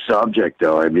great subject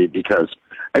though. I mean, because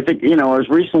I think, I was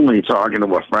recently talking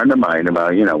to a friend of mine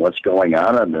about, what's going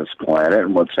on this planet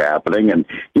and what's happening. And,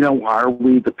 are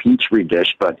we the Petri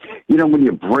dish? But, when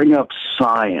you bring up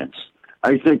science,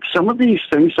 I think some of these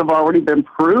things have already been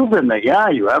proven that, yeah,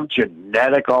 you have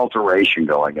genetic alteration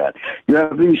going on. You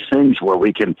have these things where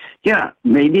we can,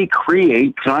 maybe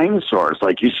create dinosaurs.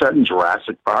 Like you said in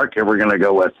Jurassic Park, here we're going to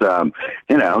go with,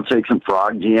 take some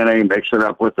frog DNA, mix it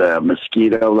up with a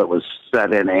mosquito that was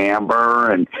set in amber,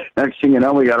 and next thing you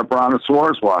know, we got a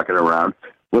brontosaurus walking around.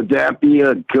 Would that be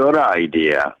a good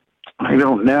idea? I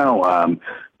don't know.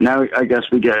 Now I guess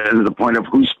we get into the point of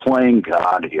who's playing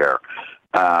God here.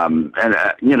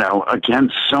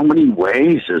 Again, so many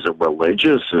ways. Is it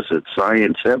religious? Is it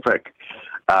scientific?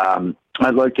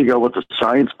 I'd like to go with the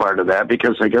science part of that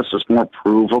because I guess it's more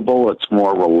provable. It's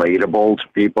more relatable to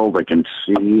people that can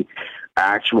see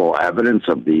actual evidence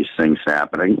of these things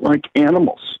happening, like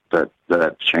animals that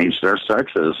change their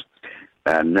sexes.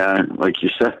 And like you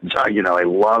said, I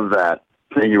love that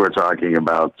thing you were talking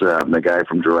about, the guy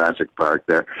from Jurassic Park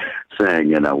there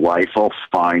saying, life will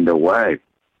find a way.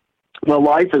 Well,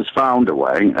 life has found a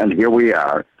way, and here we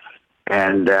are.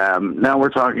 And now we're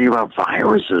talking about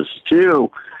viruses,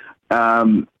 too.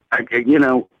 If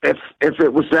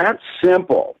it was that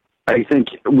simple, I think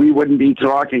we wouldn't be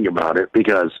talking about it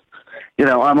because,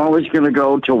 I'm always going to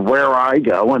go to where I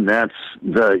go, and that's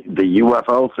the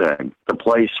UFO thing, the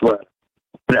place where,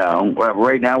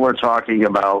 right now we're talking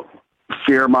about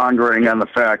fear-mongering on the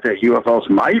fact that UFOs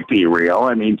might be real.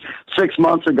 I mean, 6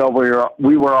 months ago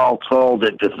we were all told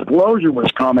that disclosure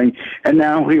was coming, and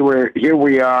now here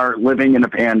we are living in a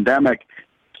pandemic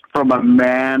from a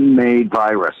man-made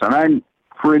virus. And I'm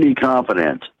pretty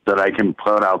confident that I can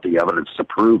put out the evidence to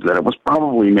prove that it was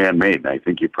probably man-made. And I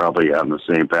think you're probably on the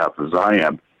same path as I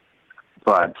am.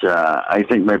 But I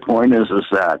think my point is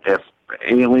that if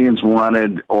aliens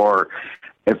wanted, or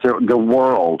if the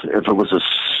world, if it was a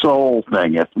soul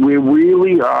thing, if we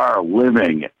really are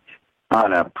living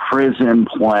on a prison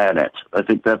planet, I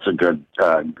think that's a good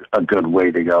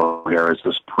way to go here, is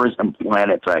this prison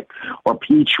planet type or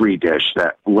petri dish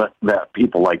that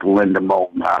people like Linda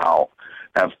Moulton Howe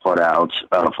have put out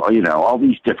of, all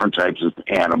these different types of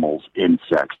animals,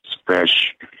 insects,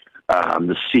 fish,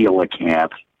 the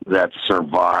coelacanth that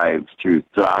survived through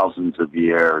thousands of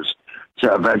years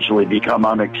to eventually become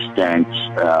unextinct,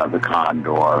 the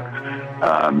condor,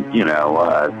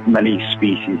 many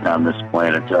species on this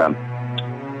planet,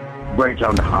 right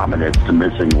down to hominids, the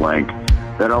missing link,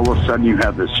 that all of a sudden you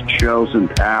have this chosen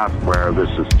path where this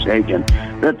is taken,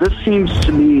 that this seems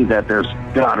to me that there's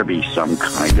got to be some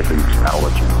kind of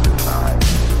intelligence inside.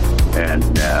 And,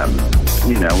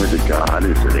 is it God?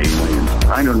 Is it aliens?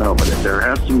 I don't know, but if there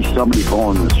has to be somebody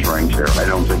pulling the strings here, I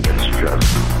don't think it's just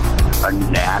a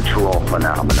natural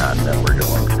phenomenon that we're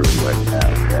going through right now.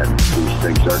 And these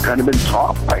things are kind of been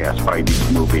taught by us by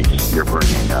these movies you're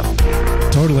bringing up.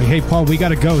 Totally. Hey, Paul, we got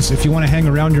to go. So if you want to hang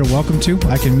around, you're welcome to.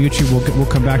 I can mute you. We'll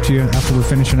come back to you after we're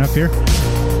finishing up here.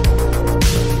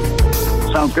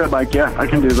 Sounds good, Mike. Yeah, I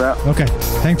can do that. Okay.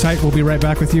 Hang tight. We'll be right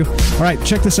back with you. All right.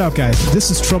 Check this out, guys. This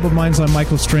is Troubled Minds on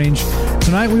Michael Strange.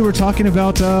 Tonight we were talking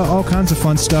about all kinds of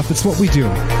fun stuff. It's what we do.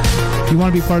 If you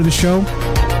want to be part of the show,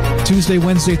 Tuesday,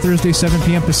 Wednesday, Thursday, 7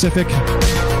 p.m. Pacific.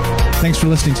 Thanks for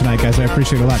listening tonight, guys. I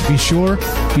appreciate it a lot. Be sure,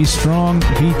 be strong,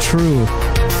 be true.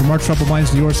 From our Troubled Minds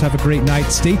to yours, have a great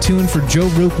night. Stay tuned for Joe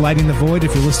Roop Lighting the Void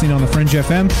if you're listening on the Fringe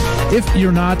FM. If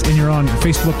you're not and you're on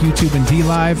Facebook, YouTube, and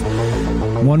DLive,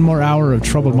 one more hour of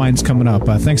Troubled Minds coming up.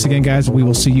 Thanks again, guys. We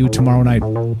will see you tomorrow night.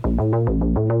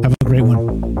 Have a great one.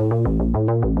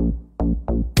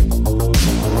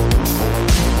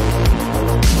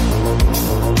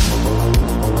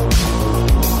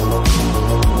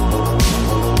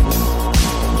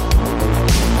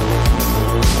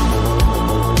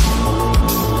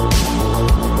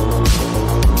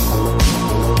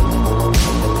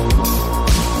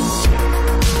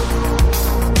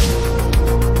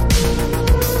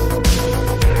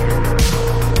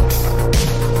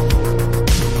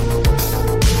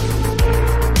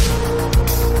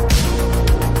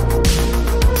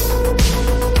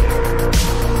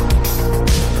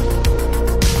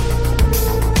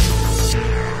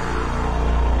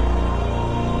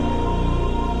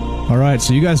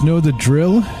 So you guys know the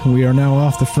drill. We are now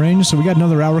off the Fringe, so we got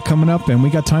another hour coming up, and we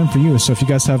got time for you. So if you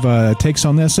guys have takes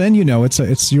on this, and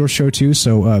it's your show too.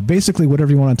 So basically,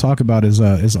 whatever you want to talk about is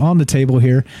on the table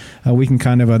here. We can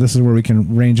kind of this is where we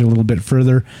can range a little bit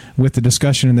further with the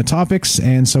discussion and the topics.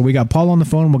 And so we got Paul on the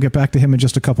phone. We'll get back to him in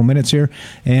just a couple minutes here,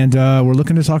 and we're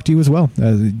looking to talk to you as well.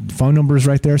 The phone number is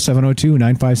right there: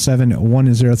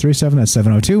 702-957-1037. That's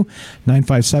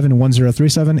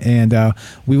 702-957-1037, and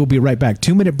we will be right back.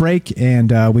 2-minute break.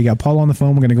 and we got Paul on the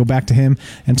phone. We're going to go back to him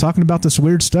and talking about this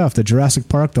weird stuff, the Jurassic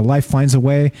Park, the Life Finds a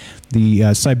Way,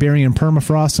 the Siberian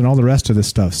permafrost, and all the rest of this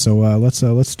stuff. So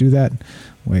let's do that.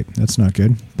 Wait, that's not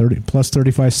good. 30 plus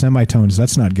 35 semitones.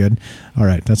 That's not good. All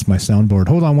right, that's my soundboard.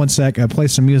 Hold on one sec. Play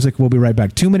some music. We'll be right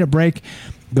back. 2-minute break.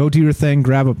 Go do your thing.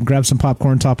 Grab some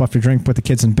popcorn, top off your drink, put the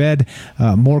kids in bed.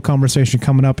 More conversation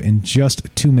coming up in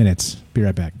just 2 minutes. Be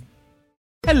right back.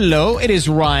 Hello, it is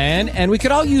Ryan, and we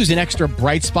could all use an extra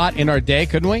bright spot in our day,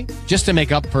 couldn't we? Just to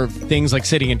make up for things like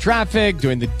sitting in traffic,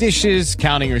 doing the dishes,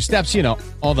 counting your steps,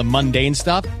 all the mundane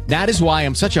stuff. That is why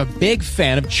I'm such a big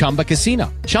fan of Chumba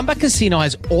Casino. Chumba Casino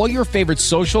has all your favorite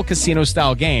social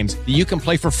casino-style games that you can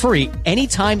play for free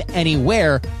anytime,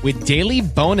 anywhere with daily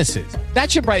bonuses. That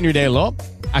should brighten your day a little.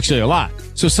 Actually, a lot.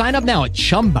 So sign up now at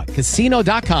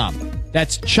ChumbaCasino.com.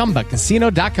 That's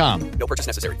ChumbaCasino.com. No purchase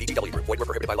necessary. VGW Group. Void where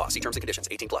prohibited by law. See terms and conditions.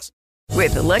 18+.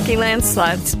 With the Lucky Land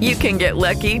Slots, you can get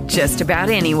lucky just about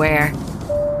anywhere.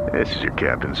 This is your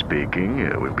captain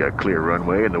speaking. We've got clear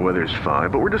runway and the weather's fine,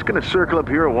 but we're just going to circle up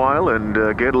here a while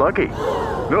and get lucky.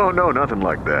 No, nothing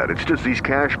like that. It's just these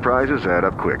cash prizes add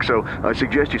up quick. So I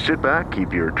suggest you sit back,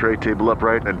 keep your tray table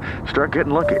upright, and start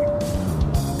getting lucky.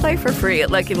 Play for free at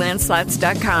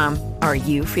LuckyLandSlots.com. Are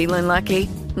you feeling lucky?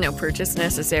 No purchase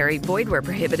necessary. Void where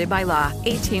prohibited by law.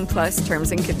 18+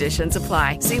 terms and conditions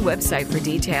apply. See website for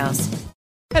details.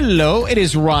 Hello, it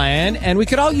is Ryan, and we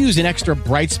could all use an extra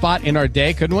bright spot in our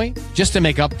day, couldn't we? Just to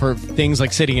make up for things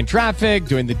like sitting in traffic,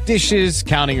 doing the dishes,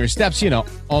 counting your steps,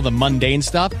 all the mundane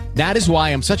stuff. That is why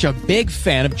I'm such a big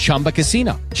fan of Chumba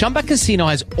Casino. Chumba Casino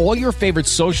has all your favorite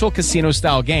social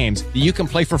casino-style games that you can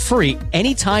play for free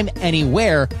anytime,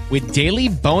 anywhere with daily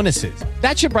bonuses.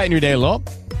 That should brighten your day a little.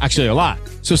 Actually, a lot.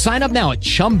 So sign up now at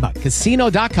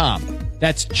ChumbaCasino.com.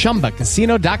 That's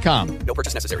ChumbaCasino.com. No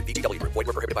purchase necessary. VGW Group. Void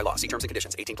where prohibited by law. See terms and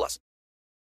conditions. 18+.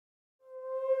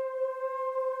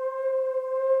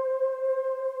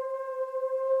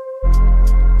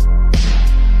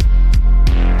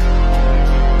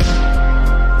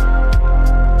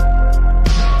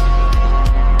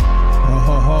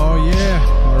 Oh, yeah.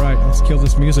 All right, let's kill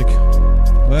this music.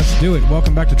 Let's do it.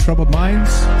 Welcome back to Troubled Minds.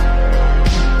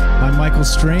 I'm Michael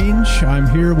Strange. I'm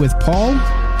here with Paul,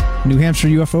 New Hampshire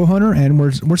UFO hunter, and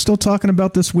we're still talking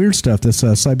about this weird stuff, this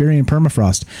Siberian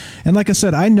permafrost. And like I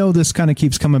said, I know this kind of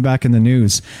keeps coming back in the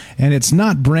news, and it's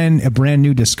not a brand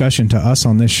new discussion to us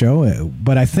on this show,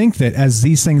 but I think that as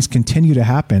these things continue to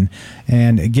happen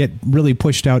and get really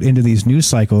pushed out into these news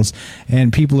cycles,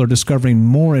 and people are discovering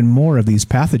more and more of these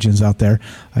pathogens out there,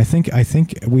 I think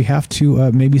we have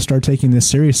to maybe start taking this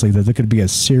seriously, that there could be a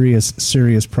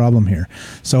serious problem here.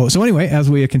 So anyway,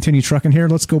 as we continue trucking here,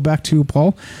 let's go back to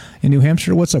Paul in New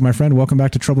Hampshire. What's up, my friend? Welcome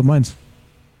back to Troubled Minds.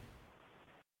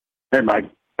 Hey, Mike.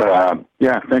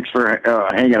 Thanks for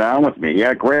hanging on with me.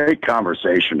 Yeah, great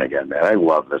conversation again, man. I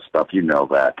love this stuff. You know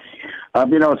that.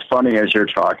 It's funny as you're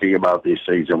talking about these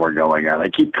things and we're going on. I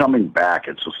keep coming back.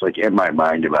 It's just like in my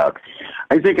mind about.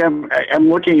 I think I'm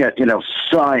looking at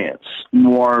science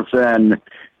more than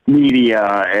media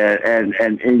and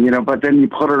but then you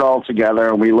put it all together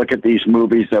and we look at these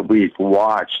movies that we've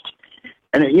watched.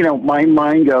 And, my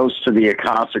mind goes to the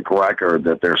Akashic record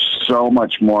that there's so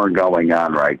much more going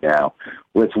on right now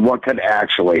with what could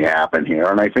actually happen here.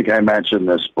 And I think I mentioned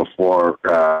this before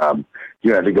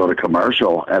you had to go to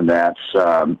commercial, and that's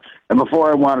and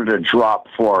before I wanted to drop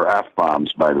 4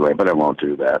 F-bombs, by the way, but I won't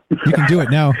do that. You can do it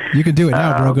now.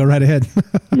 Bro. Go right ahead.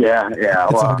 Yeah.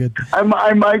 That's all good.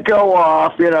 I might go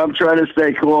off. I'm trying to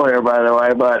stay cool here, by the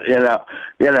way, but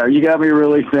you got me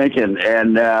really thinking.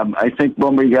 And I think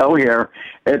when we go here,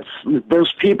 it's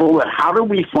those people that, how do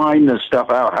we find this stuff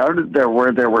out? How did there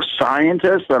were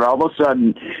scientists that all of a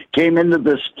sudden came into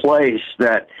this place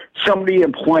that somebody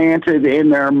implanted in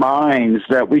their minds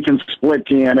that we can split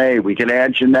DNA, we can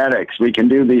add genetics, we can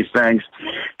do these things.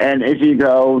 And if you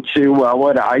go to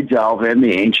what I delve in,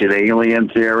 the ancient alien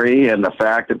theory and the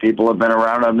fact that people have been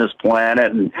around on this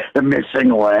planet and the missing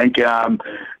link,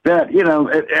 that,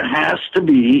 it has to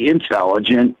be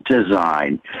intelligent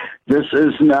design. This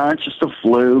is not just a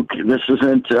fluke. This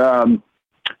isn't,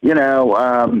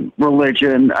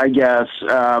 religion, I guess.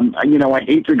 I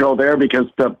hate to go there because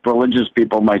the religious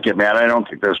people might get mad. I don't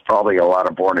think there's probably a lot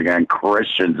of born-again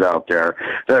Christians out there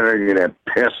that are going to get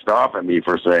pissed off at me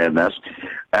for saying this.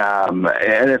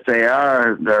 And if they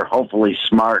are, they're hopefully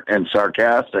smart and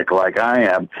sarcastic like I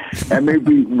am. And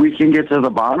maybe we can get to the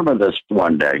bottom of this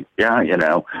one day. Yeah,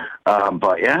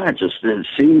 but yeah, it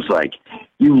seems like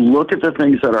you look at the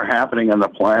things that are happening on the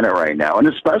planet right now, and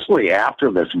especially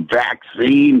after this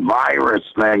vaccine virus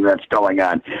thing that's going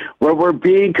on, where we're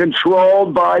being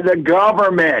controlled by the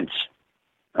government.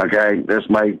 Okay, there's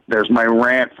my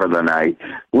rant for the night.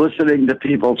 Listening to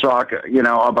people talk,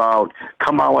 about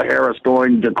Kamala Harris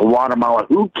going to Guatemala.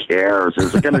 Who cares?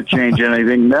 Is it going to change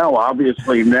anything? No,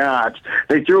 obviously not.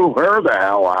 They threw her the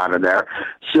hell out of there.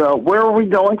 So where are we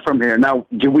going from here? Now,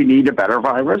 do we need a better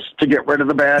virus to get rid of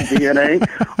the bad DNA,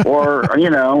 or are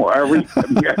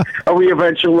we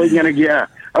eventually going to get?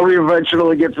 Are we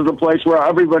eventually get to the place where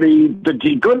everybody, the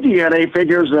good DNA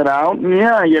figures it out?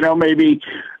 And maybe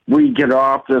we get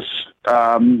off this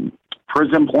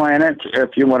prison planet,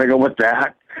 if you want to go with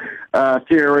that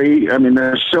theory. I mean,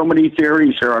 there's so many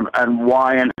theories here on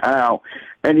why and how.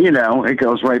 And, it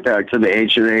goes right back to the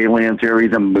ancient alien theory,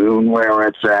 the moon, where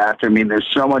it's at. I mean, there's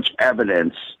so much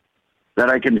evidence that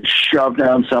I can shove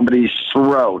down somebody's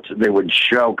throat, they would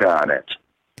choke on it.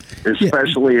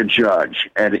 Especially a judge.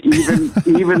 And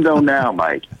even though now,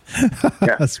 Mike,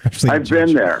 I've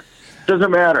been there.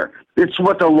 Doesn't matter. It's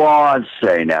what the laws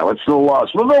say now. It's the laws.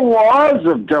 Well, the laws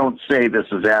don't say this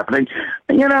is happening.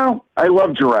 I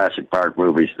love Jurassic Park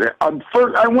movies.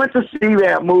 I went to see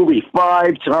that movie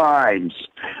 5 times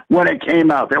when it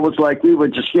came out. That was like we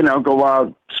would just, go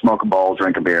out, smoke a bowl,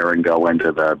 drink a beer, and go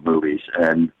into the movies,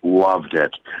 and loved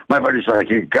it. My buddy's like,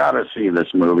 you got to see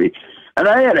this movie. And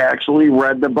I had actually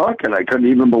read the book, and I couldn't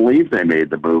even believe they made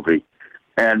the movie.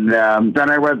 And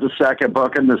then I read the second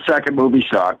book, and the second movie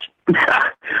sucked.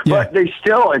 But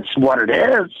it's what it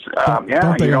is.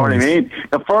 You know what I mean?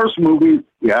 The first movie,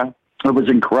 it was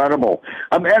incredible.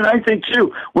 And I think,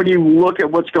 too, when you look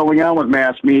at what's going on with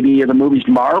mass media, the movies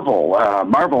Marvel,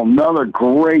 another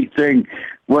great thing.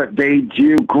 What they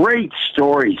do, great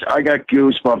stories. I got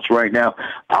goosebumps right now.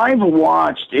 I've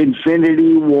watched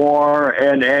Infinity War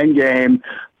and Endgame,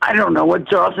 I don't know, a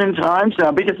dozen times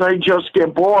now because I just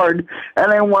get bored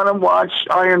and I want to watch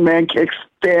Iron Man kick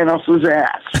Thanos'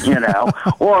 ass,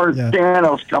 or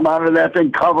Thanos come out of that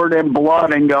thing covered in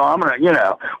blood and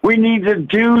go, we need to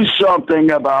do something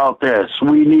about this.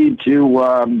 We need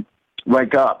to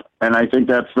wake up. And I think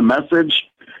that's the message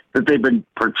that they've been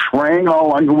portraying all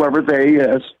along, whoever they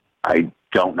is. I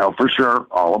don't know for sure,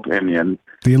 all opinion.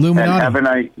 The Illuminati.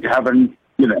 And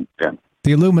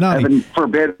the Illuminati. Heaven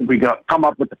forbid we come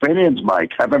up with opinions,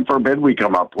 Mike. Heaven forbid we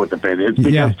come up with opinions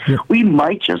because we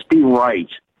might just be right.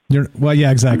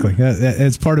 Exactly.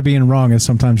 It's part of being wrong is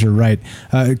sometimes you're right.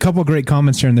 A couple of great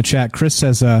comments here in the chat. Chris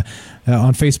says on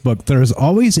Facebook, there's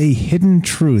always a hidden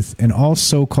truth in all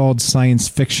so-called science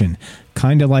fiction,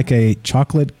 kind of like a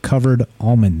chocolate-covered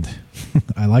almond.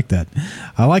 I like that.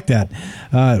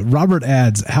 Robert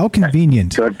adds, how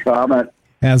convenient. Good comment.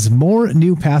 As more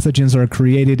new pathogens are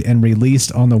created and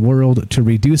released on the world to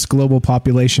reduce global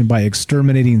population by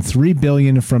exterminating 3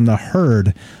 billion from the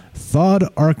herd, thawed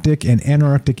Arctic and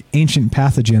Antarctic ancient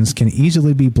pathogens can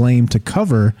easily be blamed to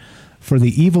cover for the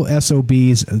evil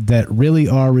SOBs that really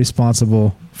are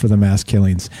responsible for the mass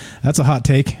killings. That's a hot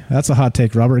take.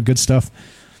 Robert. Good stuff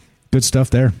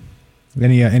there.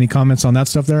 Any comments on that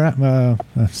stuff there? I'm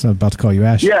about to call you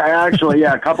Ash. Yeah, actually,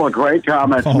 a couple of great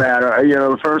comments, Matt.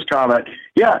 The first comment,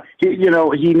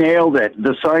 he nailed it.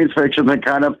 The science fiction that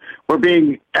kind of, we're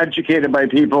being educated by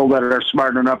people that are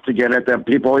smart enough to get it. That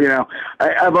people,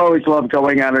 I've always loved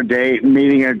going on a date and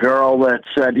meeting a girl that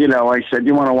said, I said,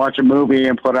 you want to watch a movie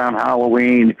and put on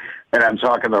Halloween? And I'm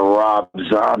talking the Rob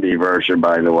Zombie version,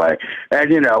 by the way. And,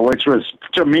 which was,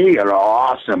 to me, an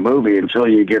awesome movie until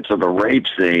you get to the rape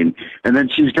scene. And then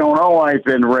she's going, I've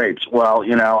been raped. Well,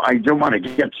 I don't want to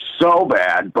get so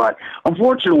bad. But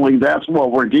unfortunately, that's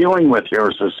what we're dealing with here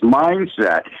is this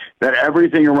mindset that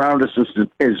everything around us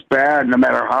is bad no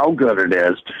matter how good it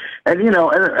is. And,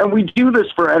 and we do this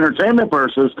for entertainment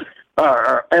purposes.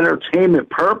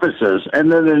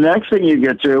 And then the next thing you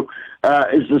get to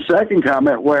is the second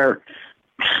comment where,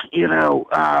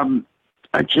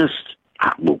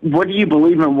 what do you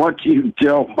believe in? What do you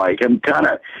don't, Mike? I'm kind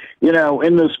of,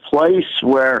 in this place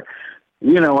where,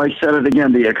 I said it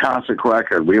again, the Akashic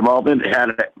record. We've all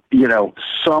had,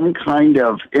 some kind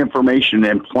of information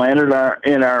implanted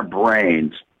in our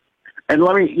brains. And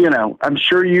let me, I'm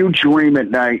sure you dream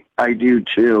at night. I do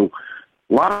too.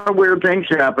 A lot of weird things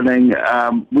happening.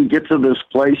 We get to this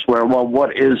place where,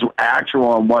 what is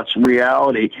actual and what's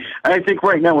reality? And I think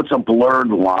right now it's a blurred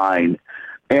line.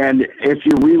 And if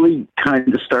you really kind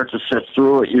of start to sift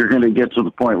through it, you're going to get to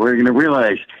the point where you're going to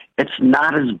realize it's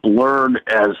not as blurred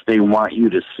as they want you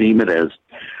to seem it is.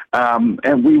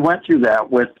 And we went through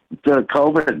that with the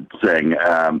COVID thing.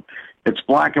 It's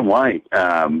black and white.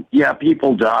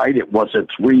 People died. It wasn't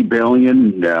 3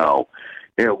 billion. No,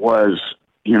 it was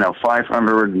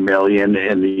 500 million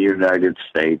in the United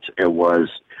States. It was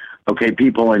Okay,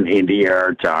 people in India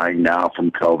are dying now from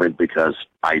COVID because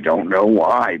I don't know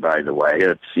why, by the way.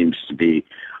 It seems to be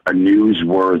a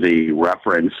newsworthy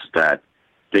reference that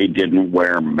they didn't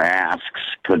wear masks.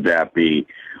 Could that be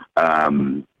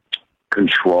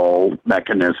control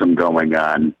mechanism going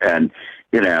on? And,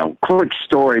 quick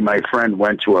story, my friend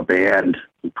went to a band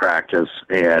practice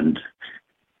and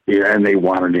they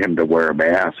wanted him to wear a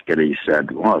mask, and he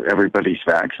said, well, everybody's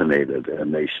vaccinated,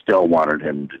 and they still wanted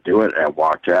him to do it, and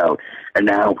walked out. And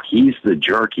now he's the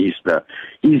jerk. He's the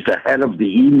head of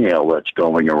the email that's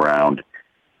going around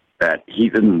that he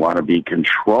didn't want to be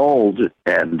controlled,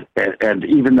 and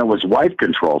even though his wife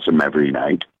controls him every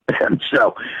night. And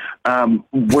so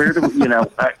where do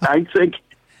I think...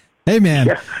 Hey man,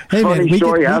 we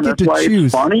get to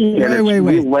choose. Funny and it's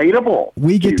relatable.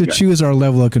 We get to choose our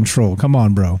level of control. Come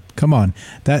on, bro. Come on.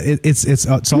 That it's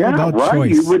all about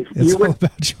choice. It's all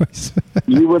about choice.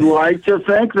 You would like to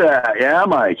think that, yeah,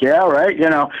 Mike. Yeah, right.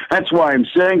 That's why I'm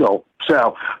single.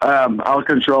 So I'll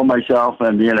control myself,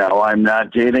 and I'm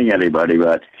not dating anybody.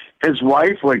 But his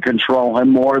wife would control him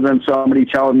more than somebody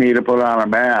telling me to put on a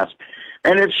mask.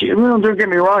 And if she, don't get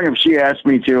me wrong, if she asked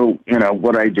me to,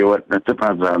 would I do it? It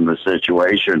depends on the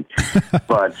situation.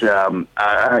 But,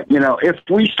 if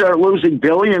we start losing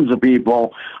billions of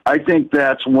people, I think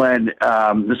that's when,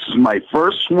 this is my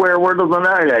first swear word of the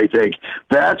night, I think,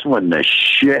 that's when the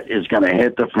shit is going to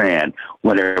hit the fan,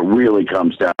 when it really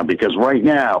comes down. Because right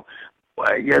now,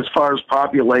 as far as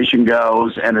population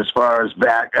goes and as far as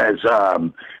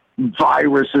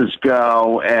viruses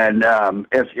go, and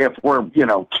if we're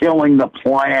killing the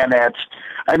planet,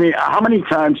 I mean, how many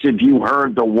times have you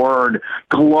heard the word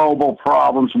global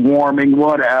problems, warming,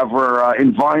 whatever,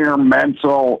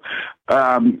 environmental,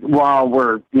 while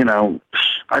we're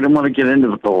I don't want to get into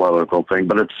the political thing,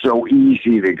 but it's so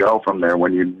easy to go from there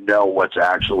when you know what's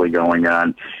actually going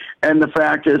on. And the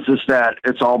fact is that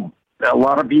it's all a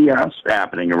lot of BS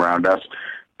happening around us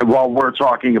while we're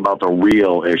talking about the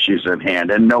real issues at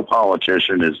hand, and no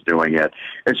politician is doing it.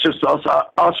 It's just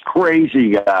us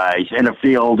crazy guys in a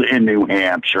field in New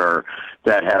Hampshire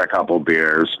that had a couple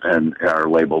beers and are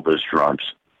labeled as drunks.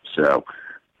 So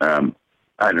I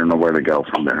don't know where to go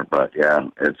from there, but yeah,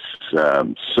 it's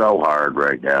so hard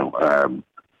right now,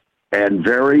 and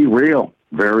very real,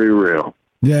 very real.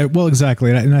 Yeah, well, exactly,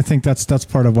 and I think that's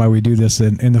part of why we do this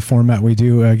in the format we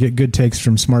do. Get good takes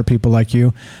from smart people like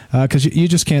you, because you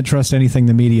just can't trust anything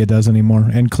the media does anymore.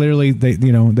 And clearly, they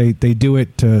do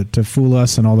it to fool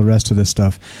us and all the rest of this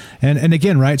stuff. And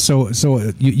again, right? So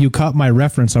you caught my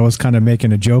reference. I was kind of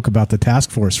making a joke about the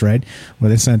task force, right? Where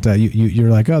they sent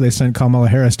you're like, oh, they sent Kamala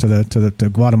Harris to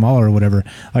Guatemala or whatever.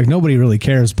 Like nobody really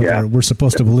cares, but we're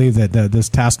supposed to believe that this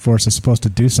task force is supposed to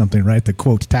do something, right? The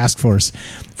quote task force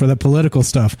for the political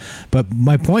stuff. But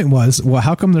my point was, well,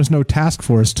 how come there's no task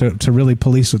force to really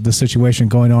police the situation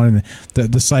going on in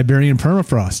the Siberian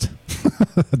permafrost?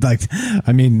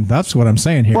 That's what I'm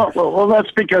saying here. Well,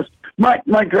 that's because Mike,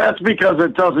 that's because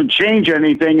it doesn't change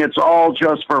anything. It's all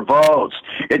just for votes.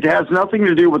 It has nothing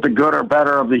to do with the good or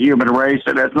better of the human race.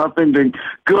 It has nothing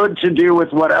good to do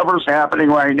with whatever's happening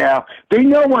right now. They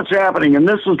know what's happening, and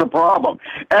this is the problem.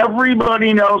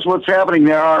 Everybody knows what's happening.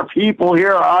 There are people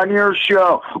here on your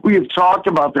show. We have talked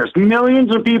about this.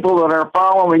 Millions of people that are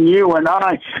following you and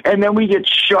I, and then we get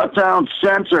shut down,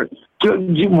 censored,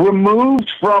 removed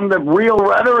from the real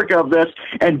rhetoric of this,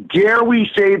 and dare we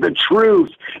say the truth.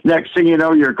 Next thing you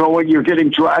know, you're getting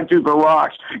dragged through the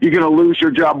rocks. You're going to lose your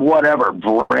job, whatever.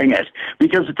 Bring it.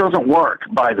 Because it doesn't work,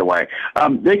 by the way.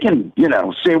 They can,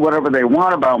 say whatever they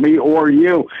want about me or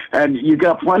you, and you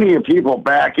got plenty of people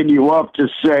backing you up to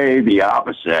say the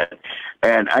opposite.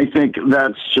 And I think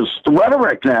that's just the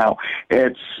rhetoric now.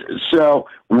 It's so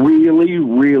really,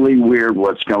 really weird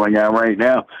what's going on right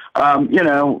now.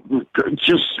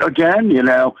 Just again,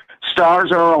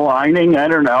 stars are aligning. I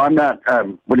don't know. I'm not.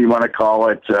 What do you want to call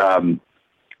it?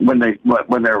 When they're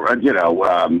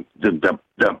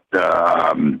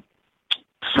the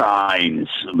signs,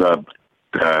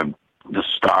 the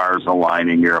stars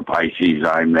aligning. You're a Pisces.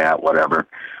 I'm that. Whatever.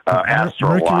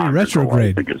 Mercury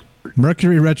retrograde.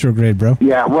 Mercury retrograde, bro.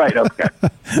 Yeah, right. Okay.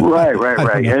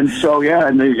 right. And so,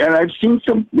 and I've seen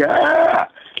some,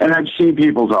 and I've seen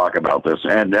people talk about this,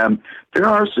 and there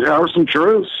are some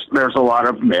truths. There's a lot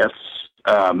of myths.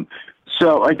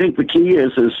 So I think the key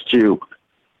is to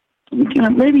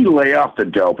maybe lay off the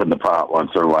dope in the pot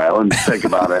once in a while and think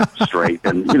about it straight,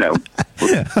 and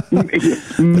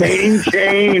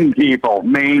maintain people.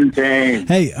 Maintain.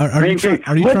 Hey, are you trying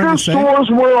to say? Liquor stores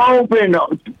were open.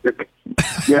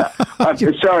 Yeah. I'm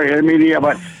sorry, I mean, yeah,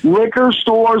 but liquor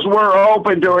stores were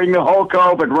open during the whole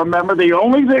COVID. Remember, the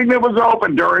only thing that was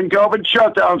open during COVID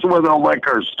shutdowns were the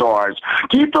liquor stores.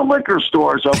 Keep the liquor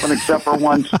stores open except for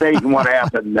one state and what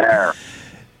happened there.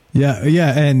 Yeah,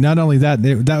 and not only that,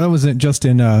 that wasn't just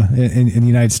in the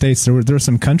United States. There were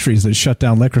some countries that shut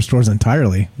down liquor stores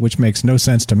entirely, which makes no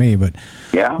sense to me. But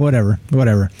yeah, whatever.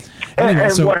 Anyway,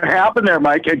 and what happened there,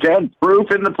 Mike? Again,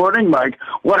 proof in the pudding, Mike.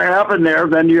 What happened there?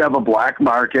 Then you have a black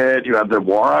market. You have the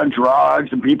war on drugs,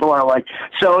 and people are like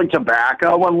selling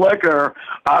tobacco and liquor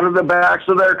out of the backs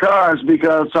of their cars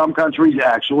because some countries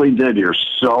actually did. You're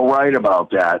so right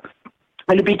about that.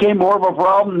 And it became more of a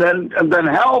problem than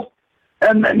health.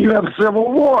 And then you have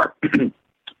civil war.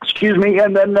 Excuse me.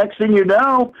 And then next thing you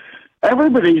know,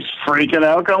 everybody's freaking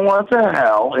out going, what the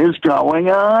hell is going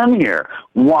on here?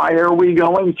 Why are we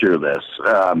going through this?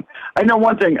 I know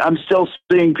one thing. I'm still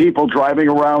seeing people driving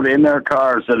around in their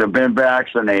cars that have been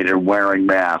vaccinated wearing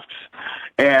masks.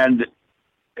 And,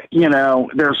 you know,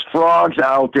 there's frogs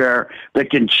out there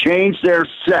that can change their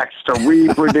sex to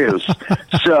reproduce.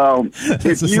 So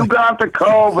if you got the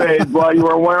COVID while you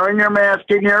were wearing your mask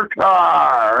in your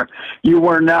car, you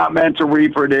were not meant to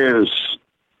reproduce.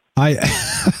 I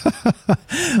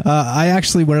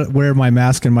actually wear my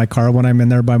mask in my car when I'm in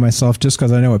there by myself, just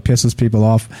because I know it pisses people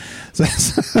off.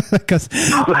 Because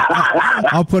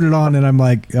I'll put it on and I'm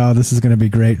like, oh, this is going to be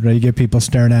great. Right? You get people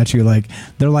staring at you like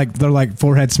they're like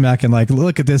forehead smacking, like,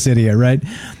 look at this idiot, right?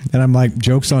 And I'm like,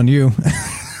 joke's on you.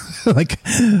 Like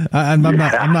I'm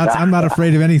not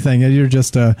afraid of anything. You're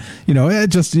just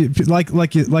just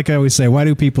like I always say, why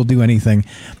do people do anything?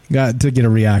 To get a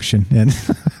reaction, and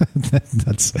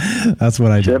that's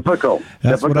what I do. Typical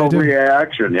do.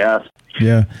 Reaction. Yes.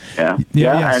 Yeah.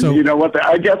 And so, you know what?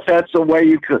 I guess that's the way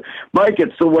you could, Mike.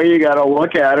 It's the way you got to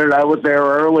look at it. I was there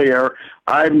earlier.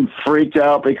 I'm freaked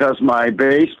out because my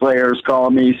bass player is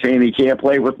calling me saying he can't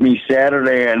play with me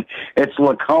Saturday, and it's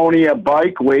Laconia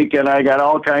Bike Week, and I got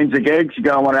all kinds of gigs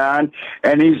going on.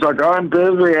 And he's like, "I'm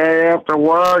busy. I have to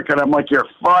work," and I'm like, "You're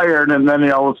fired." And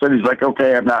then all of a sudden he's like,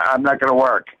 "Okay, I'm not going to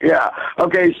work." Yeah.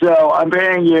 Okay, so I'm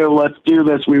paying you. Let's do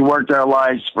this. We worked our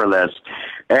lives for this.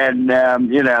 And,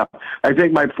 I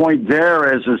think my point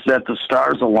there is that the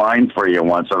stars align for you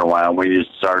once in a while when you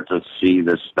start to see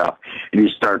this stuff and you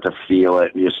start to feel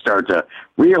it and you start to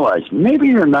realize maybe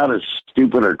you're not as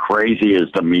stupid or crazy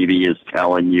as the media is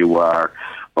telling you are,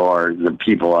 or the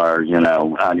people are,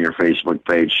 on your Facebook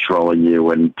page trolling you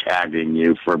and tagging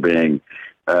you for being,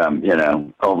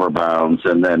 overbounds.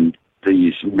 And then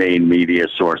these main media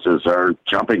sources are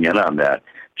jumping in on that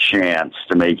chance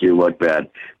to make you look bad.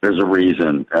 There's a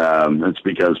reason. It's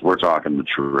because we're talking the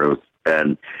truth,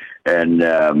 and there's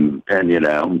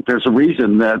a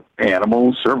reason that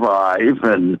animals survive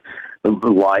and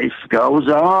life goes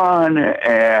on,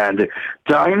 and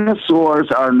dinosaurs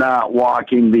are not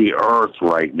walking the earth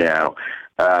right now.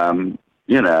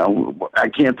 I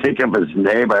can't think of his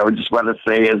name. I would just want to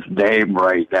say his name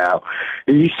right now.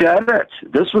 He said it.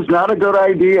 This was not a good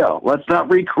idea. Let's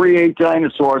not recreate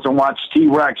dinosaurs and watch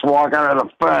T-Rex walk out of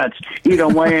the fence, eat a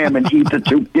lamb, and eat the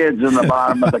two kids in the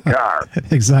bottom of the car.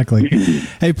 Exactly.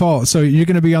 Hey, Paul, so you're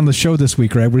going to be on the show this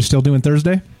week, right? We're still doing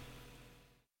Thursday?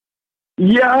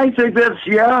 Yeah, I think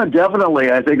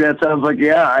definitely. I think that sounds like,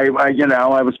 I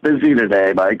was busy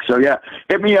today, Mike. So,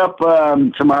 hit me up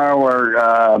tomorrow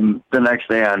or the next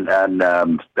day on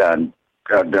the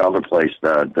other place.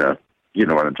 You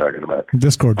know what I'm talking about.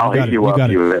 Discord. I'll hit you up.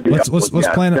 Let's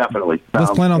plan. Definitely.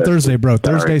 Let's plan on Thursday, bro.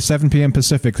 Thursday, 7 p.m.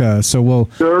 Pacific.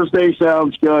 Thursday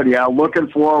sounds good. Yeah, looking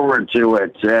forward to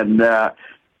it. And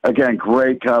again,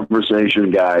 great conversation,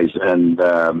 guys. And,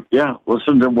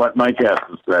 listen to what Mike has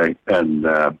to say. And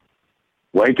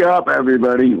wake up,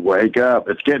 everybody. Wake up.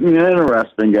 It's getting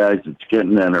interesting, guys. It's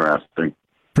getting interesting.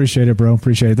 Appreciate it, bro.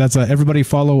 Appreciate it. That's everybody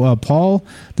follow Paul.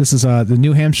 This is the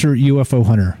New Hampshire UFO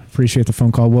hunter. Appreciate the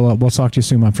phone call. We'll talk to you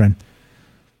soon, my friend.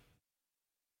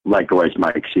 Likewise,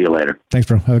 Mike. See you later. Thanks,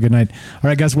 bro. Have a good night. All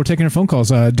right, guys, we're taking our phone calls.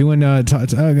 Again,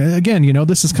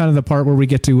 this is kind of the part where we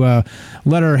get to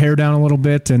let our hair down a little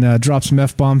bit and drop some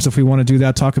F-bombs if we want to do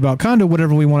that, talk about kind of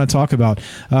whatever we want to talk about.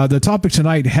 The topic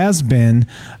tonight has been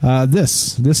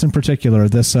this in particular,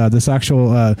 this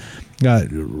actual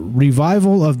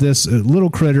revival of this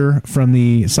little critter from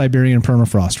the Siberian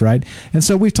permafrost, right? And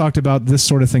so we've talked about this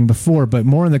sort of thing before, but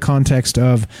more in the context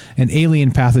of an alien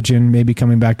pathogen maybe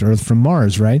coming back to Earth from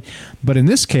Mars, right? But in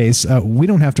this case, we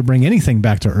don't have to bring anything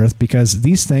back to Earth because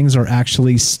these things are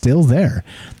actually still there.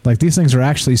 Like these things are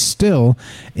actually still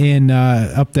in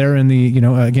up there in the,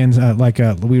 like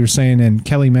we were saying and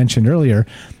Kelly mentioned earlier,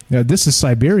 this is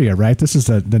Siberia, right? This is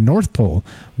the North Pole.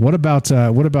 What about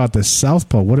the South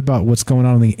Pole? What about what's going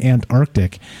on in the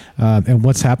Antarctic, and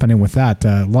what's happening with that?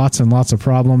 Lots and lots of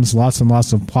problems, lots and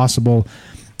lots of possible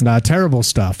terrible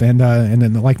stuff. And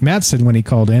then, like Matt said when he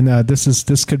called in,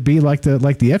 this could be like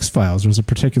the X-Files. There's a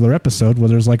particular episode where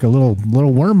there's like a little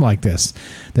worm like this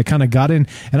that kind of got in.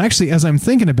 And actually, as I'm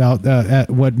thinking about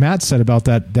what Matt said about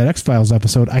that X-Files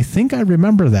episode, I think I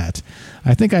remember that.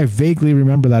 I think I vaguely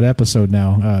remember that episode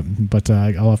now, but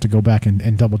I'll have to go back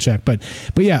and double check. But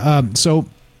yeah, so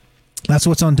that's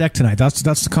what's on deck tonight. That's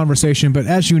the conversation. But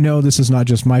as you know, this is not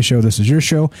just my show. This is your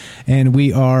show, and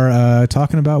we are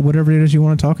talking about whatever it is you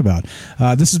want to talk about.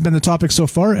 This has been the topic so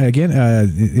far. Again,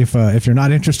 if you're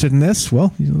not interested in this,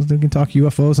 well, we can talk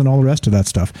UFOs and all the rest of that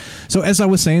stuff. So as I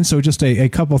was saying, just a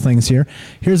couple things here.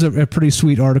 Here's a pretty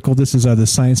sweet article. This is the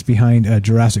science behind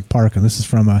Jurassic Park, and this is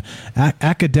from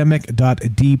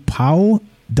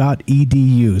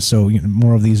academic.dpau.edu. So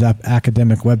more of these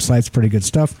academic websites, pretty good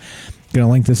stuff. Going to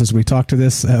link this as we talk to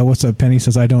this. What's up? Penny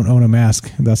says, I don't own a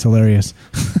mask. That's hilarious.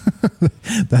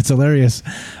 That's hilarious.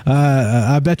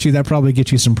 I bet you that probably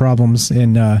gets you some problems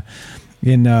in the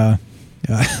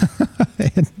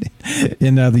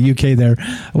UK there.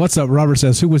 What's up? Robert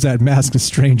says, who was that masked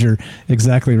stranger?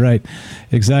 Exactly right.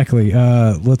 Exactly.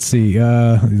 Let's see.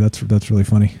 That's really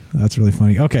funny. That's really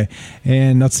funny. Okay.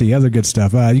 And let's see. Other good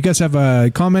stuff. You guys have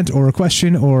a comment or a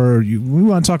question, or we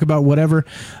want to talk about whatever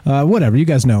you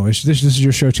guys know. This is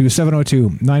your show too.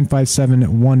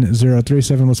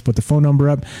 702-957-1037. Let's put the phone number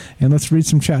up and let's read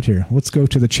some chat here. Let's go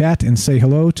to the chat and say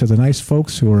hello to the nice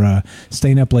folks who are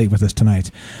staying up late with us tonight.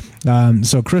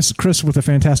 So Chris with a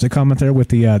fantastic comment there with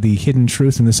the hidden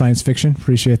truth in the science fiction.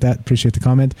 Appreciate that. Appreciate the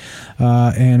comment.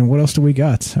 And what else do we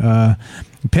got?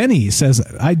 Penny says,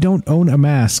 I don't own a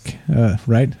mask.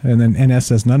 Right? And then NS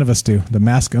says, none of us do. The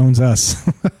mask owns us.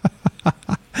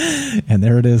 And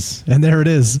there it is. And there it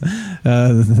is.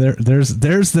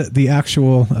 There's the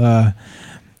actual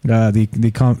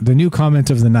the new comment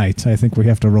of the night. I think we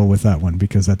have to roll with that one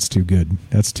because that's too good.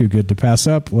 That's too good to pass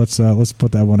up. Let's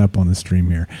put that one up on the stream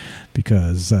here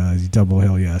because double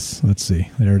hell yes. Let's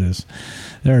see. There it is.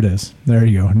 There it is. There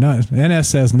you go. NS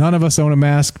says none of us own a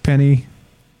mask. Penny,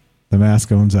 the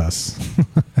mask owns us.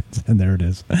 And there it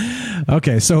is.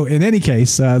 Okay, so in any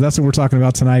case, that's what we're talking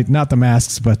about tonight. Not the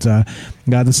masks, but the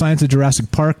science of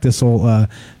Jurassic Park. This whole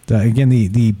again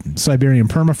the Siberian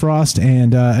permafrost,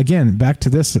 and again back to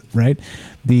this, right?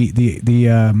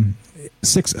 The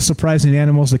 6 surprising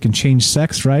animals that can change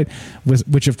sex, right?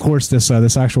 Which of course this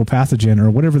actual pathogen or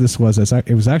whatever this was,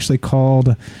 it was actually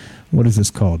called. What is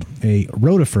this called? A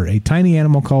rotifer, a tiny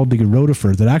animal called the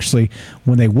rotifer that actually,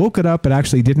 when they woke it up, it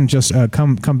actually didn't just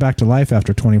come back to life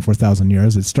after 24,000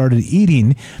 years. It started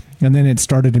eating, and then it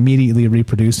started immediately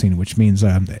reproducing, which means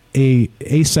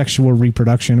asexual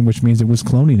reproduction, which means it was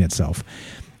cloning itself.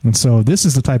 And so this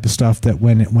is the type of stuff that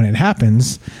when it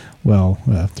happens, well,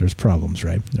 there's problems,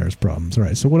 right? There's problems. All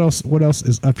right, so what else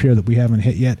is up here that we haven't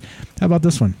hit yet? How about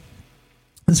this one?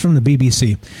 This is from the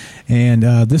BBC, and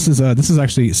this is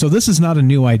actually, so this is not a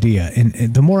new idea. And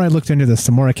the more I looked into this,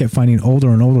 the more I kept finding older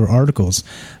and older articles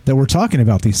that were talking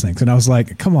about these things. And I was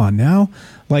like, come on now,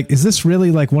 like, is this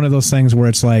really like one of those things where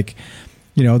it's like,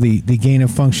 the gain of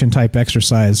function type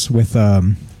exercise with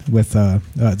the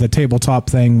tabletop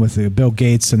thing with Bill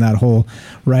Gates and that whole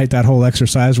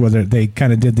exercise where they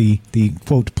kind of did the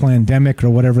quote plandemic or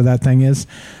whatever that thing is.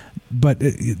 But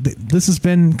this has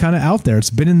been kind of out there. It's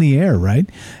been in the air, right?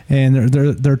 And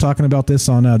they're talking about this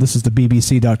on this is the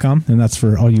BBC.com, and that's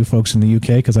for all you folks in the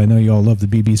UK because I know you all love the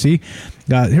BBC.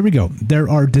 Here we go. There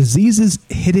are diseases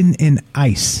hidden in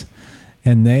ice,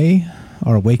 and they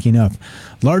are waking up.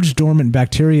 Large dormant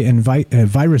bacteria and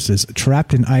viruses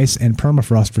trapped in ice and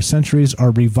permafrost for centuries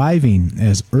are reviving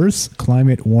as Earth's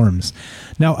climate warms.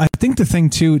 Now, I think the thing,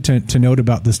 too, to note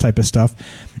about this type of stuff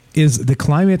is the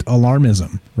climate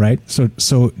alarmism, right?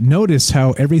 So notice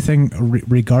how everything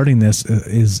regarding this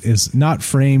is not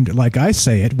framed like I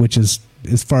say it, which is,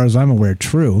 as far as I'm aware,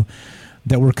 true,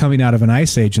 that we're coming out of an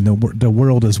ice age and the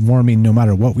world is warming no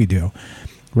matter what we do,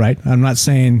 right? I'm not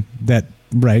saying that,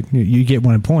 right, you get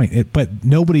one point, but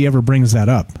nobody ever brings that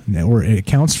up or it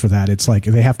accounts for that. It's like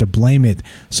they have to blame it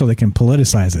so they can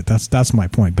politicize it. That's my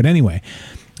point. But anyway,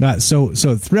 so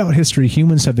throughout history,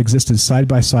 humans have existed side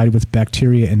by side with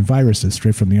bacteria and viruses.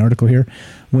 Straight from the article here,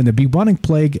 when the bubonic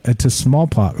plague to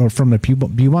smallpox, or from the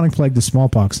bubonic plague to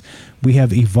smallpox, we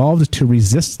have evolved to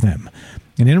resist them.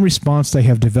 And in response, they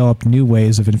have developed new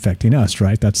ways of infecting us,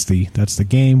 right? That's the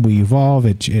game. We evolve,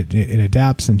 it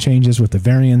adapts and changes with the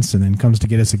variants and then comes to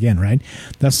get us again, right?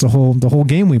 That's the whole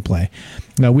game we play.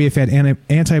 Now, we have had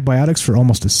antibiotics for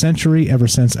almost a century, ever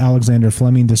since Alexander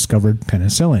Fleming discovered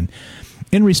penicillin.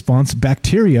 In response,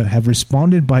 bacteria have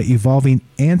responded by evolving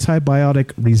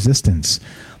antibiotic resistance.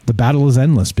 The battle is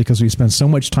endless because we spend so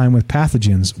much time with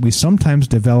pathogens, we sometimes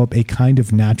develop a kind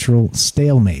of natural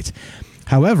stalemate.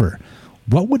 However,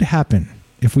 what would happen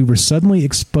if we were suddenly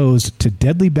exposed to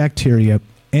deadly bacteria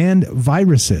and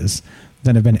viruses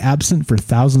that have been absent for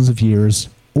thousands of years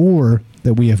or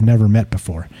that we have never met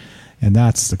before? And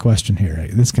that's the question here.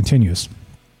 This continues.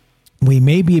 We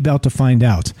may be about to find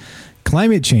out.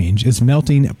 Climate change is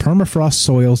melting permafrost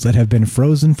soils that have been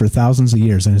frozen for thousands of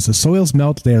years. And as the soils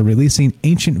melt, they are releasing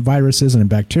ancient viruses and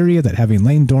bacteria that, having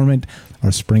lain dormant,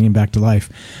 are springing back to life.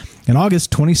 In August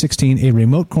 2016, a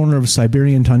remote corner of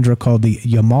Siberian tundra called the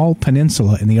Yamal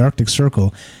Peninsula in the Arctic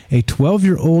Circle, a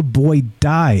 12-year-old boy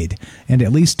died, and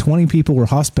at least 20 people were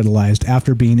hospitalized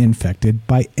after being infected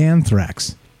by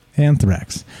anthrax.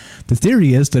 Anthrax. The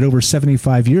theory is that over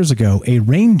 75 years ago, a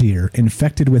reindeer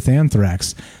infected with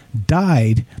anthrax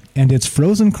died, and its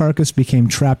frozen carcass became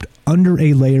trapped under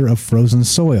a layer of frozen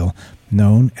soil,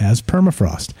 known as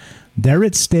permafrost. There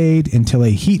it stayed until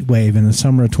a heat wave in the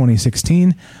summer of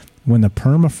 2016, when the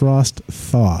permafrost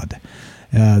thawed.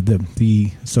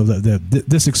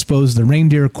 This exposed the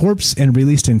reindeer corpse and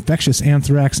released infectious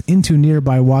anthrax into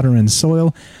nearby water and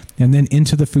soil, and then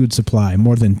into the food supply.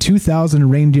 More than 2,000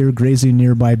 reindeer grazing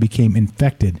nearby became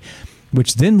infected,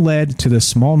 which then led to the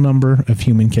small number of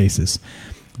human cases.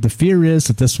 The fear is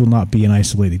that this will not be an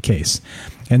isolated case.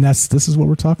 And this is what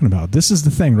we're talking about. This is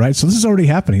the thing, right? So this is already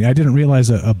happening. I didn't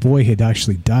realize a boy had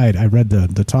actually died. I read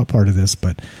the top part of this,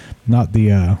 but not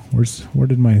the where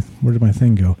did my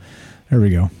thing go? There we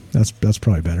go. That's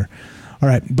probably better. All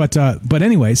right, but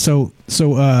anyway, so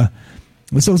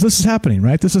this is happening,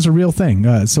 right? This is a real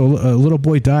thing. So a little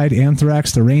boy died,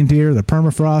 anthrax, the reindeer, the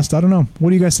permafrost. I don't know. What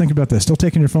do you guys think about this? Still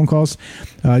taking your phone calls?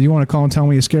 You want to call and tell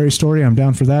me a scary story? I'm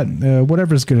down for that.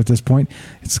 Whatever's good at this point.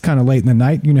 It's kind of late in the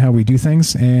night. You know how we do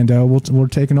things, and we're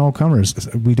taking all comers.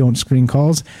 We don't screen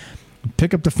calls.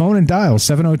 Pick up the phone and dial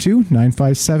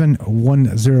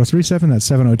 702-957-1037. That's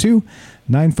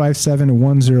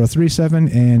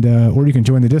 702-957-1037. And or you can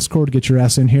join the Discord, get your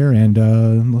ass in here,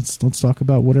 and let's talk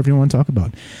about whatever you want to talk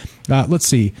about. Let's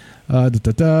see.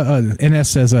 NS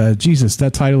says, Jesus,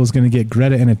 that title is going to get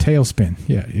Greta in a tailspin.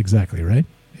 Yeah, exactly, right?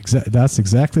 That's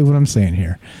exactly what I'm saying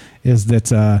here. Is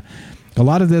that a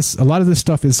lot of this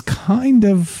stuff is kind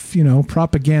of,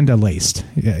 propaganda laced.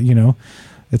 Yeah,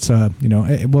 it's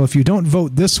well, if you don't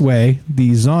vote this way,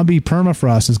 the zombie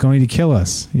permafrost is going to kill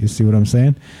us. You see what I'm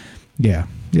saying? Yeah.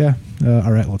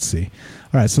 All right, let's see.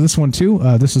 All right, so this one too.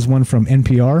 This is one from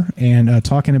NPR, and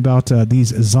talking about these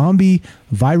zombie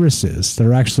viruses that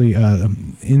are actually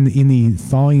in the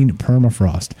thawing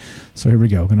permafrost. So here we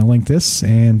go. I'm going to link this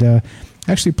and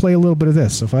actually play a little bit of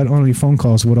this. So if I don't have any phone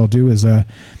calls, what I'll do is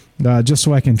just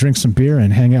so I can drink some beer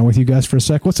and hang out with you guys for a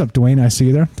sec. What's up, Dwayne? I see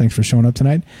you there. Thanks for showing up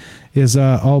tonight.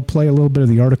 I'll play a little bit of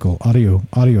the article,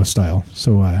 audio style,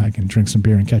 so I can drink some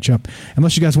beer and catch up.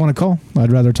 Unless you guys want to call,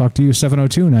 I'd rather talk to you,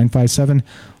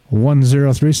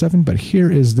 702-957-1037. But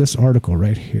here is this article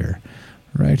right here.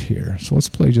 So let's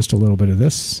play just a little bit of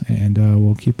this, and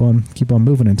we'll keep on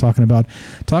moving and talking about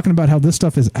how this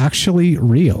stuff is actually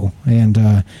real.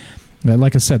 And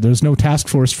like I said, there's no task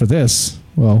force for this.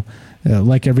 Well,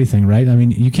 like everything, right? I mean,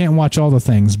 you can't watch all the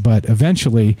things, but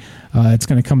eventually it's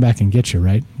going to come back and get you,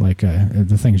 right? Like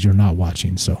the things you're not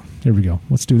watching. So here we go.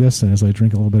 Let's do this, and as I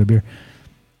drink a little bit of beer.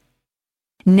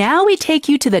 Now we take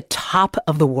you to the top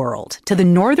of the world, to the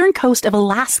northern coast of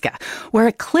Alaska, where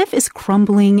a cliff is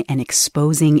crumbling and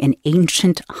exposing an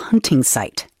ancient hunting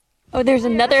site. Oh, there's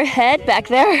another head back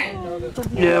there.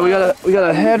 Yeah, we got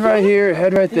a head right here,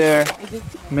 head right there,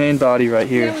 main body right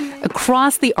here.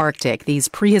 Across the Arctic, these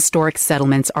prehistoric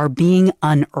settlements are being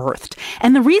unearthed.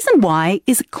 And the reason why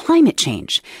is climate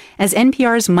change. As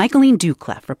NPR's Michaeline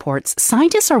Doucleff reports,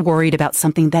 scientists are worried about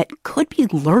something that could be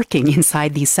lurking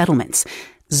inside these settlements: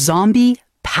 zombie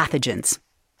pathogens.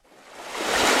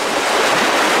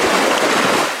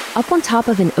 Up on top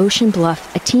of an ocean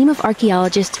bluff, a team of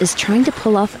archaeologists is trying to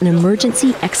pull off an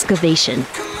emergency excavation.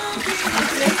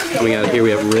 Coming out here, we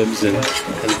have ribs and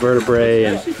vertebrae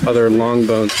and other long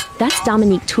bones. That's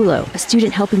Dominique Touleau, a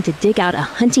student helping to dig out a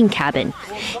hunting cabin.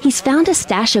 He's found a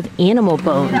stash of animal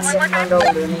bones.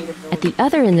 At the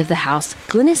other end of the house,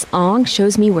 Glynis Ong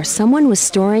shows me where someone was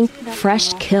storing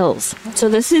fresh kills. So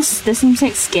this seems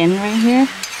like skin right here?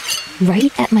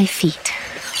 Right at my feet.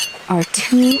 are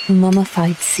 2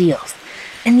 mummified seals.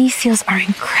 And these seals are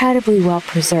incredibly well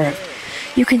preserved.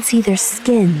 You can see their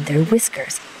skin, their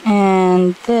whiskers.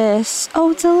 And this,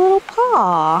 it's a little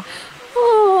paw.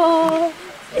 Oh,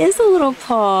 it's a little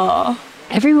paw.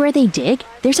 Everywhere they dig,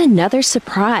 there's another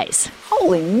surprise.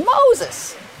 Holy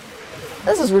Moses!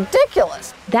 This is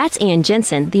ridiculous. That's Ann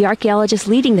Jensen, the archaeologist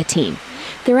leading the team.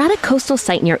 They're at a coastal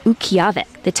site near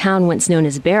Utqiagvik, the town once known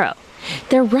as Barrow.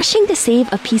 They're rushing to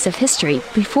save a piece of history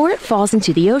before it falls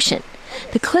into the ocean.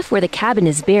 The cliff where the cabin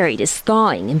is buried is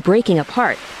thawing and breaking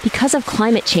apart because of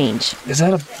climate change. Is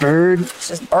that a bird? It's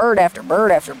just bird after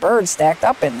bird after bird stacked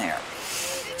up in there.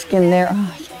 Let's get in there.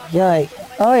 Oh, yikes.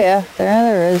 Oh, yeah.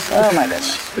 There is. Oh, my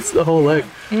goodness. It's the whole leg.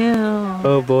 Yeah.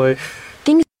 Oh, boy.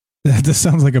 This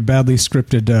sounds like a badly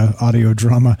scripted audio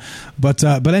drama. But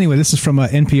anyway, this is from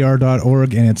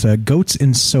NPR.org, and it's Goats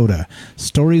and Soda,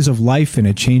 Stories of Life in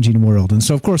a Changing World. And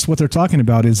so, of course, what they're talking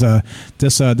about is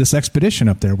this expedition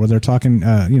up there, where they're talking,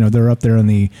 they're up there in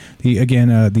the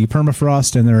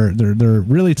permafrost, and they're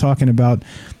really talking about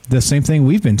the same thing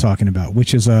we've been talking about,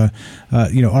 which is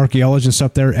archaeologists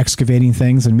up there excavating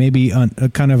things and maybe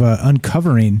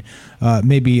uncovering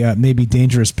maybe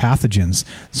dangerous pathogens.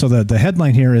 So the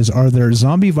headline here is, are there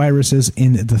zombie viruses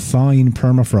in the thawing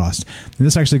permafrost? And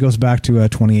this actually goes back to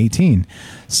 2018.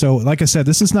 So like I said,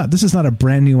 this is not a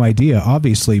brand new idea,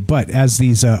 obviously, but as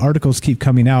these articles keep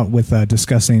coming out with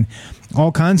discussing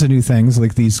all kinds of new things,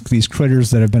 like these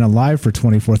critters that have been alive for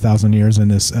 24,000 years in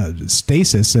this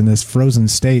stasis, in this frozen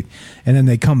state, and then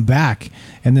they come back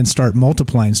and then start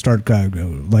multiplying, start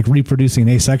reproducing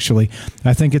asexually.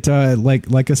 I think it's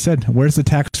like I said, where's the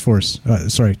task force?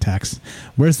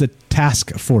 Where's the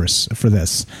task force for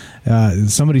this?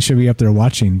 Somebody should be up there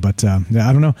watching, but I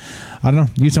don't know.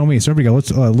 You tell me. So here we go.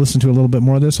 Let's listen to a little bit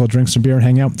more of this. I'll drink some beer and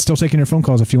hang out. Still taking your phone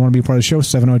calls if you want to be part of the show.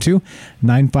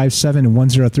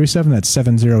 702-957-1037. That's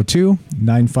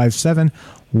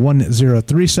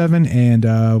 702-957-1037, and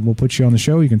we'll put you on the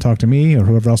show. You can talk to me or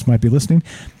whoever else might be listening.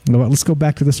 Let's go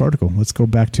back to this article. Let's go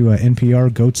back to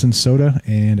NPR, Goats and Soda,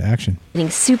 and action.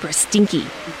 Getting super stinky.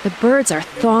 The birds are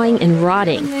thawing and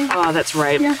rotting. Oh, that's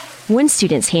right. Yeah. One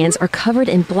student's hands are covered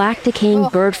in black, decaying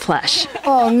bird flesh.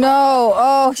 Oh, no.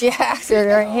 Oh, yeah.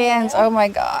 Their hands. Oh, my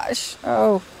gosh.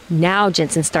 Oh. Now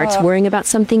Jensen starts worrying about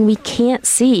something we can't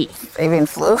see. Avian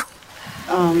flu?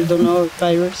 The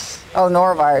norovirus. Oh,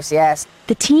 norovirus, yes.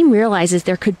 The team realizes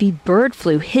there could be bird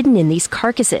flu hidden in these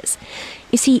carcasses.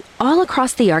 You see, all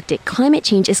across the Arctic, climate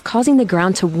change is causing the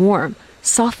ground to warm,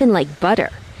 soften like butter.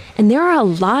 And there are a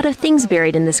lot of things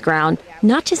buried in this ground,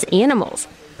 not just animals,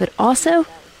 but also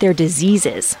their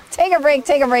diseases. Take a break,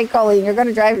 Colleen. You're going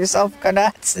to drive yourself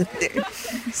nuts.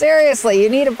 Seriously, you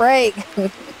need a break.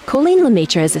 Colleen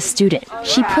Lemaitre is a student.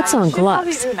 She puts on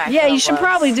gloves. Yeah, you should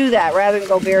probably do that rather than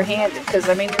go barehanded, because,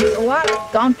 there's a lot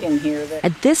of gunk in here.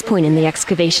 At this point in the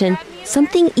excavation,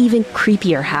 something even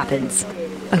creepier happens.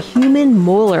 A human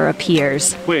molar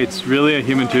appears. Wait, it's really a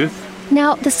human tooth?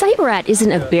 Now, the site we're at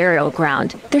isn't a burial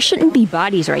ground. There shouldn't be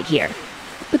bodies right here.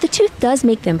 But the tooth does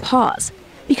make them pause,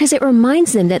 because it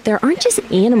reminds them that there aren't just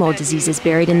animal diseases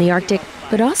buried in the Arctic,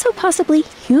 but also possibly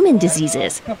human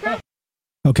diseases.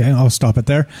 Okay, I'll stop it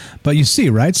there. But you see,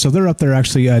 right? So they're up there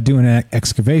actually doing an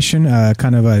excavation,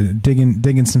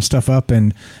 digging some stuff up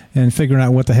and figuring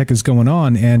out what the heck is going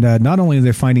on. And not only are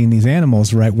they finding these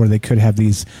animals, right, where they could have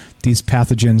these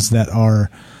pathogens that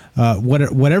are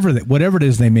whatever it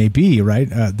is they may be, right?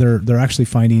 They're actually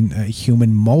finding a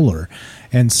human molar.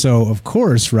 And so, of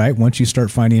course, right, once you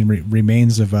start finding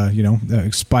remains of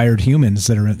expired humans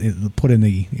that are put in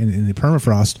the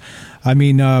permafrost,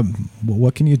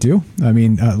 what can you do?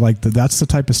 That's the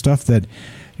type of stuff that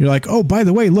you're like, oh, by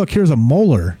the way, look, here's a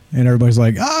molar, and everybody's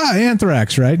like,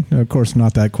 anthrax, right? Of course,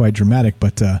 not that quite dramatic,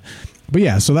 but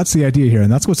yeah. So that's the idea here,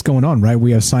 and that's what's going on, right?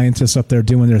 We have scientists up there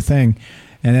doing their thing,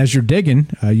 and as you're digging,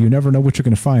 you never know what you're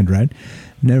going to find, right?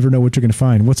 Never know what you're going to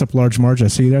find. What's up, Large Marge? I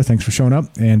see you there. Thanks for showing up.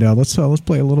 And let's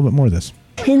play a little bit more of this.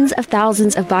 Tens of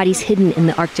thousands of bodies hidden in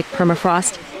the Arctic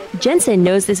permafrost. Jensen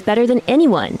knows this better than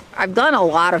anyone. I've done a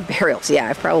lot of burials. Yeah,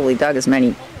 I've probably dug as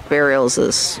many burials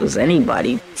as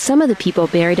anybody. Some of the people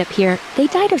buried up here, they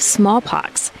died of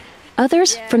smallpox.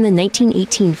 Others from the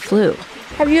 1918 flu.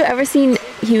 Have you ever seen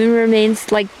human remains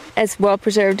as well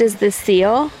preserved as this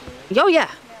seal? Oh,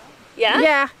 yeah.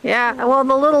 Yeah? Yeah. Well,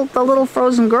 the little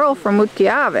frozen girl from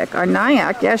Utqiagvik, our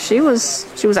Nyack, yeah, she was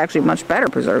actually much better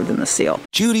preserved than the seal.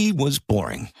 Judy was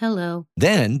boring. Hello.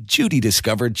 Then Judy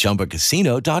discovered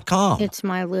ChumbaCasino.com. It's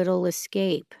my little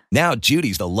escape. Now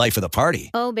Judy's the life of the party.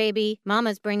 Oh, baby,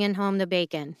 mama's bringing home the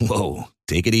bacon. Whoa,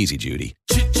 take it easy, Judy.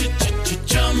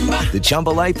 The Chumba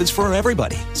life is for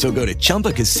everybody. So go to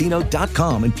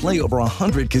ChumbaCasino.com and play over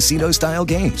 100 casino-style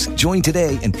games. Join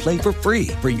today and play for free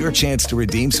for your chance to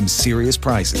redeem some serious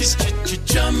prizes.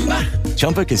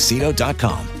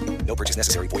 ChumbaCasino.com. No purchase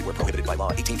necessary. Void where prohibited by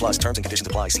law. 18 plus terms and conditions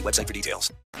apply. See website for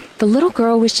details. The little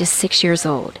girl was just 6 years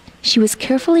old. She was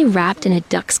carefully wrapped in a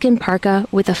duckskin parka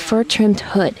with a fur-trimmed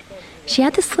hood. She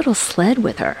had this little sled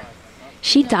with her.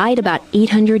 She died about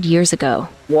 800 years ago.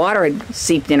 Water had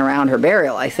seeped in around her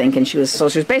burial, I think, and she was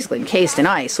basically encased in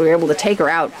ice. So we were able to take her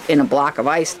out in a block of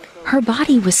ice. Her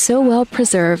body was so well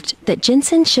preserved that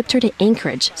Jensen shipped her to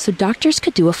Anchorage so doctors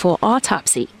could do a full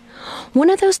autopsy. One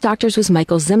of those doctors was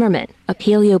Michael Zimmerman, a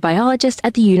paleobiologist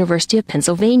at the University of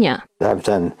Pennsylvania. I've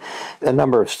done a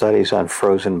number of studies on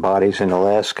frozen bodies in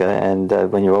Alaska, and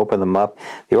when you open them up,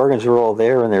 the organs are all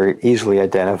there and they're easily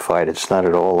identified. It's not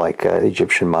at all like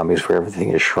Egyptian mummies where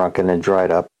everything is shrunken and dried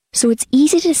up. So it's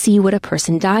easy to see what a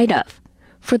person died of.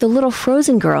 For the little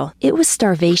frozen girl, it was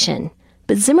starvation.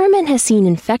 But Zimmerman has seen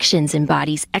infections in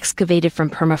bodies excavated from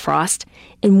permafrost.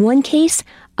 In one case,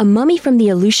 a mummy from the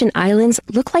Aleutian Islands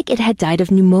looked like it had died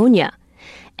of pneumonia.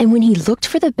 And when he looked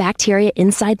for the bacteria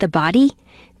inside the body,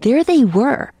 there they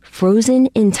were, frozen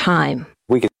in time.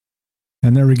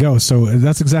 And there we go. So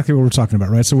that's exactly what we're talking about,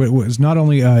 right? So it was not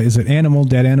only is it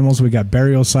dead animals, we got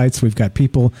burial sites, we've got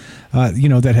people,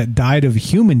 that had died of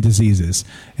human diseases.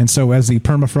 And so as the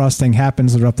permafrost thing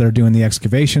happens, they're up there doing the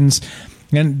excavations.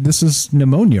 And this is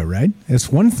pneumonia, right?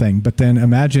 It's one thing, but then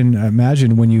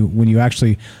imagine when you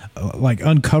actually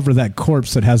uncover that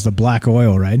corpse that has the black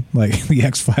oil, right? Like the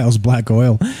X-Files black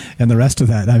oil and the rest of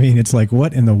that. I mean, it's like,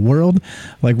 what in the world?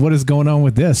 Like, what is going on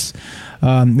with this?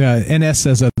 NS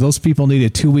says those people need a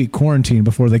 2-week quarantine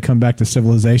before they come back to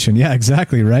civilization. Yeah,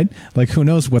 exactly, right? Like, who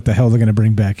knows what the hell they're going to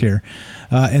bring back here?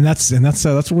 And that's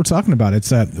what we're talking about.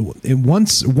 It's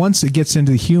once it gets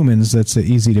into humans, that's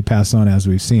easy to pass on, as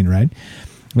we've seen, right?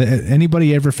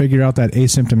 Anybody ever figure out that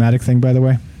asymptomatic thing, by the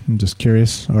way? I'm just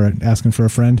curious, or asking for a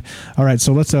friend. All right,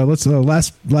 so let's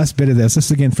last bit of this. This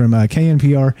is again from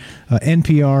KNPR,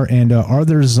 NPR, and are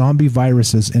there zombie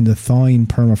viruses in the thawing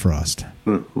permafrost?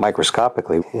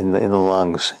 Microscopically in the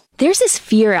lungs. There's this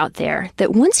fear out there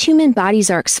that once human bodies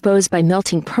are exposed by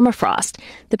melting permafrost,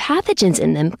 the pathogens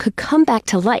in them could come back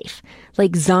to life,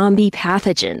 like zombie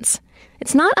pathogens.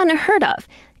 It's not unheard of.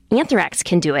 Anthrax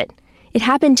can do it. It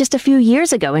happened just a few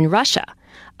years ago in Russia.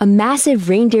 A massive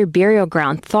reindeer burial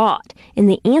ground thawed, and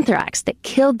the anthrax that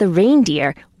killed the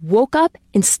reindeer woke up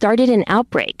and started an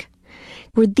outbreak.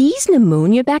 Were these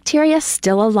pneumonia bacteria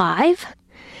still alive?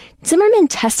 Zimmerman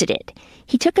tested it.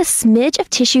 He took a smidge of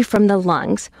tissue from the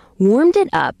lungs, warmed it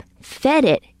up, fed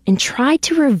it, and tried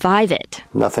to revive it.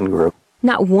 Nothing grew.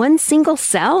 Not one single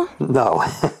cell? No.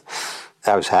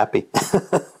 I was happy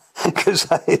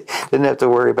because I didn't have to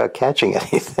worry about catching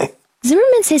anything.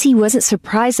 Zimmerman says he wasn't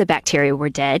surprised the bacteria were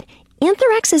dead.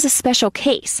 Anthrax is a special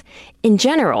case. In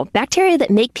general, bacteria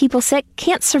that make people sick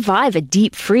can't survive a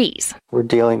deep freeze. We're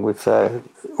dealing with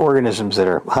organisms that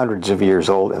are hundreds of years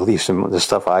old, at least in the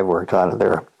stuff I've worked on.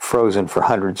 They're frozen for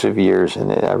hundreds of years,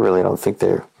 and I really don't think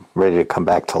they're ready to come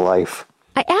back to life.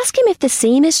 I asked him if the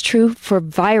same is true for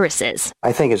viruses.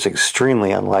 I think it's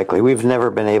extremely unlikely. We've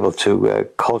never been able to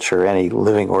culture any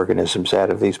living organisms out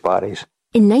of these bodies.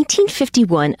 In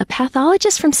 1951, a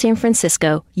pathologist from San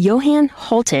Francisco, Johan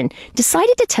Holton,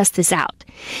 decided to test this out.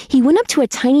 He went up to a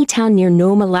tiny town near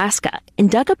Nome, Alaska, and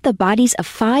dug up the bodies of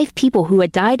 5 people who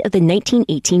had died of the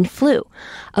 1918 flu,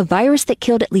 a virus that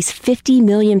killed at least 50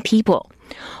 million people.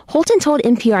 Holton told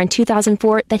NPR in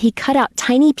 2004 that he cut out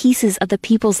tiny pieces of the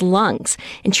people's lungs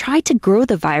and tried to grow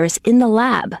the virus in the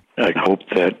lab. I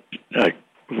hoped that I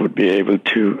would be able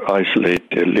to isolate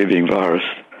the living virus.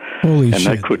 Holy shit.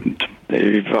 I couldn't.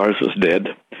 The virus was dead.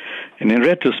 And in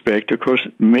retrospect, of course,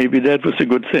 maybe that was a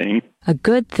good thing. A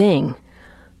good thing.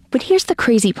 But here's the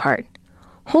crazy part.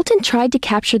 Holton tried to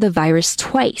capture the virus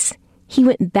twice. He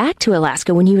went back to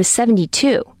Alaska when he was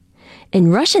 72.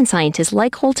 And Russian scientists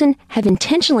like Holton have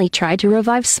intentionally tried to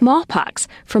revive smallpox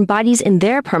from bodies in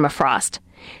their permafrost.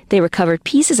 They recovered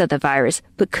pieces of the virus,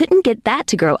 but couldn't get that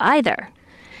to grow either.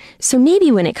 So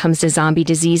maybe when it comes to zombie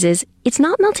diseases, it's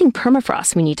not melting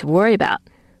permafrost we need to worry about,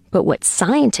 but what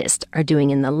scientists are doing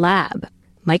in the lab.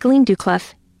 Michaeline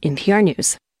Doucleff, NPR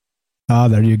News.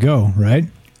 There you go, right?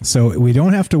 So we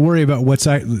don't have to worry about what's...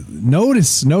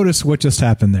 Notice what just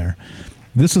happened there.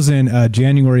 This was in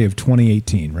January of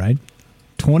 2018, right?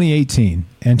 2018.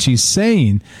 And she's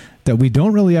saying that we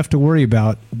don't really have to worry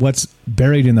about what's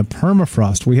buried in the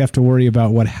permafrost. We have to worry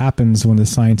about what happens when the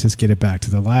scientists get it back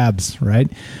to the labs, right?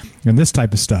 And this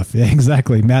type of stuff. Yeah,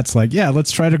 exactly. Matt's like, yeah,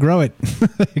 let's try to grow it.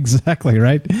 Exactly,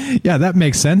 right? Yeah, that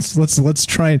makes sense. Let's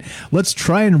try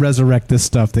and resurrect this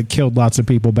stuff that killed lots of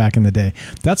people back in the day.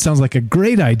 That sounds like a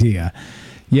great idea.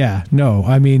 Yeah, no,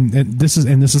 I mean, this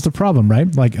is the problem,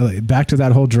 right? Like back to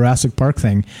that whole Jurassic Park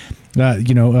thing.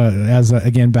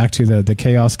 Again, back to the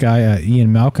Chaos guy,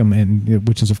 Ian Malcolm, and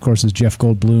which is of course is Jeff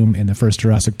Goldblum in the first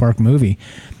Jurassic Park movie.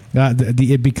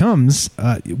 It becomes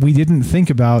we didn't think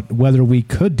about whether we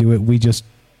could do it, we just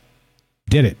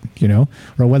did it,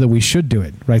 or whether we should do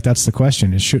it, right? That's the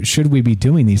question: is should we be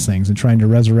doing these things and trying to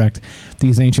resurrect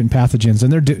these ancient pathogens?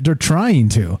 And they're trying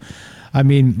to. I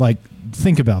mean, like,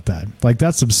 think about that. Like,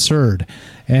 that's absurd.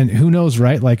 And who knows,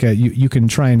 right? Like, you can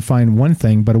try and find one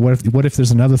thing, but what if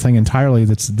there's another thing entirely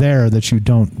that's there that you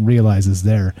don't realize is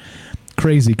there?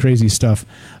 Crazy stuff.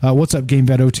 What's up,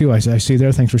 GameVet02? I see you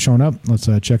there. Thanks for showing up. Let's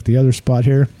check the other spot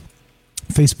here.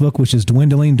 Facebook, which is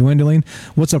dwindling.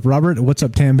 What's up, Robert? What's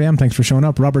up, Tam Bam? Thanks for showing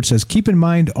up. Robert says, keep in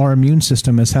mind our immune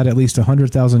system has had at least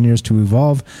 100,000 years to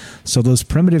evolve, so those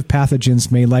primitive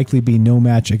pathogens may likely be no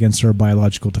match against our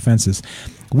biological defenses.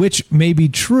 Which may be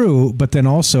true, but then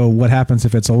also what happens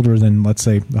if it's older than, let's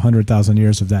say, 100,000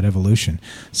 years of that evolution?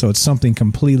 So it's something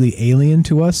completely alien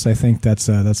to us. I think that's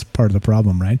part of the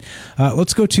problem, right?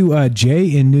 Let's go to Jay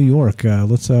in New York.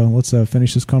 Let's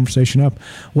finish this conversation up.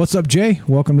 What's up, Jay?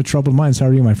 Welcome to Troubled Minds. How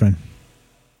are you, my friend?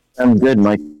 I'm good,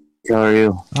 Mike. How are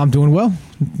you? I'm doing well.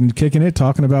 Kicking it,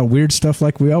 talking about weird stuff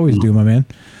like we always do, my man.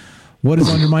 What is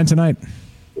on your mind tonight?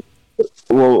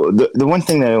 Well, the one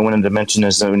thing that I wanted to mention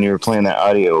is that when you were playing that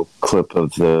audio clip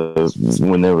of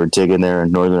when they were digging there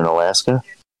in northern Alaska,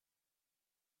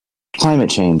 climate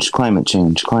change.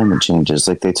 It's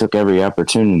like they took every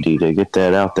opportunity to get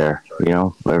that out there,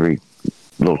 every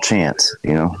little chance,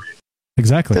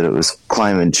 Exactly. That it was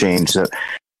climate change. So,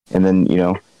 and then,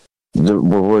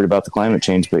 we're worried about the climate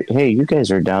change, but hey, you guys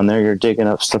are down there, you're digging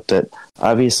up stuff that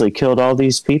obviously killed all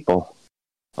these people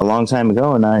a long time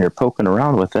ago, and now you're poking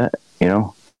around with it.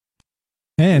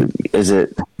 And is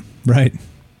it right?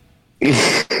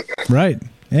 Right,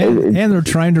 and they're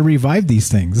trying to revive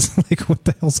these things. Like, what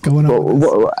the hell's going on?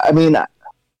 Well, I mean,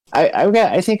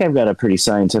 I think I've got a pretty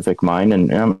scientific mind,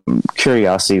 and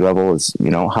curiosity level is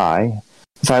high.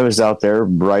 If I was out there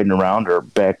riding around or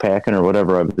backpacking or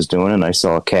whatever I was doing, and I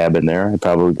saw a cabin there, I'd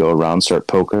probably go around, start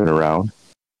poking around,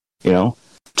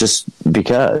 just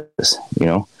because,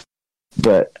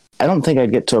 But I don't think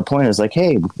I'd get to a point as like,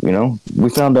 hey, we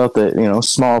found out that,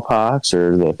 smallpox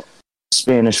or the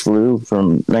Spanish flu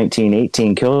from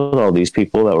 1918 killed all these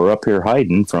people that were up here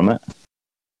hiding from it.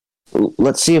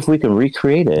 Let's see if we can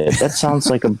recreate it. That sounds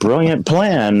like a brilliant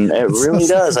plan. It really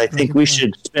does. I think we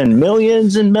should spend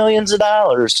millions and millions of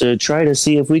dollars to try to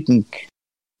see if we can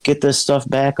get this stuff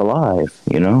back alive,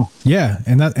 Yeah,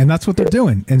 and that's what they're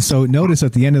doing. And so notice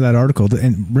at the end of that article,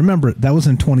 and remember, that was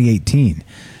in 2018.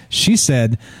 She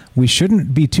said we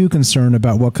shouldn't be too concerned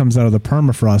about what comes out of the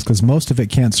permafrost because most of it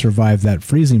can't survive that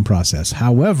freezing process.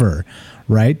 However,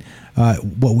 right,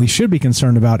 what we should be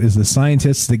concerned about is the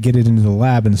scientists that get it into the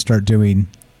lab and start doing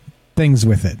things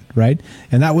with it, right?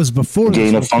 And that was before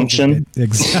gain of function.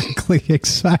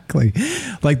 Exactly.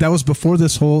 Like that was before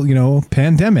this whole,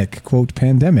 pandemic, quote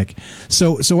pandemic.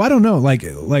 So I don't know, like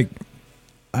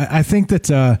I think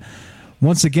that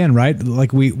once again, right?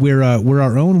 Like we're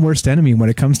our own worst enemy when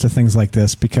it comes to things like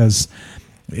this, because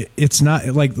it's not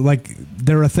like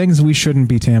there are things we shouldn't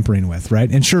be tampering with,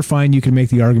 right? And sure, fine, you can make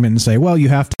the argument and say, well, you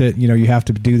have to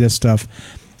do this stuff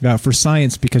for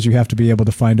science because you have to be able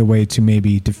to find a way to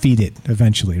maybe defeat it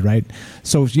eventually, right?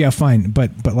 So yeah, fine,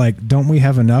 but like, don't we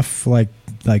have enough like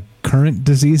current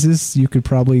diseases you could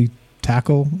probably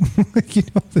tackle,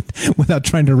 without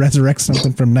trying to resurrect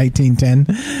something from 1910.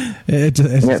 It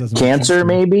just cancer,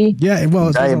 maybe. Yeah,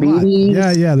 well, diabetes.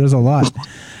 Yeah, there's a lot.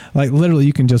 Like literally,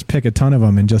 you can just pick a ton of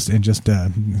them and just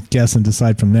guess and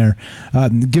decide from there.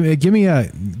 Give me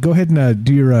a go ahead and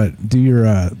do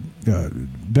your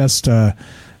best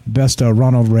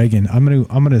Ronald Reagan. I'm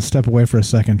gonna step away for a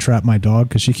second, trap my dog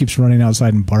because she keeps running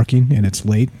outside and barking, and it's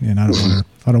late, and I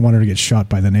don't want her to get shot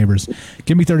by the neighbors.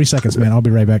 Give me 30 seconds, man. I'll be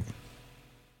right back.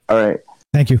 All right.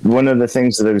 Thank you. One of the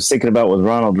things that I was thinking about with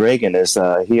Ronald Reagan is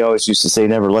he always used to say,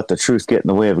 never let the truth get in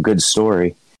the way of a good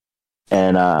story.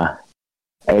 And I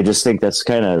just think that's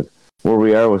kind of where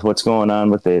we are with what's going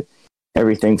on with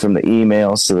everything from the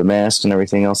emails to the masks and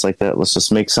everything else like that. Let's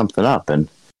just make something up and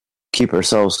keep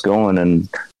ourselves going and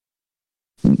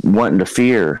wanting to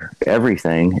fear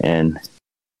everything and,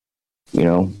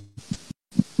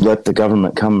 let the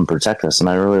government come and protect us. And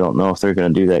I really don't know if they're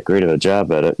going to do that great of a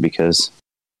job at it because,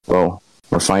 well,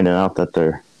 we're finding out that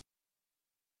they're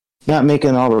not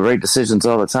making all the right decisions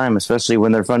all the time, especially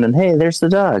when they're funding, hey, there's the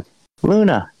dog,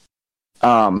 Luna.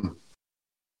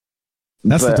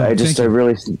 That's but the dog. I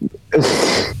really,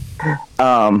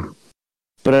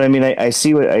 but I mean, I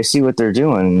see what they're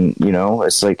doing. You know,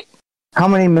 it's like, how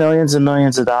many millions and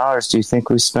millions of dollars do you think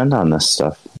we spend on this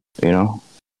stuff? You know,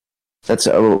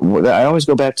 I always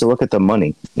go back to look at the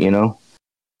money. You know,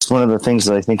 it's one of the things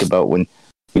that I think about when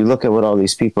you look at what all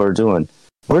these people are doing.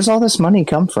 Where's all this money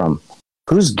come from?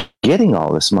 Who's getting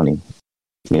all this money?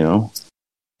 You know,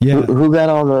 who got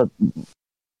all the,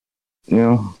 you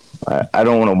know, I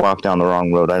don't want to walk down the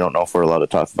wrong road. I don't know if we're allowed to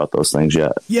talk about those things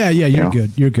yet. Yeah, you're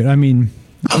good. You're good. I mean,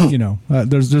 you know,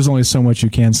 there's only so much you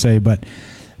can say, but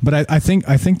I think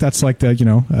that's like the, you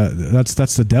know,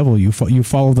 that's the devil. You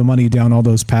follow the money down all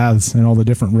those paths and all the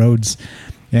different roads,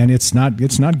 and it's not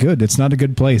good. It's not a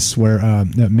good place where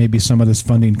maybe some of this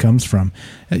funding comes from.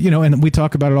 You know, and we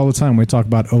talk about it all the time. We talk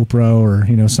about Oprah or,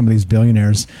 you know, some of these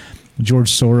billionaires,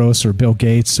 George Soros or Bill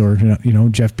Gates or, you know,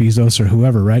 Jeff Bezos or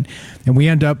whoever, right? And we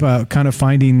end up kind of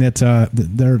finding that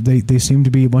they seem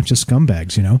to be a bunch of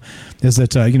scumbags. You know, is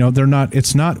that you know, they're not.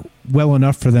 It's not well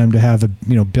enough for them to have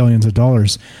you know, billions of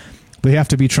dollars. They have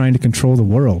to be trying to control the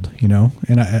world. You know,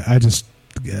 and I just,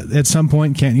 at some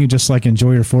point, can't you just like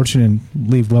enjoy your fortune and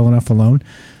leave well enough alone?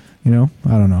 You know,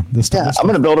 I don't know. I'm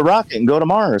going to build a rocket and go to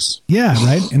Mars. Yeah,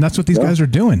 right. And that's what these guys are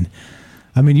doing.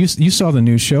 I mean, you saw the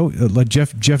news show. Like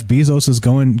Jeff Bezos is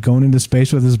going into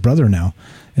space with his brother now.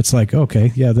 It's like,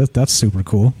 okay, yeah, that's super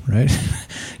cool, right?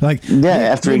 Like,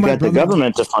 after he got the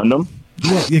government to fund them.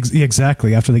 Yeah,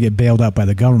 exactly. After they get bailed out by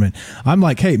the government, I'm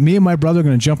like, hey, me and my brother are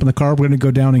going to jump in the car. We're going to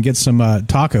go down and get some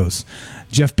tacos.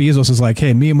 Jeff Bezos is like,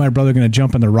 hey, me and my brother are going to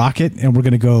jump in the rocket and we're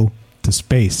going to go to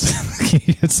space.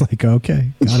 It's like, okay,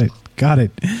 got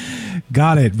it,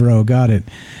 bro, got it.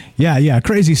 Yeah,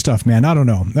 crazy stuff, man. I don't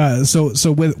know. So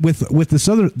with this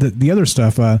the other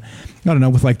stuff, I don't know,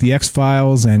 with like the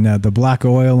X-Files and the black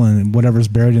oil and whatever's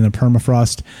buried in the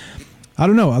permafrost. I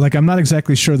don't know. Like, I'm not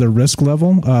exactly sure the risk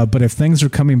level, but if things are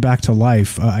coming back to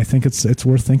life, I think it's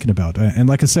worth thinking about. And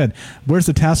like I said, where's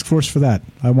the task force for that?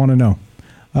 I want to know.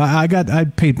 I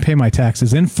pay my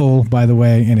taxes in full, by the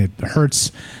way, and it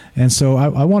hurts. And so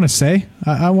I want to say,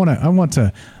 I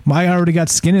already got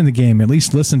skin in the game. At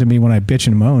least listen to me when I bitch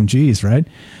and moan. Jeez, right?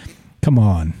 Come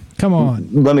on.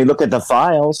 Let me look at the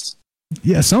files.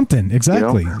 Yeah, something.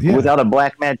 Exactly. You know, yeah. Without a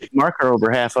black magic marker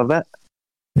over half of it.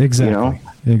 Exactly. You know?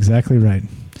 Exactly right.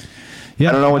 Yeah.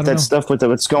 I don't know what stuff with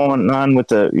what's going on with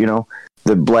the, you know,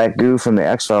 the black goo from the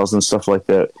X-Files and stuff like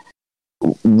that.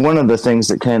 One of the things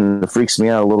that kind of freaks me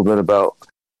out a little bit about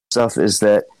stuff is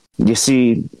that you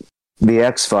see the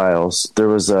X-Files, there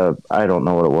was I don't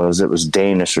know what it was. It was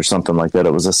Danish or something like that.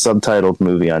 It was a subtitled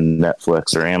movie on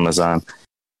Netflix or Amazon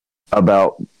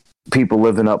about people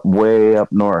living way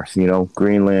up north, you know,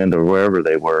 Greenland or wherever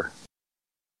they were.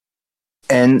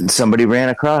 And somebody ran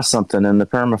across something in the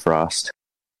permafrost,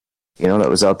 you know, that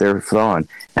was out there thawing.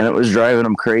 And it was driving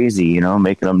them crazy, you know,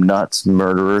 making them nuts,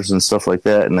 murderers and stuff like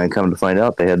that. And then come to find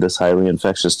out they had this highly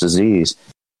infectious disease,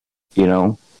 you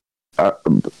know.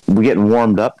 We're getting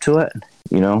warmed up to it,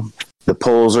 you know. The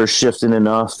poles are shifting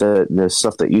enough that the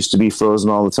stuff that used to be frozen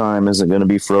all the time isn't going to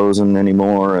be frozen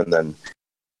anymore. And then,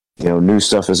 you know, new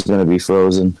stuff is going to be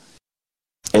frozen.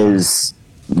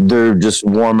 They're just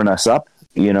warming us up.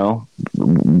 You know,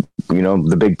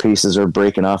 the big pieces are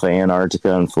breaking off of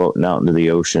Antarctica and floating out into the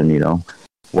ocean, you know,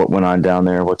 what went on down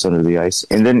there, what's under the ice.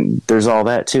 And then there's all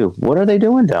that too. What are they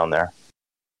doing down there?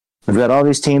 I've got all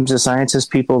these teams of scientists,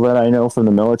 people that I know from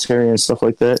the military and stuff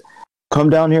like that, come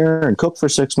down here and cook for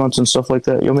 6 months and stuff like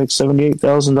that. You'll make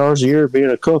 $78,000 a year being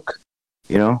a cook.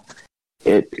 You know,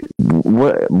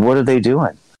 what are they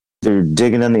doing? They're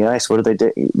digging in the ice. What do they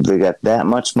do? They got that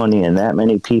much money and that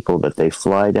many people that they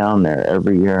fly down there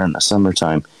every year in the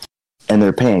summertime, and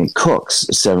they're paying cooks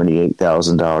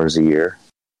 $78,000 a year.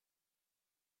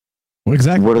 Well,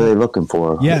 exactly. What are they looking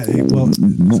for? Yeah, well,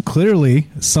 clearly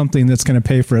something that's going to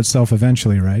pay for itself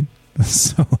eventually, right?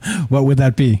 So, what would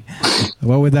that be?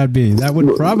 That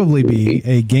would probably be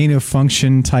a gain of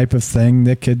function type of thing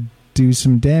that could do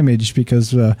some damage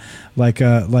because like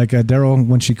Daryl,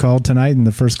 when she called tonight in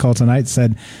the first call tonight,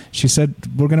 she said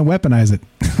we're going to weaponize it.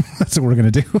 That's what we're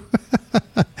going to do.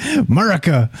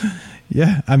 America.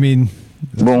 Yeah, I mean,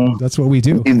 that's what we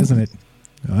do, isn't it?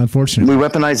 Unfortunately, we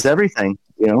weaponized everything,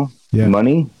 you know. Yeah.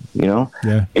 Money, you know.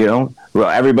 Yeah. You know, well,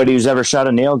 everybody who's ever shot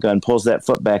a nail gun pulls that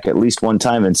foot back at least one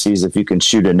time and sees if you can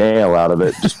shoot a nail out of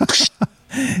it.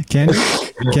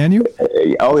 Can you?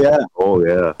 Oh yeah. Oh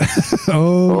yeah.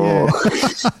 Oh,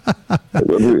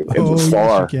 yeah.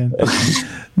 Far. Yes,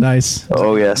 nice.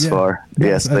 Oh yes, Yeah. far.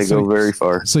 Yes, they So- go very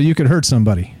far. So you could hurt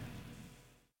somebody.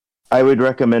 I would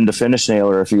recommend a finish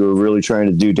nailer if you were really trying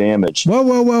to do damage.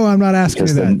 Whoa! I'm not asking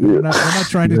you Because that. then- We're not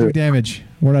trying to do damage.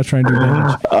 We're not trying to do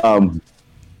damage.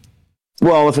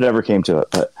 Well, if it ever came to it,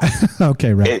 but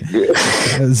Okay, right.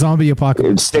 Zombie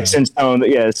apocalypse. sticks and stone.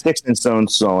 Yeah, sticks and stone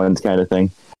swollen kind of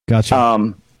thing.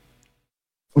 Gotcha.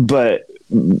 But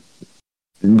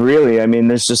really, I mean,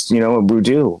 there's just a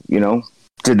voodoo.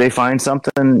 Did they find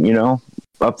something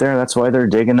up there? That's why they're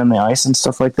digging in the ice and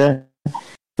stuff like that.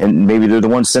 And maybe they're the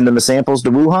ones sending the samples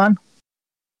to Wuhan.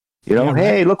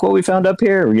 Hey, look what we found up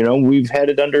here. We've had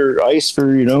it under ice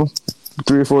for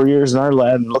 3 or 4 years in our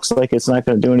lab. It looks like it's not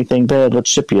going to do anything bad. Let's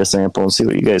ship you a sample and see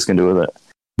what you guys can do with it.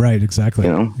 Right, exactly.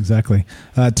 Exactly.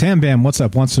 Tam Bam, what's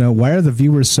up? Wants to know, why are the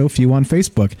viewers so few on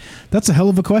Facebook? That's a hell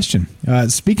of a question.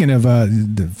 Speaking of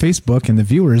the Facebook and the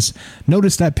viewers,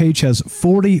 notice that page has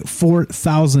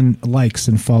 44,000 likes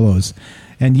and follows.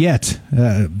 And yet,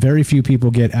 very few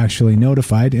people get actually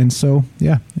notified. And so,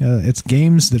 it's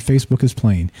games that Facebook is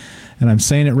playing. And I'm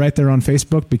saying it right there on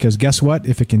Facebook because guess what?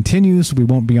 If it continues, we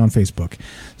won't be on Facebook.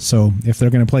 So if they're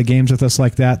going to play games with us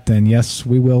like that, then yes,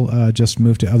 we will just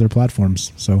move to other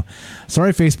platforms. So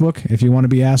sorry, Facebook. If you want to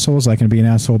be assholes, I can be an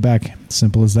asshole back.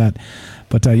 Simple as that.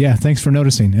 But thanks for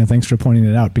noticing and thanks for pointing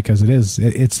it out because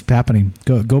it's happening.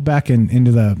 Go back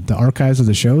into the archives of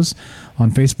the shows on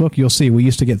Facebook. You'll see we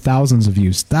used to get thousands of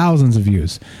views.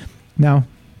 Now,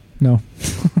 no,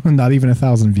 not even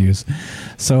 1,000 views.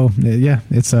 So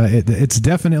it's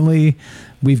definitely,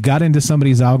 we've got into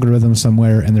somebody's algorithm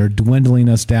somewhere and they're dwindling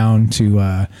us down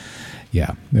to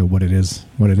what it is.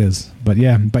 But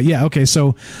yeah. Okay.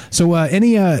 So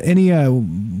any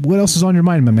what else is on your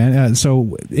mind, my man?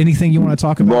 So anything you want to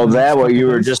talk about? Well, what you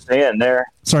were just saying there.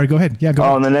 Sorry, go ahead. Yeah, go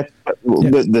ahead. On the next,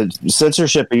 the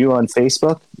censorship of you on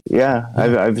Facebook. Yeah,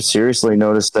 I've seriously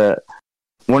noticed that.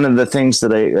 One of the things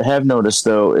that I have noticed,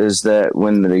 though, is that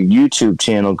when the YouTube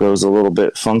channel goes a little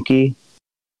bit funky,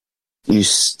 you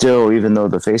still, even though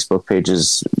the Facebook page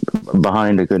is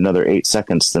behind a good another 8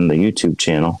 seconds than the YouTube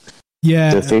channel,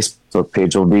 the Facebook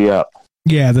page will be up.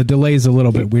 Yeah, the delay is a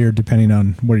little bit weird depending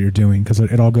on what you're doing because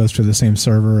it all goes to the same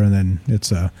server, and then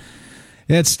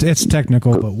it's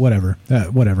technical, but whatever.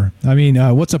 I mean,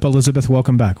 what's up, Elizabeth?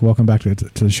 Welcome back to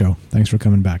the show. Thanks for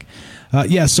coming back.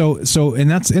 So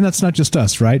and that's not just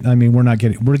us, right? I mean,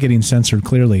 we're getting censored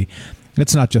clearly.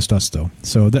 It's not just us though.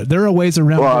 So there are ways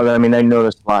around. Well, I mean, I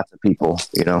noticed lots of people.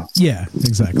 Yeah,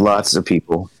 exactly. Lots of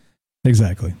people.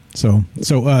 Exactly. So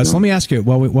let me ask you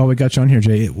while we got you on here,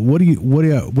 Jay. What do you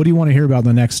want to hear about in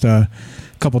the next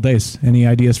couple days? Any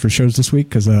ideas for shows this week?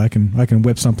 Because I can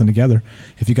whip something together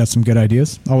if you got some good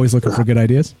ideas. Always looking for good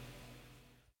ideas.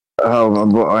 Oh,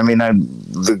 well, I mean,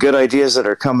 the good ideas that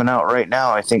are coming out right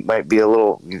now, I think might be a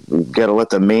little. You got to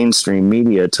let the mainstream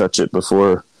media touch it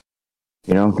before,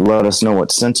 let us know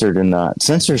what's censored and not.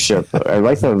 Censorship. I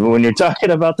like that when you're talking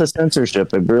about the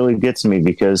censorship. It really gets me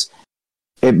because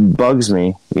it bugs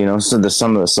me. So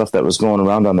some of the stuff that was going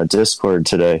around on the Discord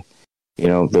today, the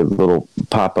little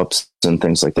pop-ups and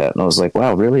things like that, and I was like,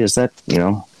 wow, really? Is that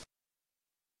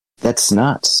That's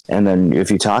nuts. And then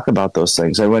if you talk about those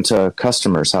things, I went to a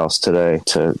customer's house today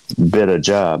to bid a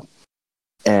job,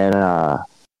 and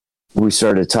we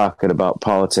started talking about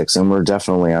politics, and we're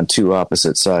definitely on two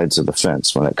opposite sides of the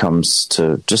fence when it comes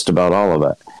to just about all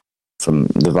of it, from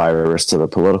the virus to the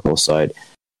political side.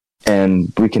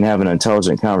 And we can have an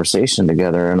intelligent conversation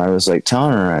together. And I was like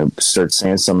telling her, I started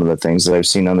saying some of the things that I've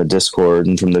seen on the Discord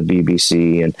and from the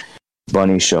BBC and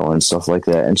Bunny Show and stuff like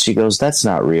that. And she goes, that's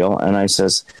not real. And I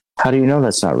says, how do you know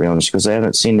that's not real? And she goes, I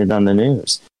haven't seen it on the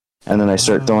news. And then I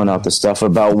start throwing out the stuff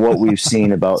about what we've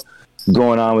seen about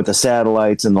going on with the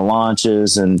satellites and the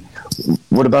launches. And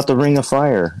what about the Ring of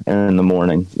Fire in the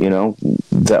morning?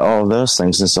 All of those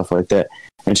things and stuff like that.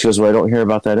 And she goes, well, I don't hear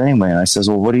about that anyway. And I says,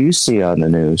 well, what do you see on the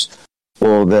news?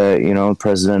 Well, the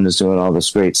president is doing all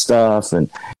this great stuff, and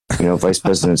vice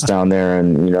president's down there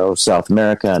in South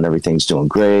America, and everything's doing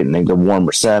great, and they get warm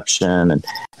reception, and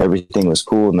everything was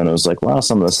cool. And then I was like, wow,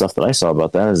 some of the stuff that I saw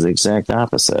about that is the exact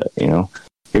opposite. You're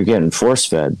getting force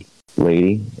fed,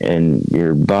 lady, and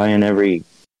you're buying every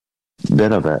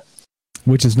bit of it.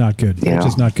 which is not good. You which know?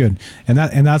 is not good, and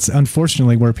that's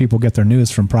unfortunately where people get their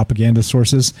news from, propaganda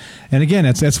sources. And again,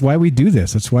 that's why we do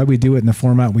this. That's why we do it in the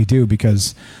format we do,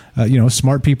 because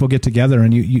smart people get together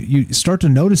and you start to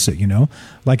notice it.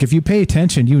 Like if you pay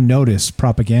attention, you notice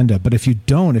propaganda. But if you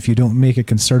don't make a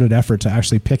concerted effort to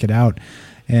actually pick it out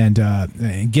and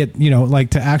get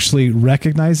to actually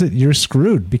recognize it, you're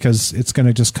screwed, because it's going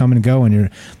to just come and go. And you're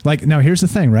like, now here's the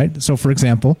thing, right? So for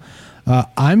example,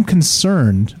 I'm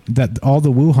concerned that all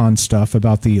the Wuhan stuff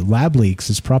about the lab leaks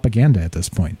is propaganda at this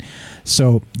point.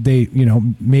 So they,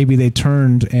 maybe they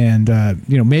turned and,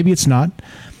 maybe it's not.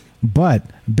 But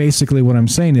basically what I'm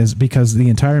saying is, because the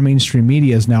entire mainstream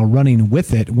media is now running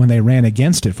with it when they ran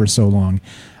against it for so long,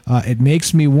 it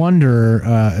makes me wonder,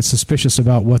 suspicious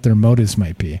about what their motives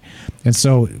might be. And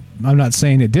so I'm not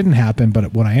saying it didn't happen,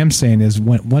 but what I am saying is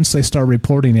once they start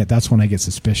reporting it, that's when I get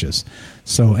suspicious.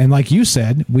 So, and like you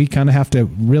said, we kind of have to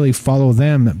really follow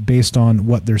them based on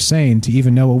what they're saying to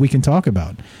even know what we can talk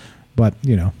about. But,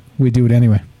 we do it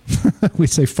anyway. We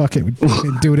say fuck it. We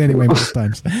do it anyway most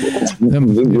times.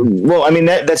 Well, I mean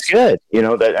that's good.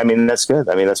 That's good.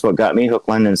 I mean, that's what got me hook,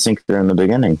 line, and sinker in the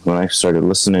beginning when I started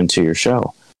listening to your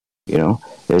show.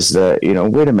 Is that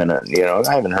wait a minute.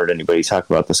 I haven't heard anybody talk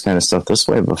about this kind of stuff this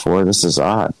way before. This is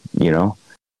odd. And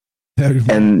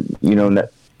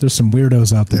there's some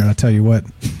weirdos out there. I'll tell you what.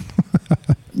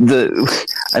 But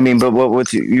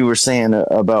what you were saying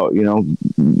about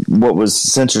what was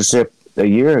censorship a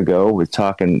year ago with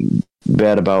talking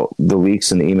bad about the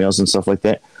leaks and the emails and stuff like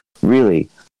that. Really,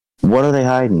 what are they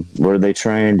hiding? What are they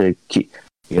trying to keep,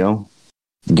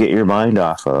 get your mind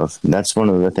off of? And that's one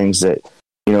of the things that,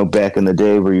 back in the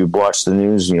day where you watch the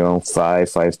news,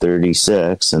 5:30,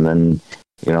 6, and then,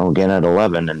 again at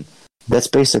 11. And that's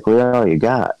basically all you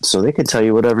got. So they could tell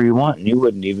you whatever you want and you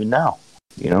wouldn't even know,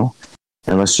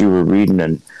 unless you were reading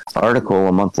an article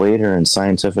a month later in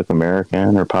Scientific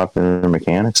American or Popular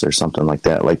Mechanics or something like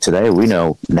that. Like today, we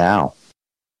know now.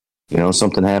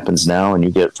 Something happens now and you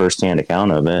get firsthand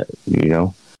account of it.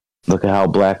 Look at how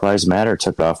Black Lives Matter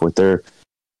took off with their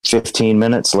 15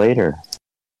 minutes later.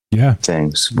 Yeah.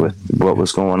 Things with what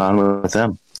was going on with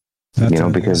them.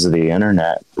 Because of the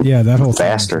internet. Yeah, that whole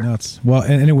faster. Thing was nuts. Well,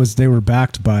 and they were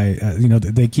backed by,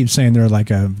 they keep saying they're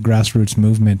like a grassroots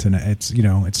movement, and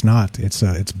it's not.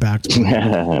 It's backed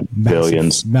by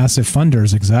billions, massive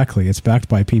funders. Exactly, it's backed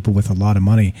by people with a lot of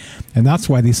money, and that's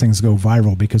why these things go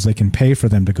viral, because they can pay for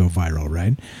them to go viral,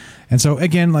 right? And so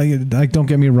again, like don't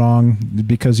get me wrong,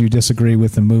 because you disagree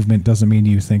with the movement doesn't mean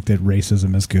you think that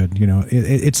racism is good.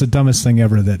 It's the dumbest thing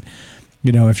ever that.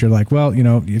 If you're like, well,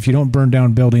 if you don't burn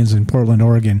down buildings in Portland,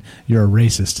 Oregon, you're a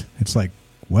racist. It's like,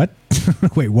 what?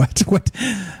 Wait, what? What?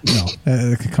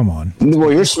 No, come on.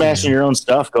 Well, you're smashing your own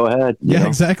stuff. Go ahead. Yeah,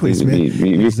 exactly.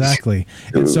 Exactly.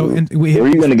 And so, and where are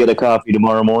you going to get a coffee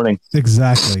tomorrow morning?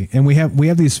 Exactly. And we have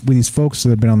these folks that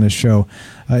have been on this show,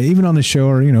 even on the show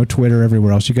or Twitter,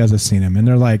 everywhere else. You guys have seen them, and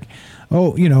they're like,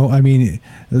 oh,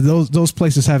 those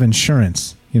places have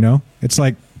insurance. It's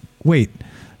like, wait,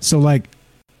 so like.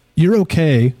 You're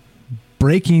okay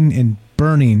breaking and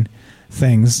burning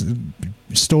things,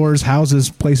 stores, houses,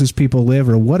 places people live,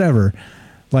 or whatever.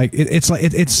 Like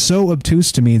it's so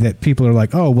obtuse to me that people are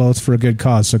like, oh, well, it's for a good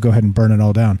cause, so go ahead and burn it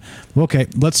all down. Okay,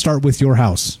 let's start with your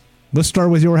house. Let's start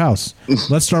with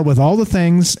all the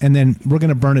things, and then we're going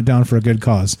to burn it down for a good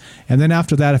cause. And then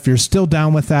after that, if you're still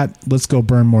down with that, let's go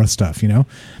burn more stuff.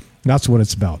 That's what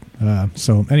it's about.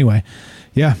 So anyway,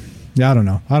 yeah. Yeah, I don't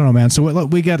know, man. So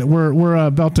we're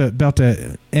about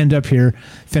to end up here,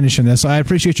 finishing this. I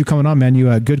appreciate you coming on, man.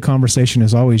 You good conversation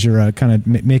as always. You're kind of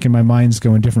making my mind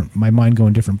go in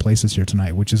different places here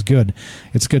tonight, which is good.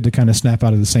 It's good to kind of snap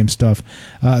out of the same stuff.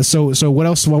 So what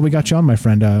else? While we got you on, my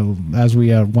friend, as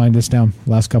we wind this down,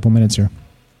 last couple minutes here.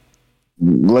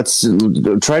 Let's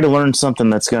try to learn something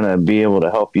that's going to be able to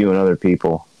help you and other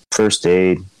people. First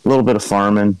aid, a little bit of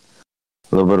farming,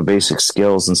 a little bit of basic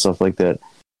skills and stuff like that.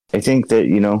 I think that,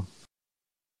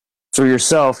 for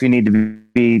yourself, you need to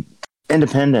be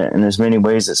independent in as many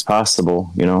ways as possible.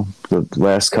 The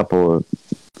last couple of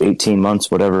 18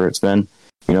 months, whatever it's been,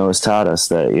 has taught us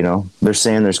that, they're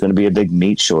saying there's going to be a big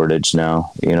meat shortage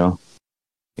now,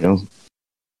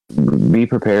 be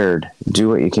prepared, do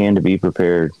what you can to be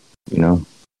prepared,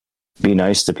 be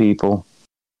nice to people,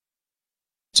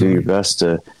 do your best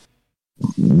to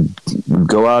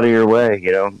go out of your way,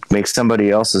 make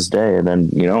somebody else's day. And then,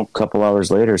 a couple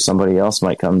hours later, somebody else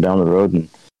might come down the road and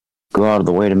go out of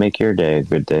the way to make your day a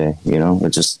good day, or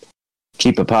just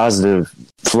keep a positive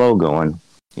flow going.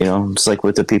 It's like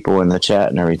with the people in the chat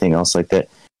and everything else like that.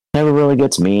 Never really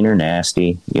gets mean or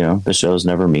nasty. The show's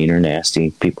never mean or nasty.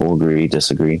 People agree,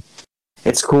 disagree.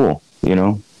 It's cool.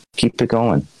 keep it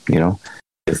going.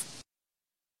 If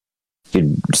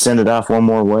you send it off one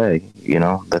more way,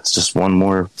 that's just one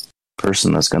more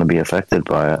person that's going to be affected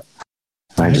by it.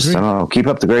 I don't know. Keep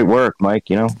up the great work, Mike.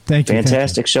 Thank you.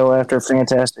 Fantastic show after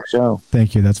fantastic show.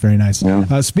 Thank you. That's very nice.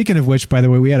 Yeah. Speaking of which, by the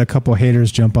way, we had a couple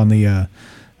haters jump on the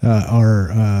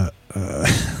our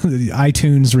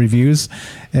iTunes reviews,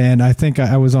 and I think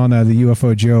I was on the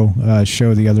UFO Joe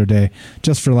show the other day,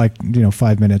 just for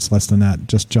 5 minutes, less than that.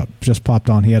 Just popped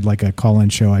on. He had like a call-in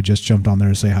show. I just jumped on there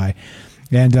to say hi,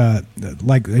 and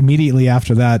immediately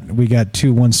after that, we got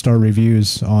 2 1-star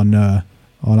reviews on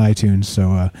iTunes.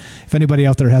 So if anybody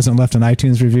out there hasn't left an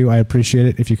iTunes review, I appreciate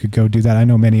it. If you could go do that. I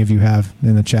know many of you have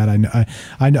in the chat.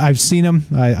 I've seen them.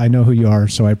 I know who you are,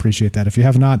 so I appreciate that. If you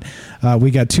have not, we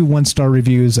got 2 1-star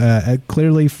reviews,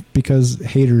 clearly because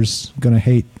haters going to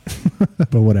hate,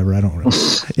 but whatever.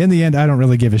 In the end, I don't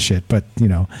really give a shit, but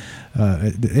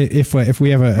if we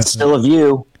have it's still a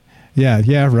view.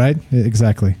 Yeah, right.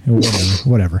 Exactly.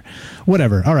 Whatever.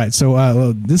 All right.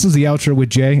 So this is the outro with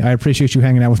Jay. I appreciate you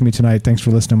hanging out with me tonight. Thanks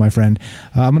for listening, my friend.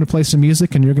 I'm going to play some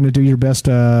music, and you're going to do your best.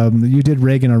 You did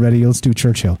Reagan already. Let's do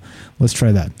Churchill. Let's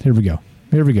try that. Here we go.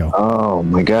 Oh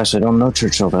my gosh, I don't know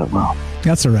Churchill that well.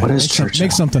 That's all right. What is Churchill?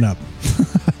 Make something up.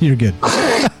 You're good.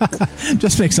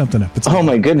 Just make something up. Oh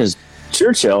my goodness,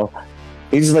 Churchill.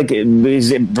 He's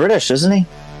British, isn't he?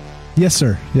 Yes,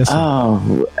 sir.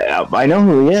 Oh, I know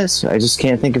who he is. I just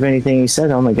can't think of anything he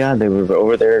said. Oh my God, they were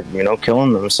over there,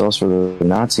 killing themselves for the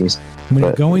Nazis. When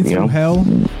you're going through hell,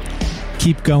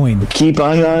 keep going. Keep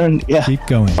on. Yeah. Keep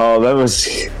going. Oh,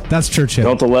 that's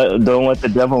Churchill. Don't let the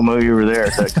devil know you were there.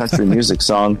 It's that country music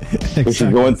song. Exactly. If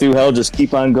you're going through hell, just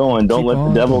keep on going. Don't let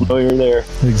the devil know you're there.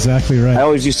 Exactly right. I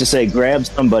always used to say, grab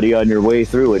somebody on your way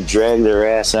through and drag their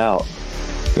ass out.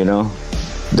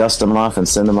 Dust them off and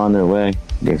send them on their way.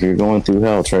 If you're going through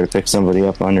hell, try to pick somebody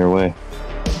up on your way.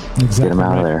 Exactly. Get them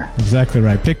out of there. Exactly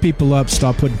right. Pick people up.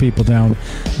 Stop putting people down.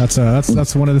 That's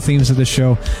one of the themes of this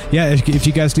show. Yeah, if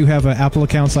you guys do have Apple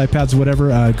accounts, iPads, whatever,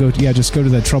 just go to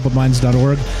the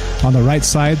troubledminds.org. On the right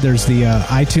side, there's the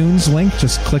iTunes link.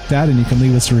 Just click that, and you can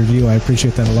leave us a review. I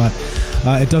appreciate that a lot.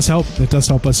 It does help. It does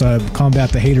help us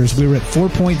combat the haters. We were at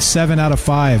 4.7 out of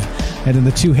 5, and then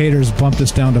the 2 haters bumped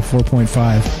us down to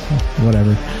 4.5.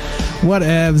 Whatever.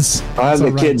 Whatevs. I'll have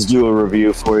the kids do a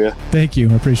review for you. Thank you.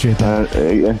 I appreciate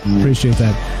that. Appreciate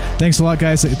that. Thanks a lot,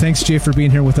 guys. Thanks, Jay, for being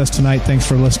here with us tonight. Thanks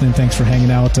for listening. Thanks for hanging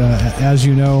out. As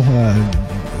you know,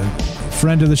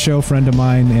 friend of the show, friend of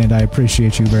mine, and I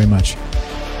appreciate you very much.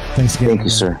 Thanks again. Thank you,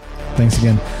 sir. Thanks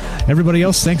again. Everybody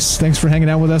else, thanks for hanging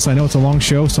out with us. I know it's a long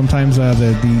show. Sometimes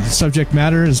the subject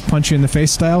matter is punch you in the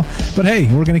face style. But hey,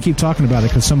 we're going to keep talking about it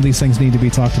because some of these things need to be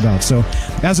talked about. So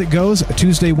as it goes,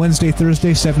 Tuesday, Wednesday,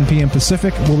 Thursday, 7 p.m.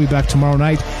 Pacific. We'll be back tomorrow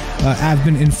night. I've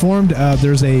been informed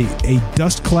there's a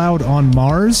dust cloud on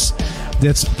Mars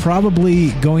that's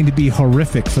probably going to be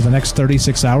horrific for the next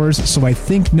 36 hours. So I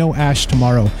think no Ash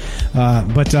tomorrow.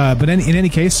 But in any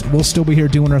case, we'll still be here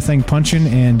doing our thing, punching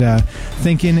and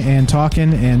thinking and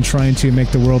talking and trying to make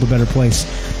the world a better place.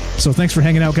 So thanks for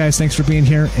hanging out, guys. Thanks for being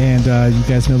here. And you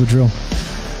guys know the drill.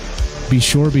 Be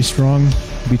sure, be strong,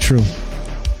 be true.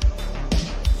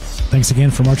 Thanks again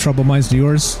from our troubled minds to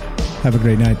yours. Have a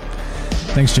great night.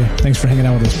 Thanks, Jay. Thanks for hanging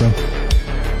out with us, bro.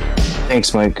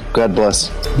 Thanks, Mike. God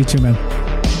bless. You too, man.